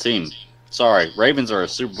Super Bowl team. Sorry, Ravens are a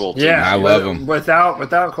Super Bowl team. Yeah, I love them.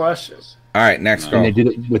 Without question. All right, next call. And they did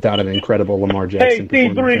it without an incredible Lamar Jackson. Hey,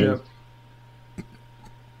 C3.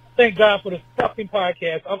 Thank God for this fucking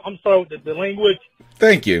podcast. I'm sorry with the language.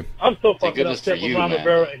 Thank you. I'm so fucking upset with Ron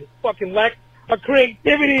Rivera and his fucking lack of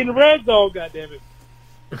creativity in the red zone, goddammit.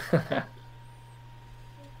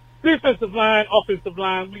 defensive line, offensive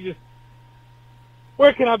line.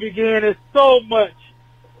 Where can I begin? There's so much.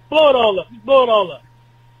 Blow it all up.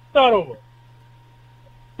 Start over.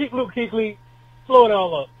 Keep Luke Kuechly. Blow it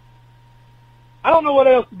all up. I don't know what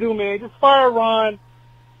else to do, man. Just fire Ron.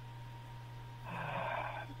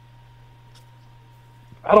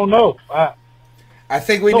 I don't know. I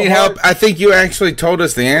think we need help. I think you actually told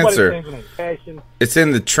us the answer. It's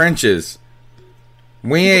in the trenches.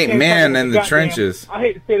 We ain't men in the trenches. I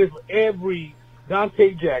hate to say this, but every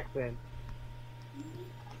Dante Jackson,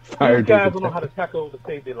 these guys don't know how to tackle the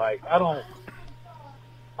safety. Like I don't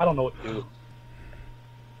know what to do.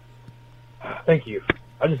 Thank you.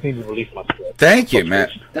 I just need to release my stress. Thank you,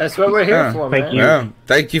 Matt. That's what we're here for, man. Thank you.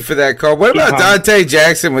 Thank you for that call. What about Dante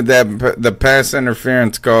Jackson with the pass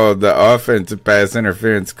interference call, the offensive pass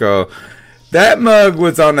interference call? That mug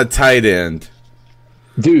was on a tight end.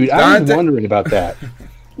 Dude, I was wondering about that.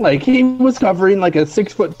 Like, he was covering like a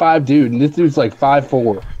 6'5" dude, and this dude's like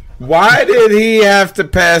 5'4". Why did he have to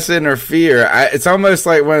pass interfere? It's almost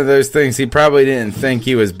like one of those things. He probably didn't think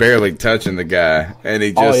he was barely touching the guy, and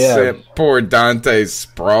he just sent poor Dante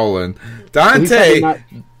sprawling. Dante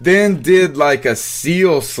then did like a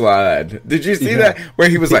seal slide. Did you see that? Where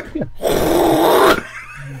he was like... well,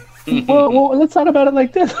 let's talk about it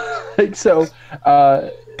like this. So,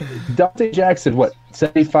 Dante Jackson,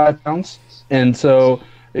 75 pounds? And so...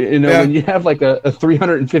 when you have like a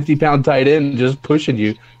 350-pound tight end just pushing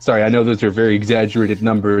you. Sorry, I know those are very exaggerated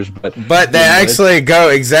numbers, but they actually go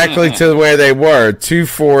exactly to where they were,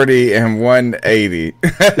 240 and 180.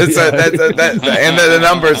 So and the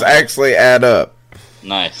numbers actually add up.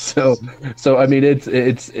 Nice. So I mean,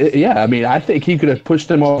 it's I mean, I think he could have pushed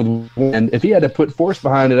him off, and if he had to put force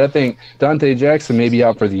behind it, I think Dante Jackson may be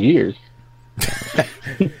out for the year.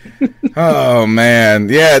 Oh man,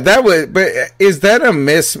 yeah, that would. But is that a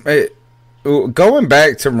miss? Going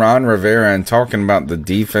back to Ron Rivera and talking about the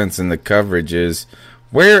defense and the coverages,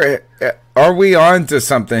 where are we on to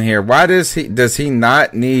something here? Why does he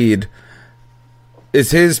not need?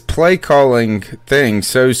 Is his play calling thing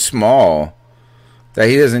so small that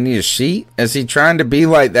he doesn't need a sheet? Is he trying to be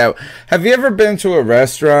like that? Have you ever been to a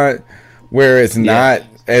restaurant where it's not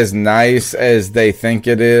as nice as they think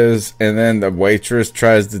it is, and then the waitress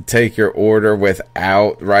tries to take your order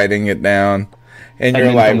without writing it down, and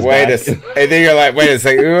you're like, wait a second.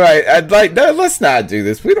 I'd like, no, let's not do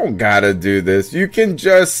this. We don't gotta do this. You can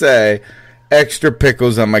just say extra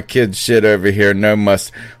pickles on my kid's shit over here, no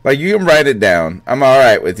mustard. Like, you can write it down. I'm all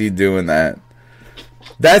right with you doing that.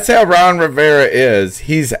 That's how Ron Rivera is.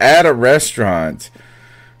 He's at a restaurant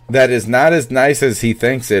that is not as nice as he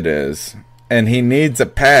thinks it is. And he needs a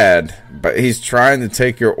pad, but he's trying to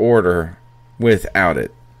take your order without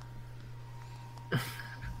it.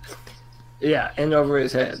 Yeah, and over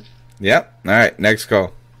his head. Yep. All right, next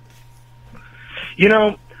call. You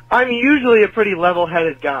know, I'm usually a pretty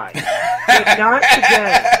level-headed guy. But not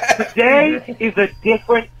today. Today is a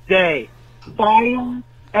different day. Fire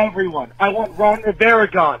everyone. I want Ron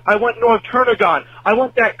Rivera gone. I want Norv Turner gone. I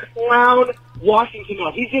want that clown Washington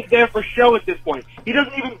gone. He's just there for show at this point. He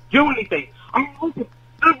doesn't even do anything. I mean, listen,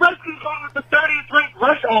 the Redskins going with the 30th ranked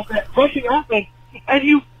rushing offense, and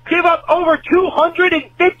you give up over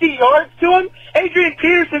 250 yards to him? Adrian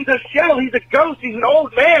Peterson's a shell. He's a ghost. He's an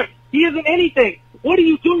old man. He isn't anything. What are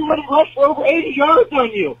you doing when he rush for over 80 yards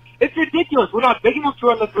on you? It's ridiculous. We're not big enough to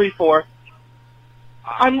run the 3-4.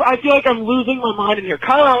 I feel like I'm losing my mind in here.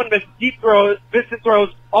 Kyle Allen missed deep throws, distant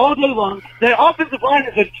throws all day long. The offensive line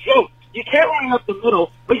is a joke. You can't run up the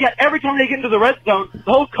middle, but yet every time they get into the red zone,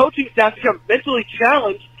 the whole coaching staff becomes mentally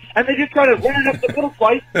challenged, and they just try to run it up the middle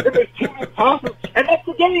twice, and there's too many passes, and that's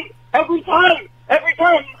the game. Every time.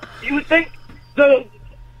 You would think the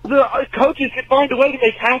coaches could find a way to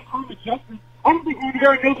make halftime adjustments. I don't think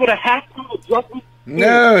Rivera knows what a halftime adjustment is.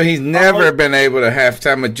 No, he's never been able to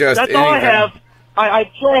halftime adjust anything. That's all I have. I'm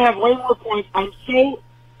sure I have way more points. I'm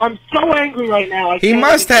so angry right now. He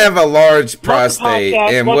must have a large prostate,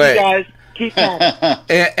 and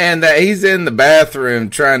and that he's in the bathroom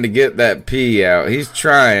trying to get that pee out. He's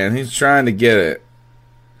trying to get it,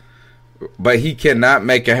 but he cannot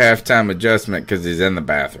make a halftime adjustment because he's in the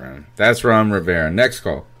bathroom. That's Ron Rivera. Next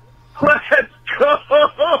call. Let's go.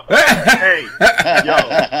 Hey, yo,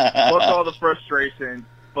 fuck all the frustration,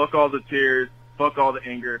 fuck all the tears, fuck all the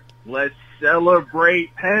anger. Let's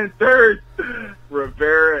celebrate Panthers.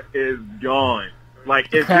 Rivera is gone. Like,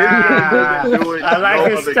 if this guy doesn't do it, I like no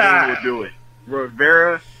his other style. game will do it.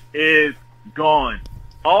 Rivera is gone.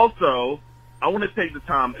 Also, I want to take the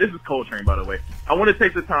time. This is Coltrane, by the way. I want to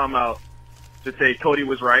take the time out to say Cody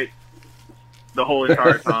was right the whole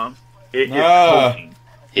entire time. It is coaching.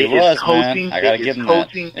 He It was, is coaching. man. I gotta It give is him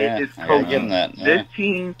coaching. that. Yeah, It is I gotta give coaching. him that. Yeah. This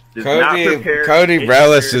team does not prepare. Cody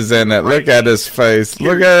relishes in it. Look at his face.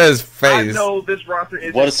 Look at his I face. know this roster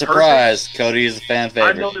isn't What a surprise! Cody is a fan I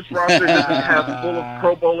favorite. know this roster doesn't have full of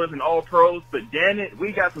Pro Bowlers and All Pros, but damn it,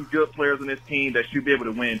 we got some good players on this team that should be able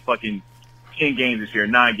to win fucking 10 games this year,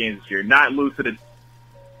 9 games this year, not lose to the.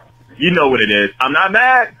 You know what it is. I'm not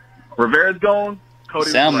mad. Rivera's gone. Cody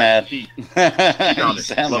Sound was mad. He found it.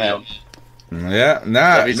 Sound Love mad. y'all. Yeah,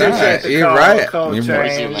 nah, Appreciate the you're call, right. Coach You're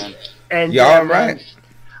Train. right. And Y'all yeah, right.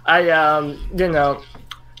 man,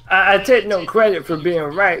 I take no credit for being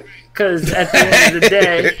right because at the end of the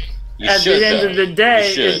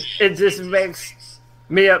day, it just makes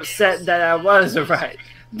me upset that I was right.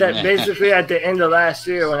 That basically at the end of last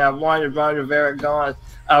year when I wanted Ron Rivera gone,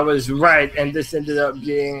 I was right, and this ended up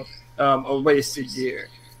being a wasted year.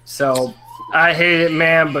 So I hate it,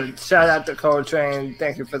 man, but shout out to Coltrane.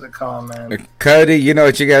 Thank you for the call, man. Cody, you know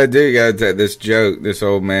what you got to do? You got to tell this joke. This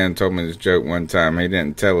old man told me this joke one time. He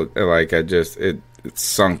didn't tell it like it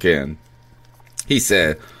sunk in. He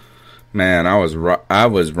said, "Man, I was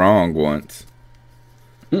wrong once."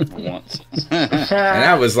 Once. And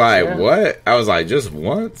I was like, "What?" I was like, "Just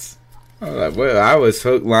once?" I was like, "Well, I was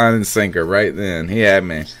hook, line, and sinker right then." He had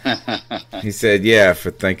me. He said, "Yeah,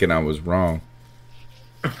 for thinking I was wrong."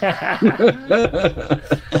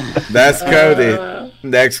 That's Cody.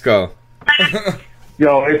 Next call.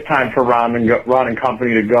 Yo, it's time for Ron and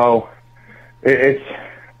company to go.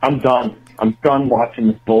 I'm done. I'm done watching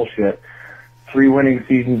this bullshit. 3 winning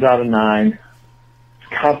seasons out of 9.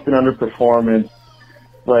 Constant underperformance.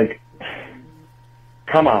 Like,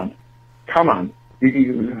 come on.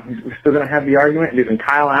 You still gonna have the argument? Dude, and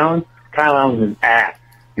Kyle Allen? Kyle Allen's ass.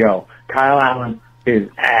 Yo, Kyle Allen is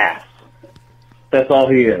ass. That's all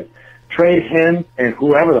he is. Trade him and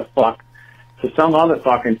whoever the fuck to some other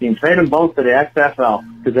fucking team. Trade them both to the XFL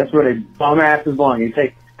because that's where they bum asses belong. You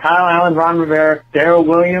take Kyle Allen, Ron Rivera, Darrell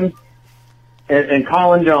Williams, and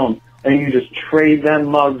Colin Jones, and you just trade them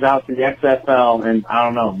mugs out to the XFL and, I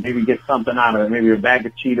don't know, maybe get something out of it. Maybe a bag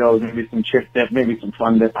of Cheetos, maybe some chip dip, maybe some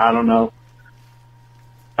fun dip. I don't know.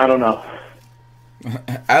 I love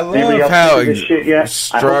how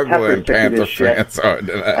struggling Panther fans are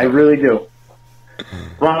tonight. I really do.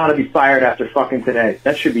 Ron ought to be fired after fucking today.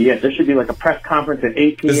 That should be it. There should be like a press conference at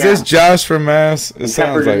 8 p.m. Is this Josh from Mass? It and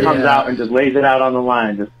sounds Pepper like just comes out and just lays it out on the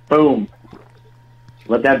line. Just boom.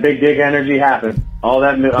 Let that big dig energy happen. All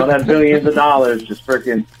that billions of dollars just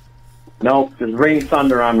freaking nope. Just rain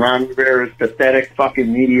thunder on Ron Rivera's pathetic,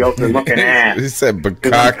 fucking mediocre looking ass. He said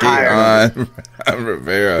Bukaki on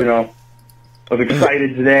Rivera. You know, I was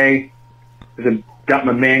excited today because I got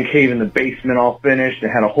my man cave in the basement all finished. I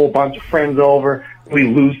had a whole bunch of friends over. We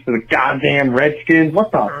lose to the goddamn Redskins.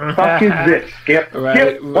 What the fuck is this, Skip? Right,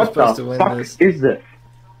 Skip, what the fuck is this?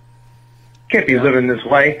 Can't be living this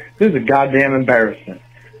way. This is a goddamn embarrassment.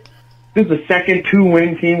 This is the second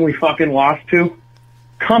 2-win team we fucking lost to.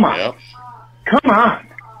 Come on. Yep. Come on.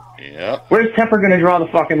 Yep. Where's Tepper going to draw the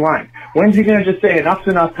fucking line? When's he going to just say enough's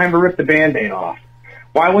enough, time to rip the Band-Aid off?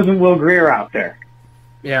 Why wasn't Will Greer out there?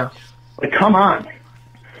 Yeah. Like, come on.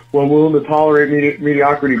 We're willing to tolerate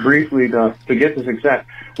mediocrity briefly to get to success.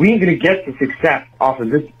 We ain't going to get to success off of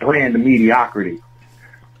this brand of mediocrity.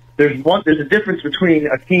 There's a difference between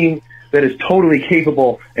a team that is totally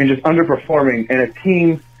capable and just underperforming and a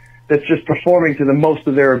team that's just performing to the most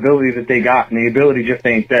of their ability that they got, and the ability just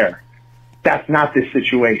ain't there. That's not this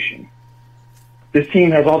situation. This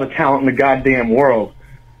team has all the talent in the goddamn world.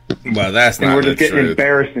 Well, that's and not we're just the getting truth.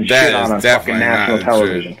 embarrassed and That shit on is fucking definitely national not the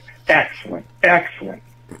television. truth. Excellent. Excellent.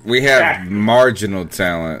 We have marginal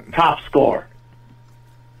talent. Top score.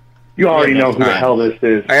 You already know who the hell this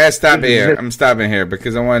is. I gotta stop here. I'm stopping here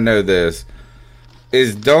because I want to know this.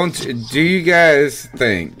 Do you guys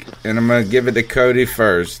think, and I'm gonna give it to Cody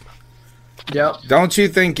first. Yep. Don't you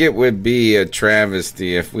think it would be a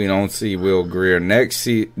travesty if we don't see Will Greer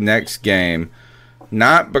next game?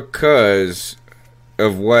 Not because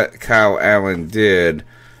of what Kyle Allen did,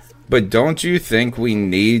 but don't you think we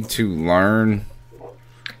need to learn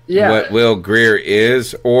what Will Greer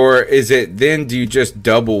is? Or is it then do you just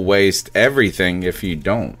double waste everything if you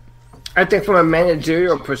don't? I think from a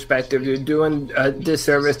managerial perspective, you're doing a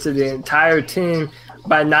disservice to the entire team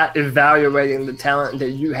by not evaluating the talent that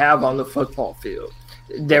you have on the football field.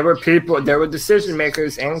 There were decision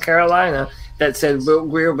makers in Carolina that said Will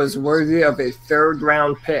Greer was worthy of a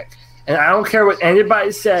 3rd-round pick. And I don't care what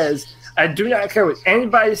anybody says. I do not care what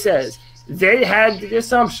anybody says. They had the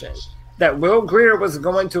assumption that Will Greer was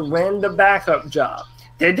going to win the backup job.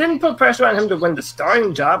 They didn't put pressure on him to win the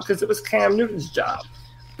starting job because it was Cam Newton's job.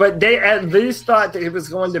 but they at least thought that he was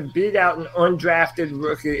going to beat out an undrafted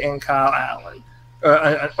rookie in Kyle Allen,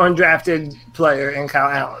 an undrafted player in Kyle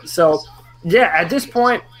Allen. So, yeah, at this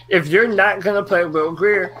point, if you're not going to play Will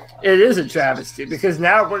Grier, it is a travesty because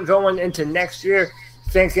now we're going into next year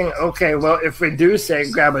thinking, okay, well, if we do say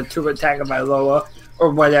grab a Tua Tagovailoa or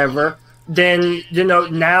whatever, then,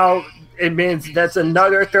 now it means that's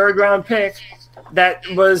another third-round pick that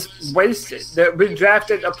was wasted. That we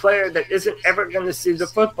drafted a player that isn't ever going to see the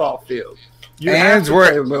football field. You have to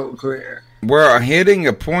play Will Grier. We're hitting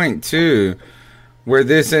a point, too, where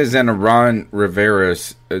this isn't a Ron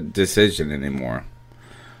Rivera's decision anymore.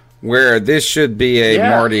 Where this should be a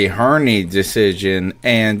Marty Herney decision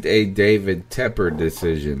and a David Tepper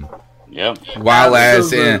decision. Yep. While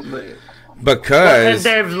as because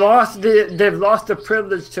they've lost the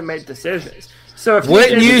privilege to make decisions. So if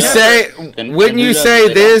wouldn't you say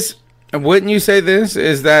this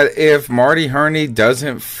is that if Marty Herney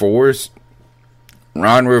doesn't force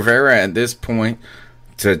Ron Rivera at this point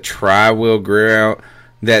to try Will Grier out,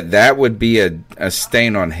 that would be a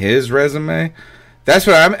stain on his resume? That's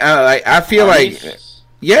what I'm like. I feel like,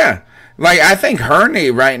 yeah, like I think Herney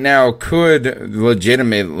right now could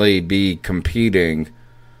legitimately be competing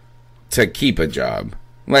to keep a job.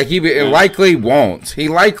 Like he likely won't. He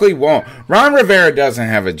likely won't. Ron Rivera doesn't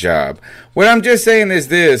have a job. What I'm just saying is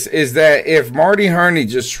that if Marty Herney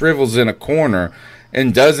just shrivels in a corner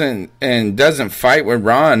and doesn't fight with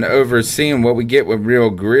Ron over seeing what we get with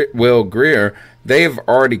Will Grier, they've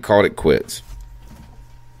already called it quits.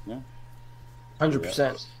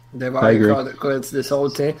 100%. They've already called it quits, this whole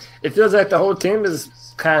team. It feels like the whole team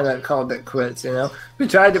is kind of called it quits, We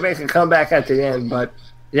tried to make a comeback at the end, but,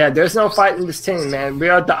 yeah, there's no fight in this team, man. We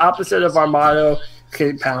are the opposite of our motto,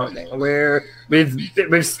 keep pounding.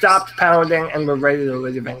 We've stopped pounding, and we're ready to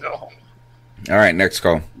leave and go home. All right, next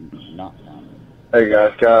call. Hey,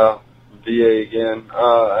 guys, Kyle. DA again.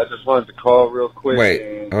 I just wanted to call real quick.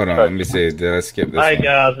 Wait, hold on. Let me see. Did I skip this? Hi,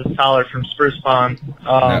 guys. It's Tyler from Spruce Pond.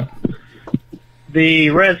 The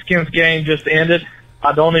Redskins game just ended.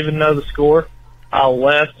 I don't even know the score. I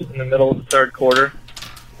left in the middle of the third quarter.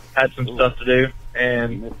 Had some stuff to do,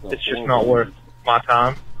 and it's just not worth my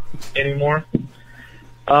time anymore.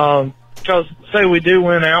 Because say we do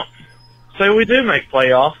win out, say we do make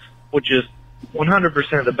playoffs, which is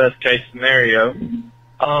 100% the best case scenario,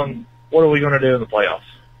 what are we going to do in the playoffs?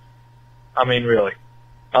 I mean, really.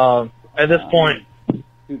 At this point,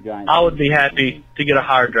 I would be happy to get a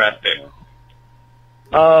higher draft pick.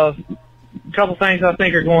 A couple things I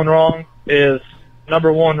think are going wrong is,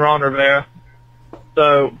 number one, Ron Rivera.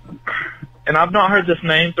 So, and I've not heard this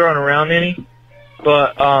name thrown around any,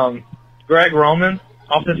 but Greg Roman,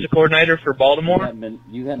 offensive coordinator for Baltimore,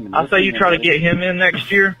 I say you try to get him in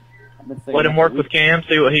next year, let him work with Cam,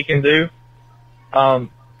 see what he can do.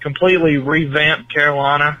 Completely revamp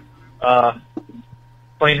Carolina,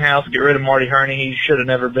 clean house, get rid of Marty Herney. He should have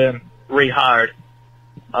never been rehired.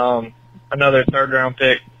 Another third-round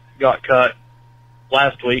pick got cut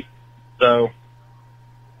last week. So,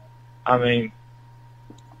 I mean,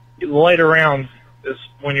 later rounds is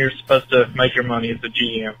when you're supposed to make your money as a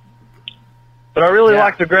GM. But I really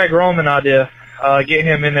like the Greg Roman idea. Get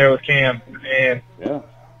him in there with Cam, and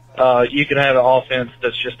you can have an offense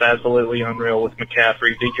that's just absolutely unreal with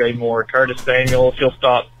McCaffrey, DJ Moore, Curtis Daniel, if he'll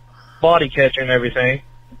stop body catching everything.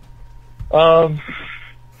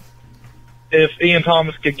 If Ian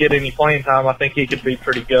Thomas could get any playing time, I think he could be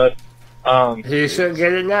pretty good. He should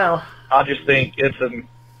get it now. I just think it's an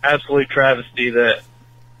absolute travesty that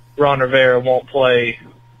Ron Rivera won't play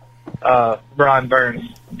Brian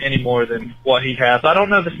Burns any more than what he has. I don't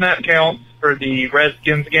know the snap counts for the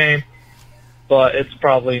Redskins game, but it's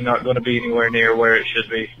probably not going to be anywhere near where it should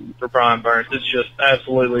be for Brian Burns. It's just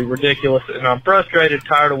absolutely ridiculous, and I'm frustrated,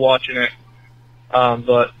 tired of watching it.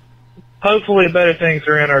 But hopefully better things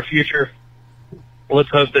are in our future. Let's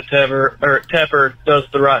hope that Tepper does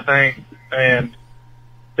the right thing and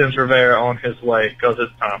sends Rivera on his way because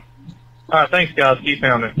it's time. All right, thanks, guys. Keep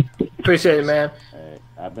pounding. Appreciate it, man. Hey,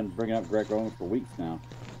 I've been bringing up Greg Roman for weeks now.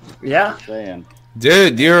 Yeah. Just saying.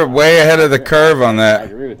 Dude, you're way ahead of the curve on that. I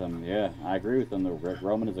agree with him. Yeah, I agree with him. Greg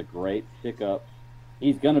Roman is a great pickup.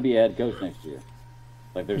 He's going to be a head coach next year.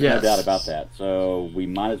 Like, there's no doubt about that. So we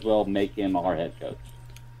might as well make him our head coach.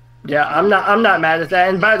 Yeah, I'm not mad at that.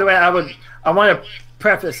 And by the way, I want to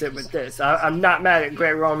preface it with this. I'm not mad at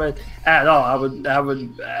Greg Roman at all. I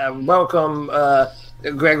would welcome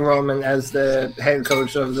Greg Roman as the head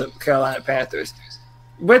coach of the Carolina Panthers.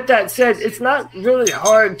 With that said, it's not really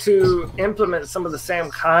hard to implement some of the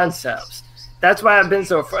same concepts That's why I've been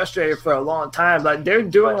so frustrated for a long time. Like, they're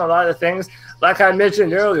doing a lot of things, like I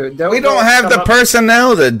mentioned earlier. We don't have the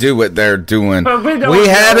personnel to do what they're doing. But we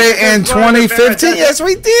had it in 2015. Yes,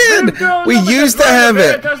 we did. We used to have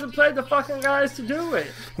it. Doesn't play the fucking guys to do it.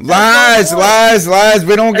 Lies.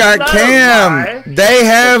 We don't got Cam. They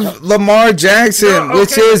have Lamar Jackson,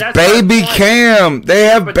 which is baby Cam. They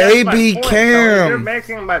have baby Cam. You're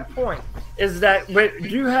making my point. Is that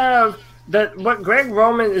you have what Greg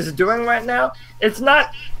Roman is doing right now? It's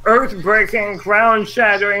not earth-breaking,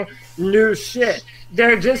 ground-shattering new shit.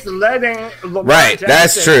 They're just letting Lamar Jackson,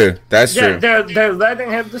 that's true. That's true. They're letting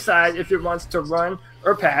him decide if he wants to run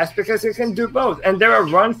or pass because he can do both. And they're a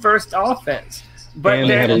run-first offense. But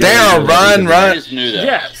they're a run. That is new, though.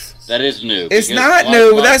 Yes. That is new. It's not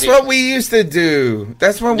new. That's what we used to do.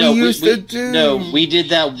 That's what we used to do. No, we did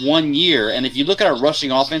that 1 year. And if you look at our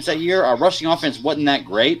rushing offense that year, our rushing offense wasn't that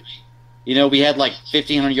great. You know, we had like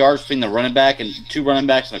 1,500 yards between the running back and 2 running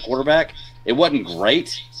backs and a quarterback. It wasn't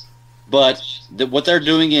great. But what they're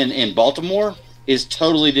doing in Baltimore is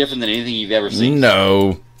totally different than anything you've ever seen.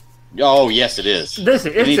 No. Oh, yes, it is.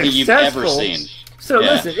 Listen, it's anything successful. You've ever seen. So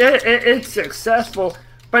listen, it's successful.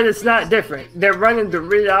 But it's not different. They're running the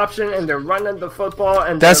read option and they're running the football.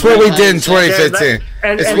 And that's what we did in 2015.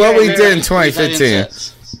 It's what we did in 2015.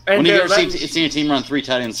 When you ever seen a team run 3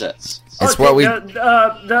 tight end sets? It's what we.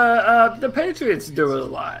 The Patriots do it a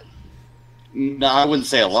lot. No, I wouldn't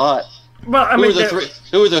say a lot. Well, I mean,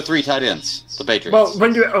 who are the 3 tight ends? The Patriots.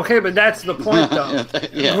 Well, but that's the point, though.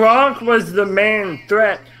 Yeah. Gronk was the main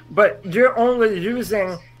threat, but you're only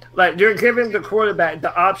using, you're giving the quarterback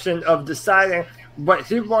the option of deciding what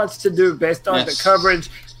he wants to do based on the coverage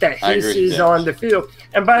that he sees on the field.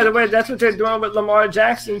 And by the way, that's what they're doing with Lamar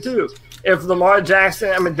Jackson, too. If Lamar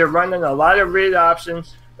Jackson, they're running a lot of read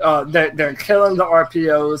options. They're killing the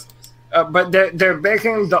RPOs, but they're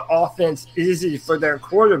making the offense easy for their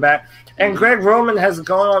quarterback. And Greg Roman has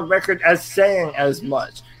gone on record as saying as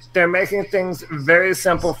much. They're making things very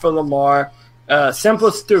simple for Lamar.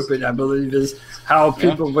 Simple, stupid, I believe, is how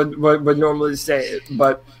people would normally say it.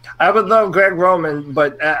 But I would love Greg Roman,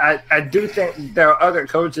 but I do think there are other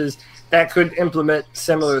coaches that could implement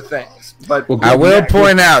similar things. But I will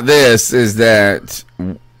point out this is that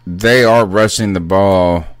they are rushing the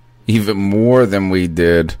ball even more than we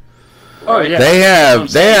did. Oh yeah, they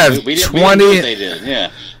have 20. They did,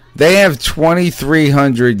 yeah. They have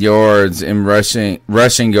 2,300 yards in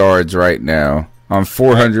rushing yards right now on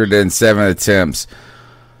 407 attempts.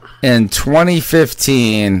 In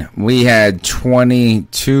 2015, we had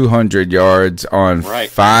 2,200 yards on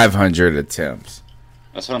 500 attempts.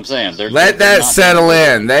 That's what I'm saying. Let that settle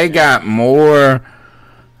in. They got more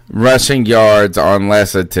rushing yards on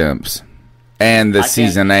less attempts, and the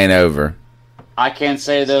season ain't over. I can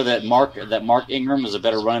say though that Mark Ingram is a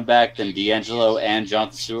better running back than D'Angelo and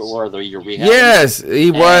Jonathan Stewart were the year we had. Yes, he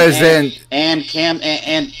was, and Cam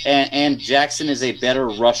and Jackson is a better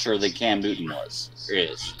rusher than Cam Newton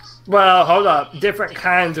is. Well, hold up, different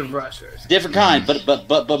kinds of rushers. Different kind,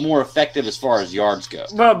 but more effective as far as yards go.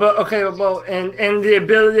 And the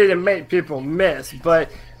ability to make people miss, but.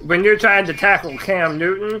 When you're trying to tackle Cam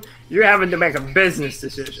Newton, you're having to make a business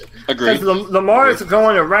decision. Agreed. Because Lamar's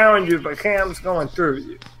going around you, but Cam's going through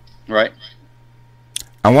you. Right.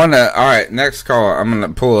 All right, next call. I'm going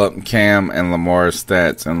to pull up Cam and Lamar's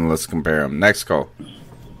stats, and let's compare them. Next call.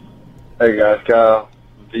 Hey, guys. Kyle,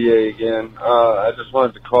 VA again. I just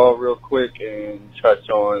wanted to call real quick and touch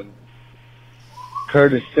on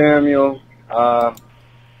Curtis Samuel.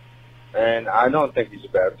 And I don't think he's a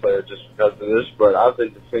bad player just because of this, but I've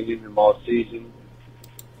been defending him all season.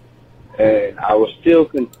 And I will still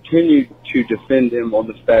continue to defend him on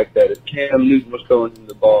the fact that if Cam Newton was throwing him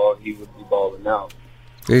the ball, he would be balling out.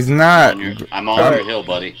 He's not. I'm on your hill,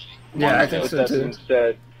 buddy. Yeah, I think so, too. That being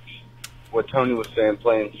said, what Tony was saying,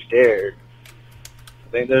 playing scared,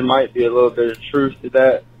 I think there might be a little bit of truth to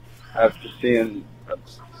that after seeing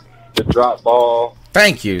the drop ball.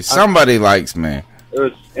 Thank you. Somebody likes me. It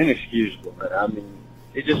was inexcusable, man. I mean,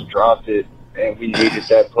 he just dropped it, and we needed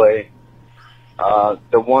that play.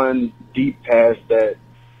 The one deep pass that,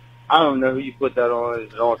 I don't know who you put that on.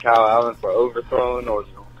 Is it on Kyle Allen for overthrowing, or is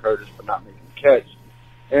it on Curtis for not making the catch?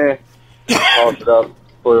 Toss it up,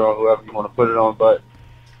 put it on whoever you want to put it on. But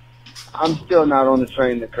I'm still not on the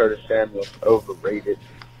train that Curtis Samuel's overrated.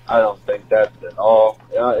 I don't think that's at all.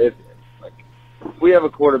 If we have a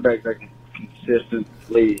quarterback that can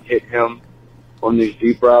consistently hit him on these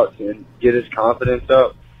deep routes and get his confidence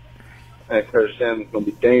up, and Curtis Samuel's going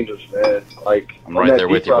to be dangerous, man. I'm right there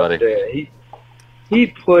with you, buddy. He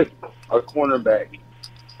put a cornerback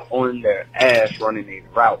on their ass running a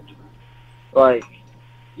route.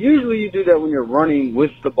 usually you do that when you're running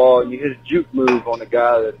with the ball and you hit a juke move on a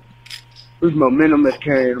guy whose momentum is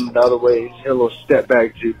carrying him the other way. He's a little step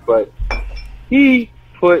back juke, but he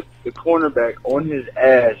put the cornerback on his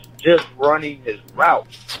ass just running his route.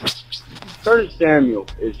 Curtis Samuel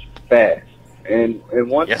is fast, and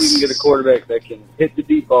once we can get a quarterback that can hit the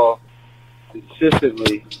deep ball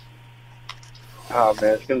consistently, oh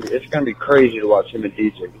man, it's gonna be crazy to watch him and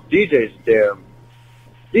DJ.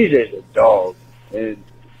 DJ's a dog, and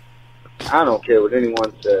I don't care what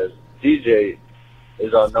anyone says. DJ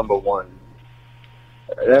is our number one.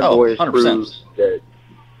 That boy has proved that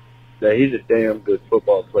he's a damn good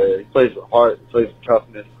football player. He plays with heart, he plays with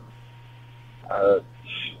toughness. I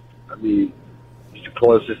mean, it's the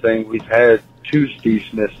closest thing we've had to Steve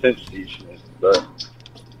Smith since Steve Smith. But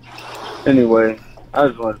anyway, I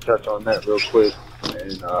just want to touch on that real quick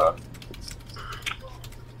and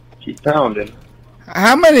keep pounding.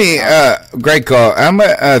 How many, great call.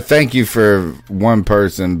 Thank you for one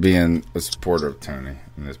person being a supporter of Tony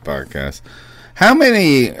in this podcast. How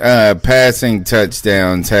many passing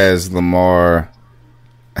touchdowns has Lamar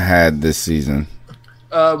had this season?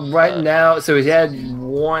 Right now, so he had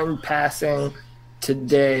one passing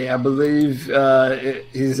today. I believe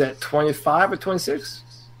he's at 25 or 26?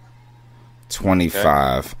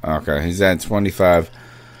 25. Okay, he's at 25.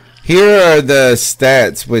 Here are the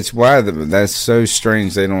stats, that's so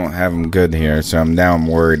strange they don't have them good here, so I'm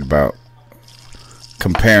worried about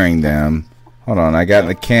comparing them. Hold on, I got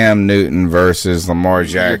the Cam Newton versus Lamar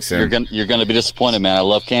Jackson. You're gonna be disappointed, man. I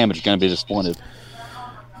love Cam, but you're gonna be disappointed.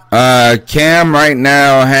 Cam right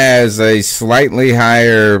now has a slightly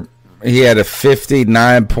higher. He had a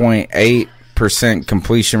 59.8%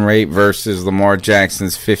 completion rate versus Lamar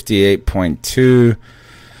Jackson's 58.2.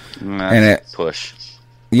 And it push.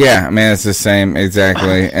 Yeah, man, it's the same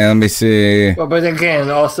exactly. And let me see. Well, but again,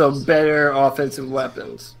 also better offensive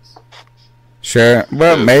weapons. Sure.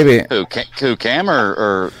 Well, maybe. Who Cam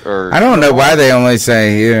or I don't know why they only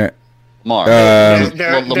say here.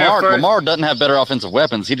 Lamar. Lamar doesn't have better offensive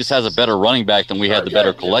weapons. He just has a better running back than we had the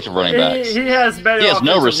better collective running backs. He has better. He has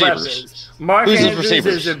no receivers. Weapons. Mark Who's Andrews his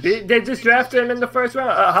receivers? They just drafted him in the first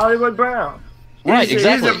round. Hollywood Brown. Right,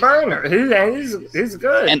 exactly. He's a burner. He's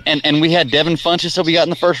good. And we had Devin Funchess that we got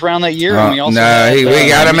in the first round that year. We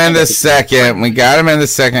got him in the second. We got him in the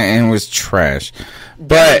second, and it was trash.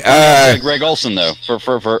 But Greg Olsen though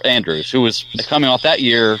for Andrews, who was coming off that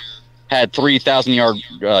year, had 3,000-yard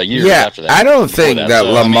years after that. I don't think that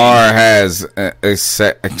Lamar has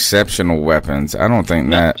exceptional weapons. I don't think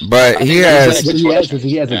that, but he has. What he has is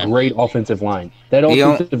he has a great offensive line. That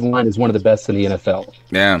offensive line is one of the best in the NFL.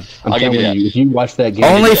 Yeah, I'm telling you, if you watch that game,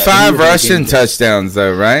 only 5 rushing touchdowns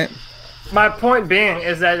though, right? My point being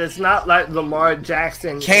is that it's not like Lamar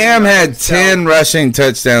Jackson. Cam had 10 rushing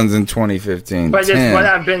touchdowns in 2015. But it's what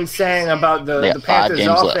I've been saying about the Panthers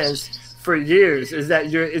offense for years is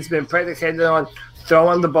that it's been predicated on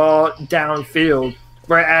throwing the ball downfield,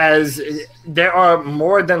 whereas there are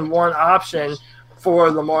more than one option for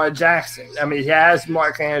Lamar Jackson. I mean, he has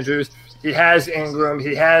Mark Andrews, he has Ingram,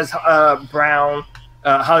 he has Brown,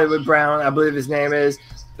 Hollywood Brown, I believe his name is.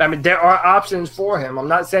 I mean, there are options for him. I'm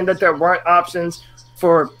not saying that there weren't options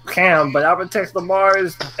for Cam, but I would take Lamar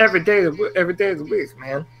every day of the week,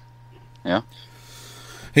 man. Yeah.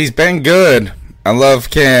 He's been good. I love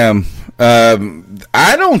Cam.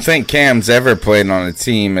 I don't think Cam's ever played on a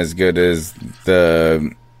team as good as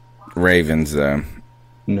the Ravens, though.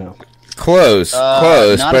 No. Close,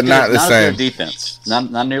 but not the same. Defense.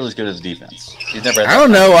 Not nearly as good as defense. He's never. I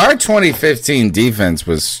don't know. Our 2015 defense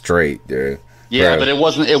was straight, dude. Yeah, but it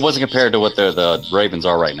wasn't compared to what the Ravens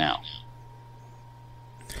are right now.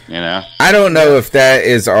 You know? I don't know if that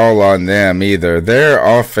is all on them either. Their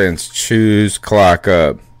offense chews clock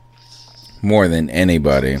up more than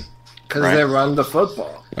anybody. Because they run the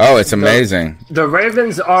football. Oh, it's amazing. The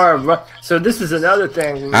Ravens are... So this is another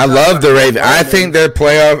thing. I love the Ravens. I think they're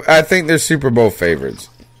they're Super Bowl favorites.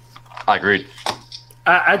 I agreed.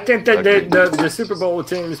 I think that the Super Bowl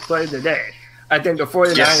teams play today. I think the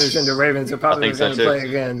 49ers and the Ravens are probably going to play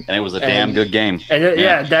again. And it was a damn good game. And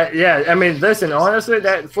I mean, listen, honestly,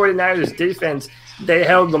 that 49ers defense, they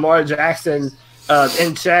held Lamar Jackson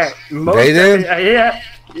in check. They did?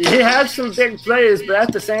 He had some big plays, but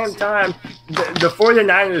at the same time, the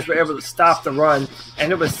 49ers were able to stop the run, and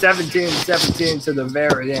it was 17-17 to the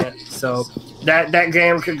very end. So that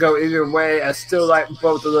game could go either way. I still like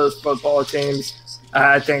both of those football teams.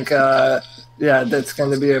 I think that's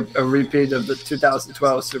going to be a repeat of the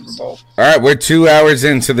 2012 Super Bowl. All right, we're 2 hours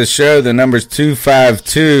into the show. The number's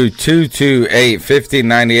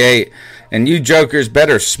 252-228-5098. And you jokers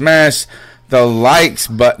better smash the likes,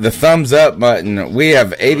 but the thumbs up button. We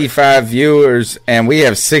have 85 viewers and we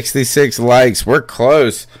have 66 likes. We're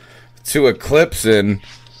close to eclipsing.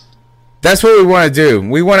 That's what we want to do.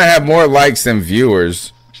 We want to have more likes than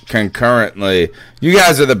viewers concurrently. You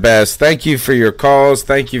guys are the best. Thank you for your calls.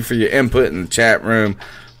 Thank you for your input in the chat room.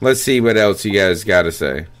 Let's see what else you guys got to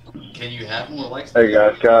say. Can you have more likes? Hey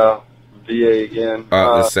guys, Kyle, VA again.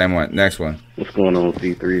 The same one. Next one. What's going on with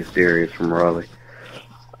C3? It's Darius from Raleigh.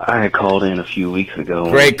 I had called in a few weeks ago.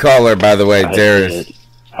 Great caller, by the way, Darius.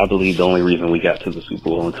 I believe the only reason we got to the Super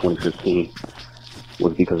Bowl in 2015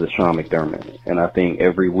 was because of Sean McDermott. And I think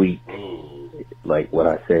every week, like what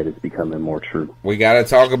I said, is becoming more true. We got to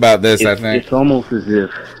talk about this, I think. It's almost as if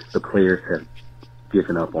the players have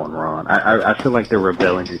given up on Ron. I feel like they're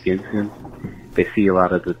rebelling against him. They see a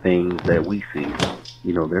lot of the things that we see.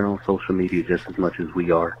 You know, they're on social media just as much as we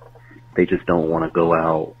are. They just don't want to go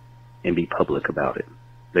out and be public about it.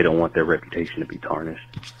 They don't want their reputation to be tarnished.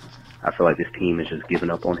 I feel like this team has just given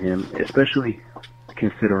up on him, especially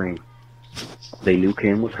considering they knew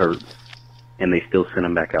Cam was hurt and they still sent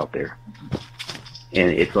him back out there.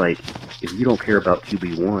 And it's like, if you don't care about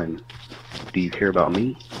QB1, do you care about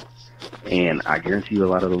me? And I guarantee you a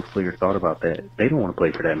lot of those players thought about that. They don't want to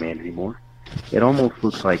play for that man anymore. It almost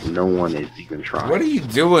looks like no one is even trying. What are you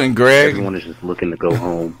doing, Greg? Everyone is just looking to go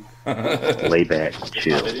home, lay back,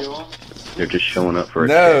 chill. They're just showing up for a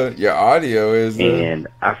check. Your audio is. And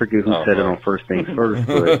I forget who said it on First Things First,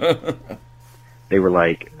 but they were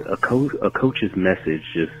like, a coach's message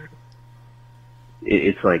just,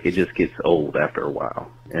 it's like it just gets old after a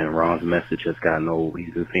while. And Ron's message has gotten old.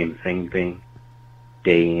 He's been saying the same thing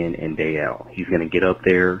day in and day out. He's going to get up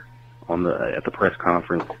there at the press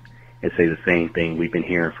conference and say the same thing we've been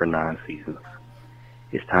hearing for 9 seasons.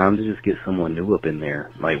 It's time to just get someone new up in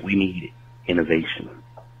there. Like, we need innovation.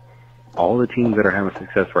 All the teams that are having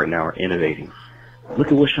success right now are innovating. Look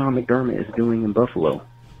at what Sean McDermott is doing in Buffalo.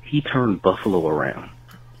 He turned Buffalo around.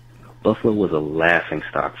 Buffalo was a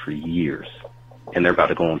laughingstock for years, and they're about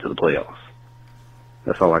to go into the playoffs.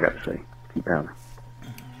 That's all I got to say. Keep pounding.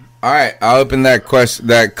 All right, I'll open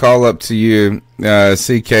that call up to you.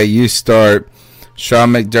 CK, you start. Sean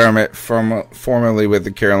McDermott, formerly with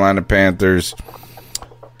the Carolina Panthers,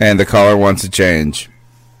 and the caller wants a change.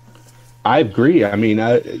 I agree. I mean,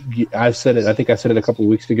 I said it. I think I said it a couple of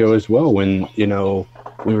weeks ago as well. When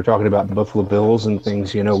we were talking about the Buffalo Bills and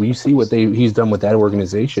things. You see what he's done with that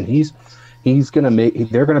organization. He's going to make.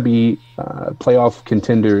 They're going to be playoff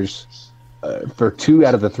contenders for 2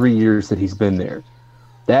 out of the 3 years that he's been there.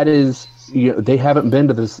 That is, they haven't been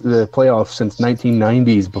to the playoffs since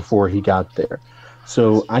 1990s before he got there.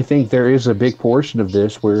 So I think there is a big portion of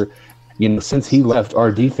this where, since he left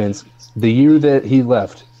our defense, the year that he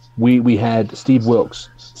left, we had Steve Wilks.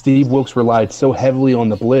 Steve Wilks relied so heavily on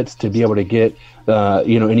the blitz to be able to get,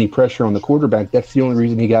 any pressure on the quarterback. That's the only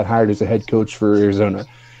reason he got hired as a head coach for Arizona.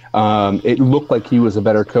 It looked like he was a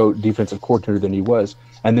better defensive coordinator than he was.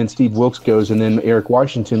 And then Steve Wilks goes, and then Eric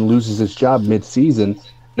Washington loses his job mid-season,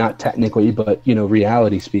 not technically, but,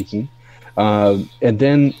 reality speaking. And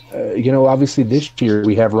then, obviously this year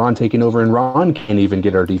we have Ron taking over, and Ron can't even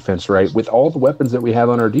get our defense right with all the weapons that we have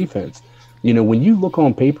on our defense. When you look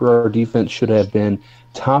on paper, our defense should have been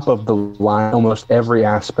top of the line almost every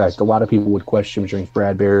aspect. A lot of people would question James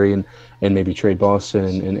Bradbury and maybe Trey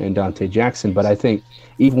Boston and Dante Jackson. But I think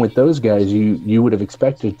even with those guys, you would have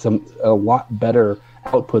expected a lot better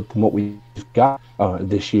output than what we've got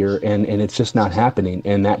this year. And it's just not happening.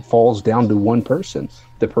 And that falls down to one person,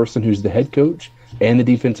 the person who's the head coach and the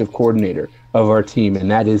defensive coordinator of our team. And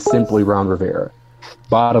that is simply Ron Rivera.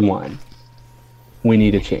 Bottom line, we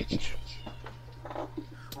need a change.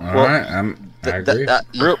 All right, I agree.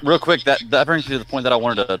 Real quick, that brings me to the point that I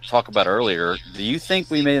wanted to talk about earlier. Do you think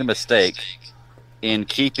we made a mistake in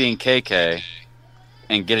keeping KK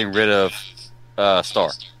and getting rid of Starr?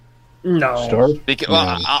 No. Starr? Because,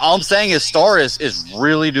 all I'm saying is Starr is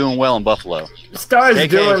really doing well in Buffalo. Starr is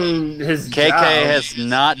doing his KK job. has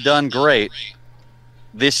not done great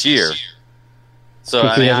this year. So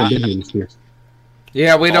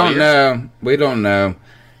Yeah, we don't know. We don't know.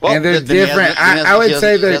 Well, and they're different. I would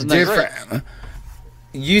say they're different.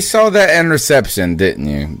 You saw that interception, didn't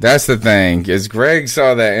you? That's the thing. Is Greg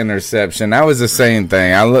saw that interception. That was the same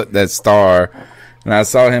thing. I looked at Starr, and I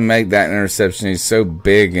saw him make that interception. He's so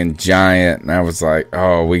big and giant, and I was like,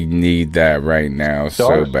 oh, we need that right now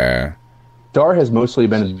so bad. Starr has mostly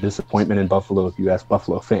been a disappointment in Buffalo if you ask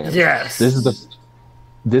Buffalo fans. Yes.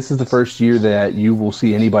 This is the first year that you will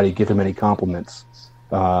see anybody give him any compliments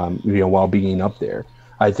while being up there.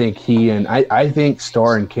 I think I think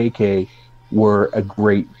Starr and KK were a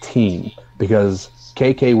great team because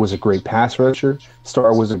KK was a great pass rusher.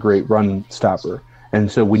 Star was a great run stopper.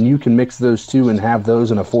 And so when you can mix those two and have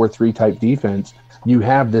those in a 4-3 type defense, you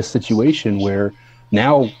have this situation where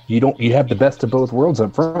now you have the best of both worlds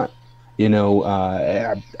up front.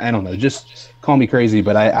 I don't know, just call me crazy,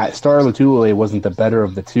 but Star Lotulelei wasn't the better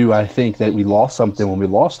of the two. I think that we lost something when we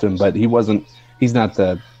lost him, but he's not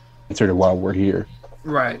the answer to why we're here.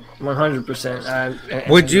 Right, 100%.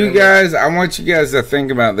 Would you guys? I want you guys to think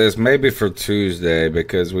about this, maybe for Tuesday,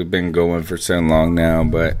 because we've been going for so long now.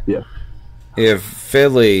 But yeah, if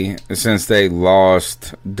Philly, since they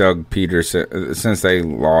lost Doug Peterson, since they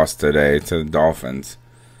lost today to the Dolphins,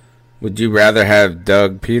 would you rather have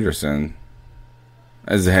Doug Peterson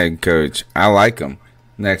as the head coach? I like him.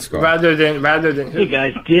 Next call. Rather than. Hey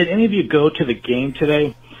guys, did any of you go to the game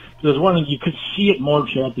today? I was wondering, you could see it more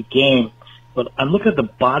if you're at the game. But I'm looking at the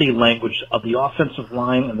body language of the offensive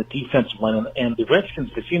line and the defensive line, and the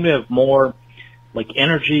Redskins, they seem to have more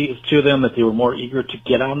energy to them, that they were more eager to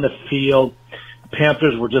get on the field. The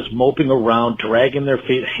Panthers were just moping around, dragging their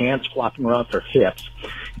feet, hands flopping around their hips.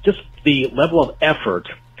 Just the level of effort.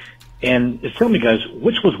 And tell me, guys,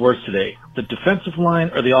 which was worse today, the defensive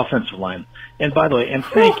line or the offensive line? And by the way, and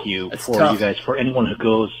thank you you guys, for anyone who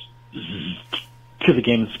goes to the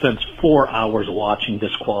game and spends 4 hours watching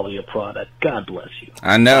this quality of product. God bless you.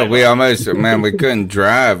 I know. We almost, we couldn't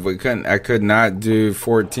drive. I could not do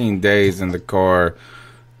 14 days in the car.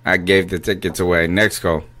 I gave the tickets away. Next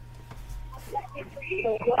call.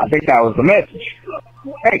 I think that was the message.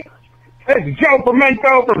 Hey, this is Joe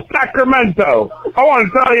Pimento from Sacramento. I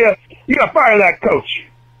want to tell you, you got to fire that coach.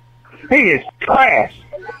 He is trash.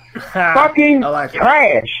 Fucking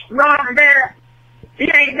trash. Ron Rivera, he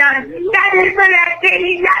ain't done nothing for that team.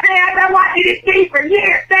 He's got it. I've been watching this team for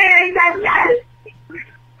years. They ain't done nothing.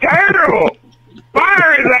 Terrible.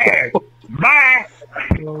 Fire his ass. Bye.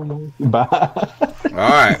 Bye. All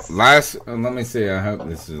right. Let me see. I hope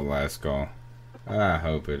this is the last call. I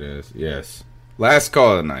hope it is. Yes. Last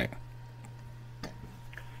call of the night.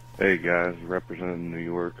 Hey, guys. Representing New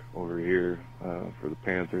York over here for the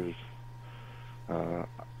Panthers.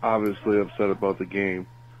 Obviously upset about the game.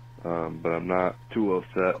 But I'm not too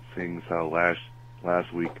upset, seeing as how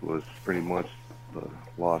last week was pretty much the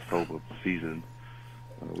lost hope of the season.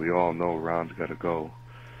 We all know Ron's got to go.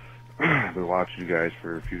 I've been watching you guys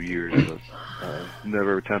for a few years, but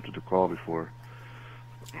never attempted to call before.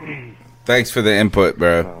 Thanks for the input,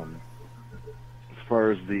 bro. As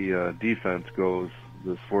far as the defense goes,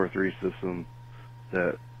 this 4-3 system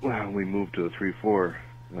that we moved to a 3-4,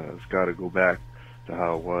 it's got to go back to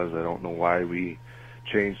how it was. I don't know why we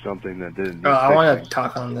changed something that didn't. I want to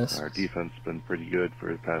talk on this. Our defense has been pretty good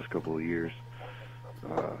for the past couple of years.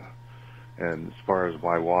 And as far as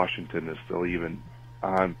why Washington is still even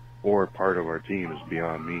on or part of our team is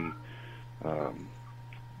beyond me.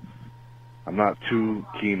 I'm not too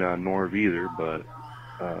keen on Norv either, but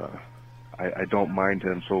I don't mind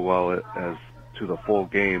him so well as to the full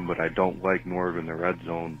game, but I don't like Norv in the red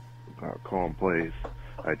zone calling plays.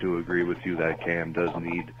 I do agree with you that Cam does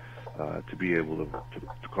need to be able to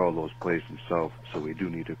call those plays himself, so we do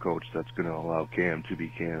need a coach that's going to allow Cam to be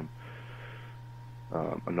Cam.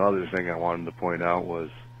 Another thing I wanted to point out was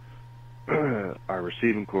our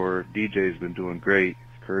receiving core. DJ's been doing great.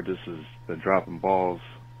 Curtis has been dropping balls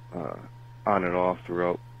on and off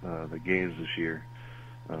throughout the games this year.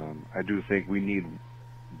 I do think we need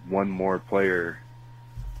one more player,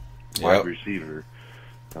 wide receiver,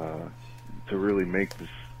 to really make this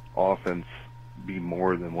offense be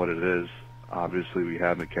more than what it is. Obviously, we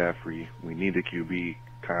have McCaffrey. We need a QB.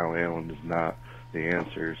 Kyle Allen is not the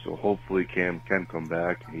answer. So hopefully Cam can come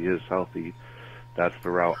back. He is healthy. That's the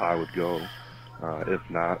route I would go. If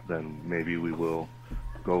not, then maybe we will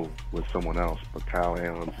go with someone else. But Kyle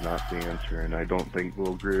Allen's not the answer, and I don't think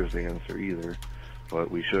Will Greer's the answer either. But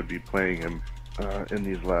we should be playing him in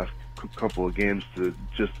these last couple of games to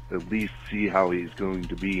just at least see how he's going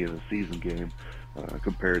to be in a season game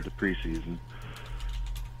compared to preseason.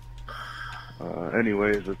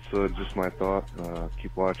 Anyways, it's just my thought.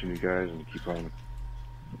 Keep watching you guys and keep on.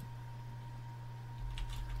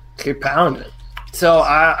 Keep pounding. So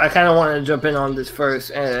I kind of want to jump in on this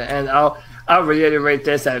first, and I'll reiterate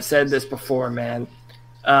this. I've said this before, man.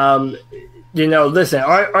 Listen,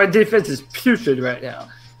 our defense is putrid right now.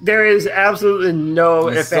 There is absolutely no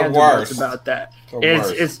ifs, ands, or buts about that.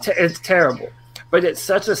 It's terrible. But it's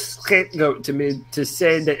such a scapegoat to me to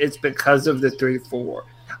say that it's because of the 3-4.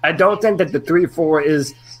 I don't think that the 3-4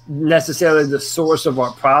 is necessarily the source of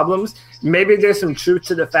our problems. Maybe there's some truth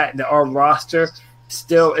to the fact that our roster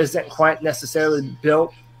still isn't quite necessarily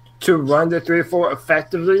built to run the 3-4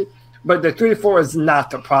 effectively. But the 3-4 is not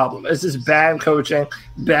the problem. It's just bad coaching,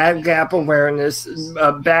 bad gap awareness,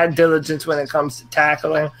 bad diligence when it comes to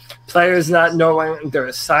tackling, players not knowing their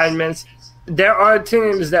assignments. There are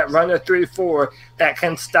teams that run a 3-4 that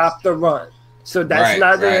can stop the run. So that's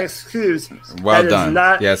not an excuse. Well done.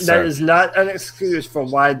 That is not an excuse for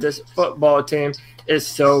why this football team is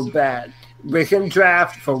so bad. We can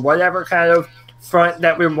draft for whatever kind of front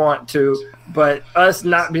that we want to, but us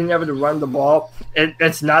not being able to run the ball,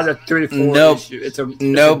 it's not a 3-4 issue. It's a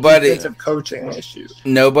defensive coaching issue.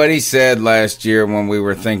 Nobody said last year when we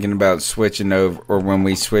were thinking about switching over, or when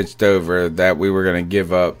we switched over, that we were going to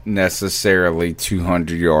give up necessarily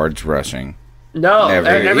 200 yards rushing. No, you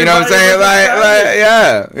know what I'm saying?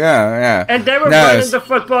 Yeah. And they were running the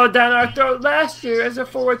football down our throat last year as a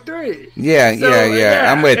 4-3.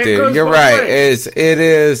 Yeah. I'm with you. You're right. It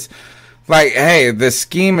is like, hey, the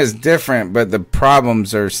scheme is different, but the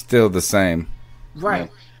problems are still the same. Right.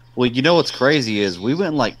 Well, you know what's crazy is we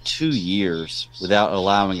went like 2 years without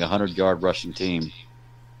allowing a 100-yard rushing team,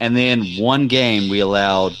 and then one game we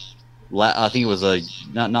allowed. I think it was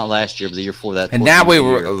not last year, but the year before that. And now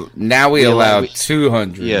we allowed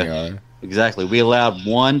 200 yards. Exactly. We allowed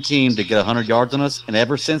one team to get 100 yards on us, and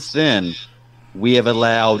ever since then, we have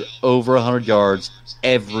allowed over 100 yards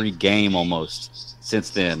every game almost since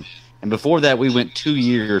then. And before that, we went 2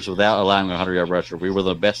 years without allowing a 100-yard rusher. We were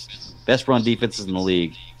the best run defenses in the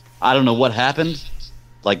league. I don't know what happened.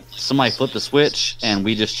 Like, somebody flipped a switch, and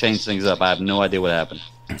we just changed things up. I have no idea what happened.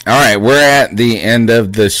 All right, we're at the end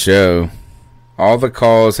of the show. All the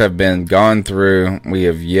calls have been gone through. We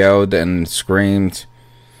have yelled and screamed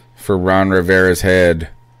for Ron Rivera's head.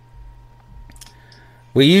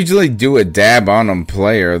 We usually do a dab on him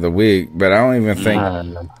player of the week, but I don't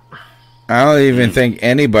even think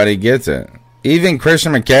anybody gets it. Even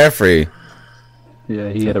Christian McCaffrey. Yeah,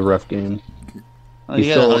 he had a rough game. He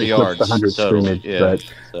had 100 yards.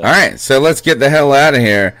 All right, so let's get the hell out of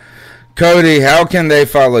here. Cody, how can they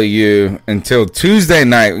follow you until Tuesday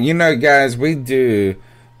night? You know, guys, we do.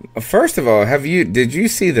 First of all, did you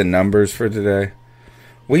see the numbers for today?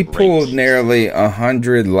 We pulled nearly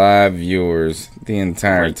 100 live viewers the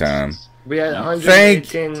entire time. We had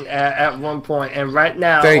 118 at one point, and right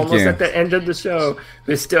now, at the end of the show,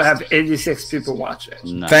 we still have 86 people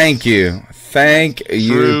watching. Nice. Thank you,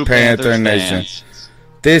 Panther Nation.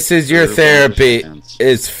 This is your therapy.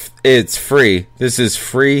 It's free. This is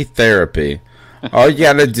free therapy. All you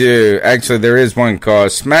got to do, actually, there is one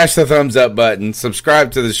cause. Smash the thumbs up button,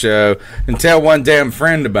 subscribe to the show, and tell one damn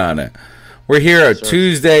friend about it. We're here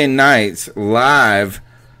Tuesday nights, live,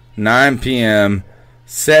 9 p.m.,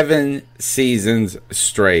 7 seasons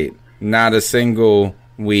straight. Not a single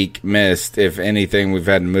week missed. If anything, we've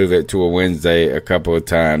had to move it to a Wednesday a couple of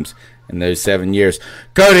times in those 7 years.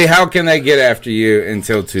 Cody, how can they get after you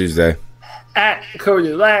until Tuesday? At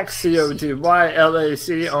Cody Lax,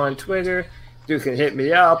 CODYLAC on Twitter. You can hit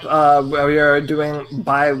me up. We are doing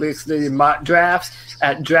bi-weekly mock drafts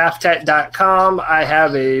at drafttech.com. I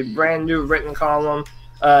have a brand new written column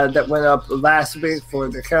that went up last week for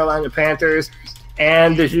the Carolina Panthers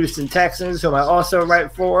and the Houston Texans, whom I also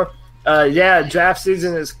write for. Draft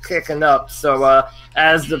season is kicking up. So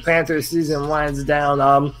as the Panthers season winds down,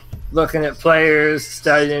 I'm looking at players,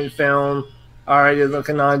 studying film, already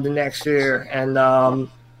looking on to next year. And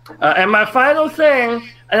my final thing,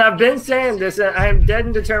 and I've been saying this, and I am dead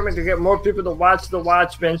and determined to get more people to watch The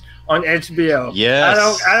Watchmen on HBO.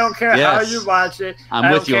 Yes. I don't care how you watch it.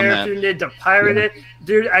 I'm with you on that. I don't care if you need to pirate it.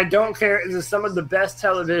 Dude, I don't care. It is some of the best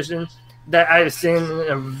television that I've seen in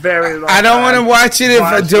a very long time. I don't want to watch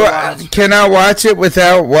it. Can I watch it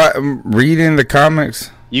without reading the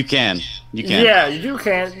comics? You can. Yeah, you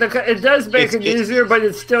can. It does make it easier, but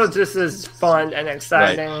it's still just as fun and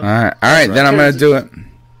exciting. Right. All right. Then I'm going to do it.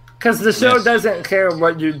 Because the show doesn't care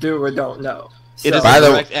what you do or don't know. So. It is a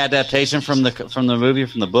direct adaptation from the movie,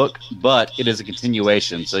 from the book, but it is a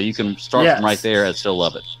continuation, so you can start from right there and still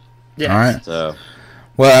love it. Yeah. All right. So,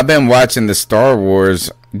 well, I've been watching the Star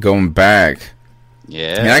Wars going back.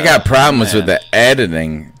 Yeah. And I got problems with the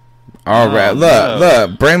editing. All right.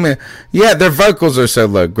 Look, bring me. Yeah, their vocals are so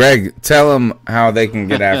low. Greg, tell them how they can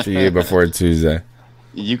get after you before Tuesday.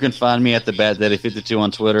 You can find me at the Bad Daddy 52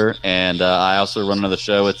 on Twitter, and I also run another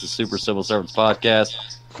show. It's the Super Civil Servants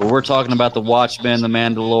Podcast, where we're talking about the Watchmen, the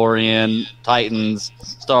Mandalorian, Titans,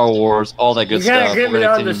 Star Wars, all that good stuff. You gotta get me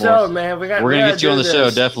on the show, man. We're gonna get you on the show,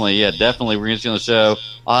 definitely. Yeah, definitely. We're gonna get you on the show.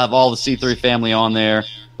 I'll have all the C3 family on there.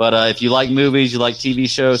 But if you like movies, you like TV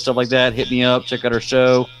shows, stuff like that, hit me up. Check out our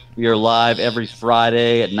show. We are live every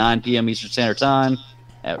Friday at 9 p.m. Eastern Standard Time.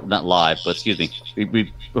 not live, but excuse me.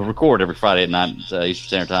 We record every Friday at 9 Eastern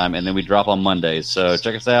Standard Time, and then we drop on Mondays. So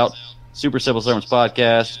check us out, Super Simple Sermons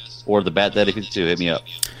Podcast, or the Bat Daddy 52. Hit me up.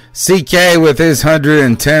 CK with his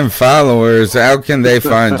 110 followers. How can they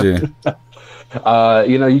find you?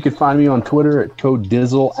 You can find me on Twitter at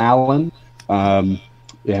CodeDizzleAllen.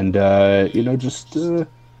 Just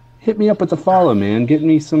hit me up with the follow, man. Get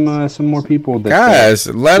me some more people. Guys,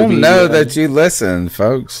 let them know that you listen,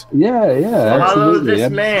 folks. Yeah, follow absolutely.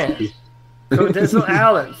 this man.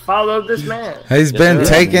 CodeDizzleAllen. Follow this man. He's been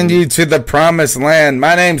taking you to the promised land.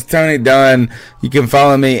 My name's Tony Dunn. You can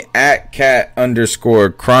follow me at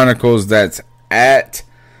cat_chronicles. That's at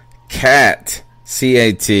cat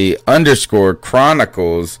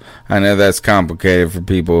CAT_chronicles. I know that's complicated for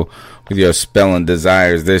people with your spelling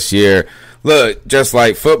desires this year. Look, just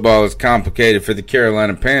like football is complicated for the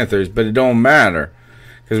Carolina Panthers, but it don't matter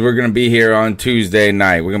because we're going to be here on Tuesday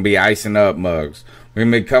night. We're going to be icing up mugs. We're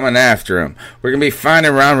going to be coming after him. We're going to be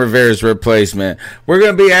finding Ron Rivera's replacement. We're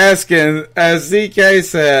going to be asking, as ZK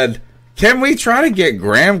said, can we try to get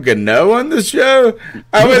Graham Gano on the show?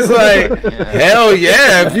 I was like, hell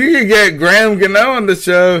yeah. If you can get Graham Gano on the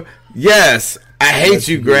show, yes. I hate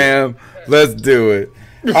you, Graham. Let's do it.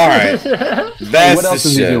 All right. That's the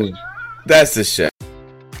show. That's the show.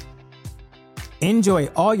 Enjoy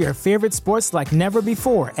all your favorite sports like never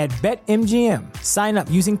before at BetMGM. Sign up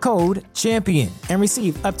using code CHAMPION and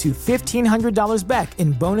receive up to $1,500 back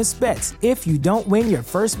in bonus bets if you don't win your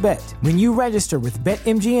first bet. When you register with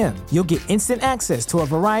BetMGM, you'll get instant access to a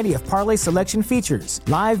variety of parlay selection features,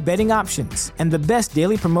 live betting options, and the best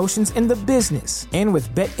daily promotions in the business. And with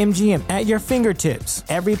BetMGM at your fingertips,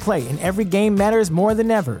 every play and every game matters more than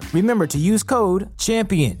ever. Remember to use code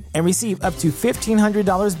CHAMPION and receive up to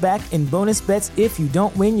 $1,500 back in bonus bets if you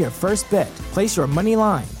don't win your first bet. Place your money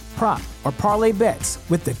line, prop, or parlay bets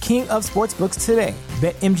with the king of sportsbooks today.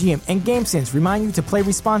 BetMGM and GameSense remind you to play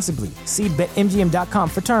responsibly. See BetMGM.com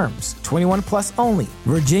for terms. 21 plus only.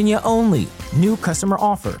 Virginia only. New customer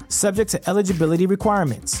offer. Subject to eligibility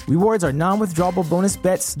requirements. Rewards are non-withdrawable bonus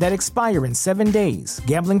bets that expire in 7 days.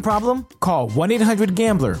 Gambling problem? Call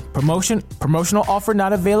 1-800-GAMBLER. Promotional offer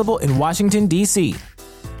not available in Washington, D.C.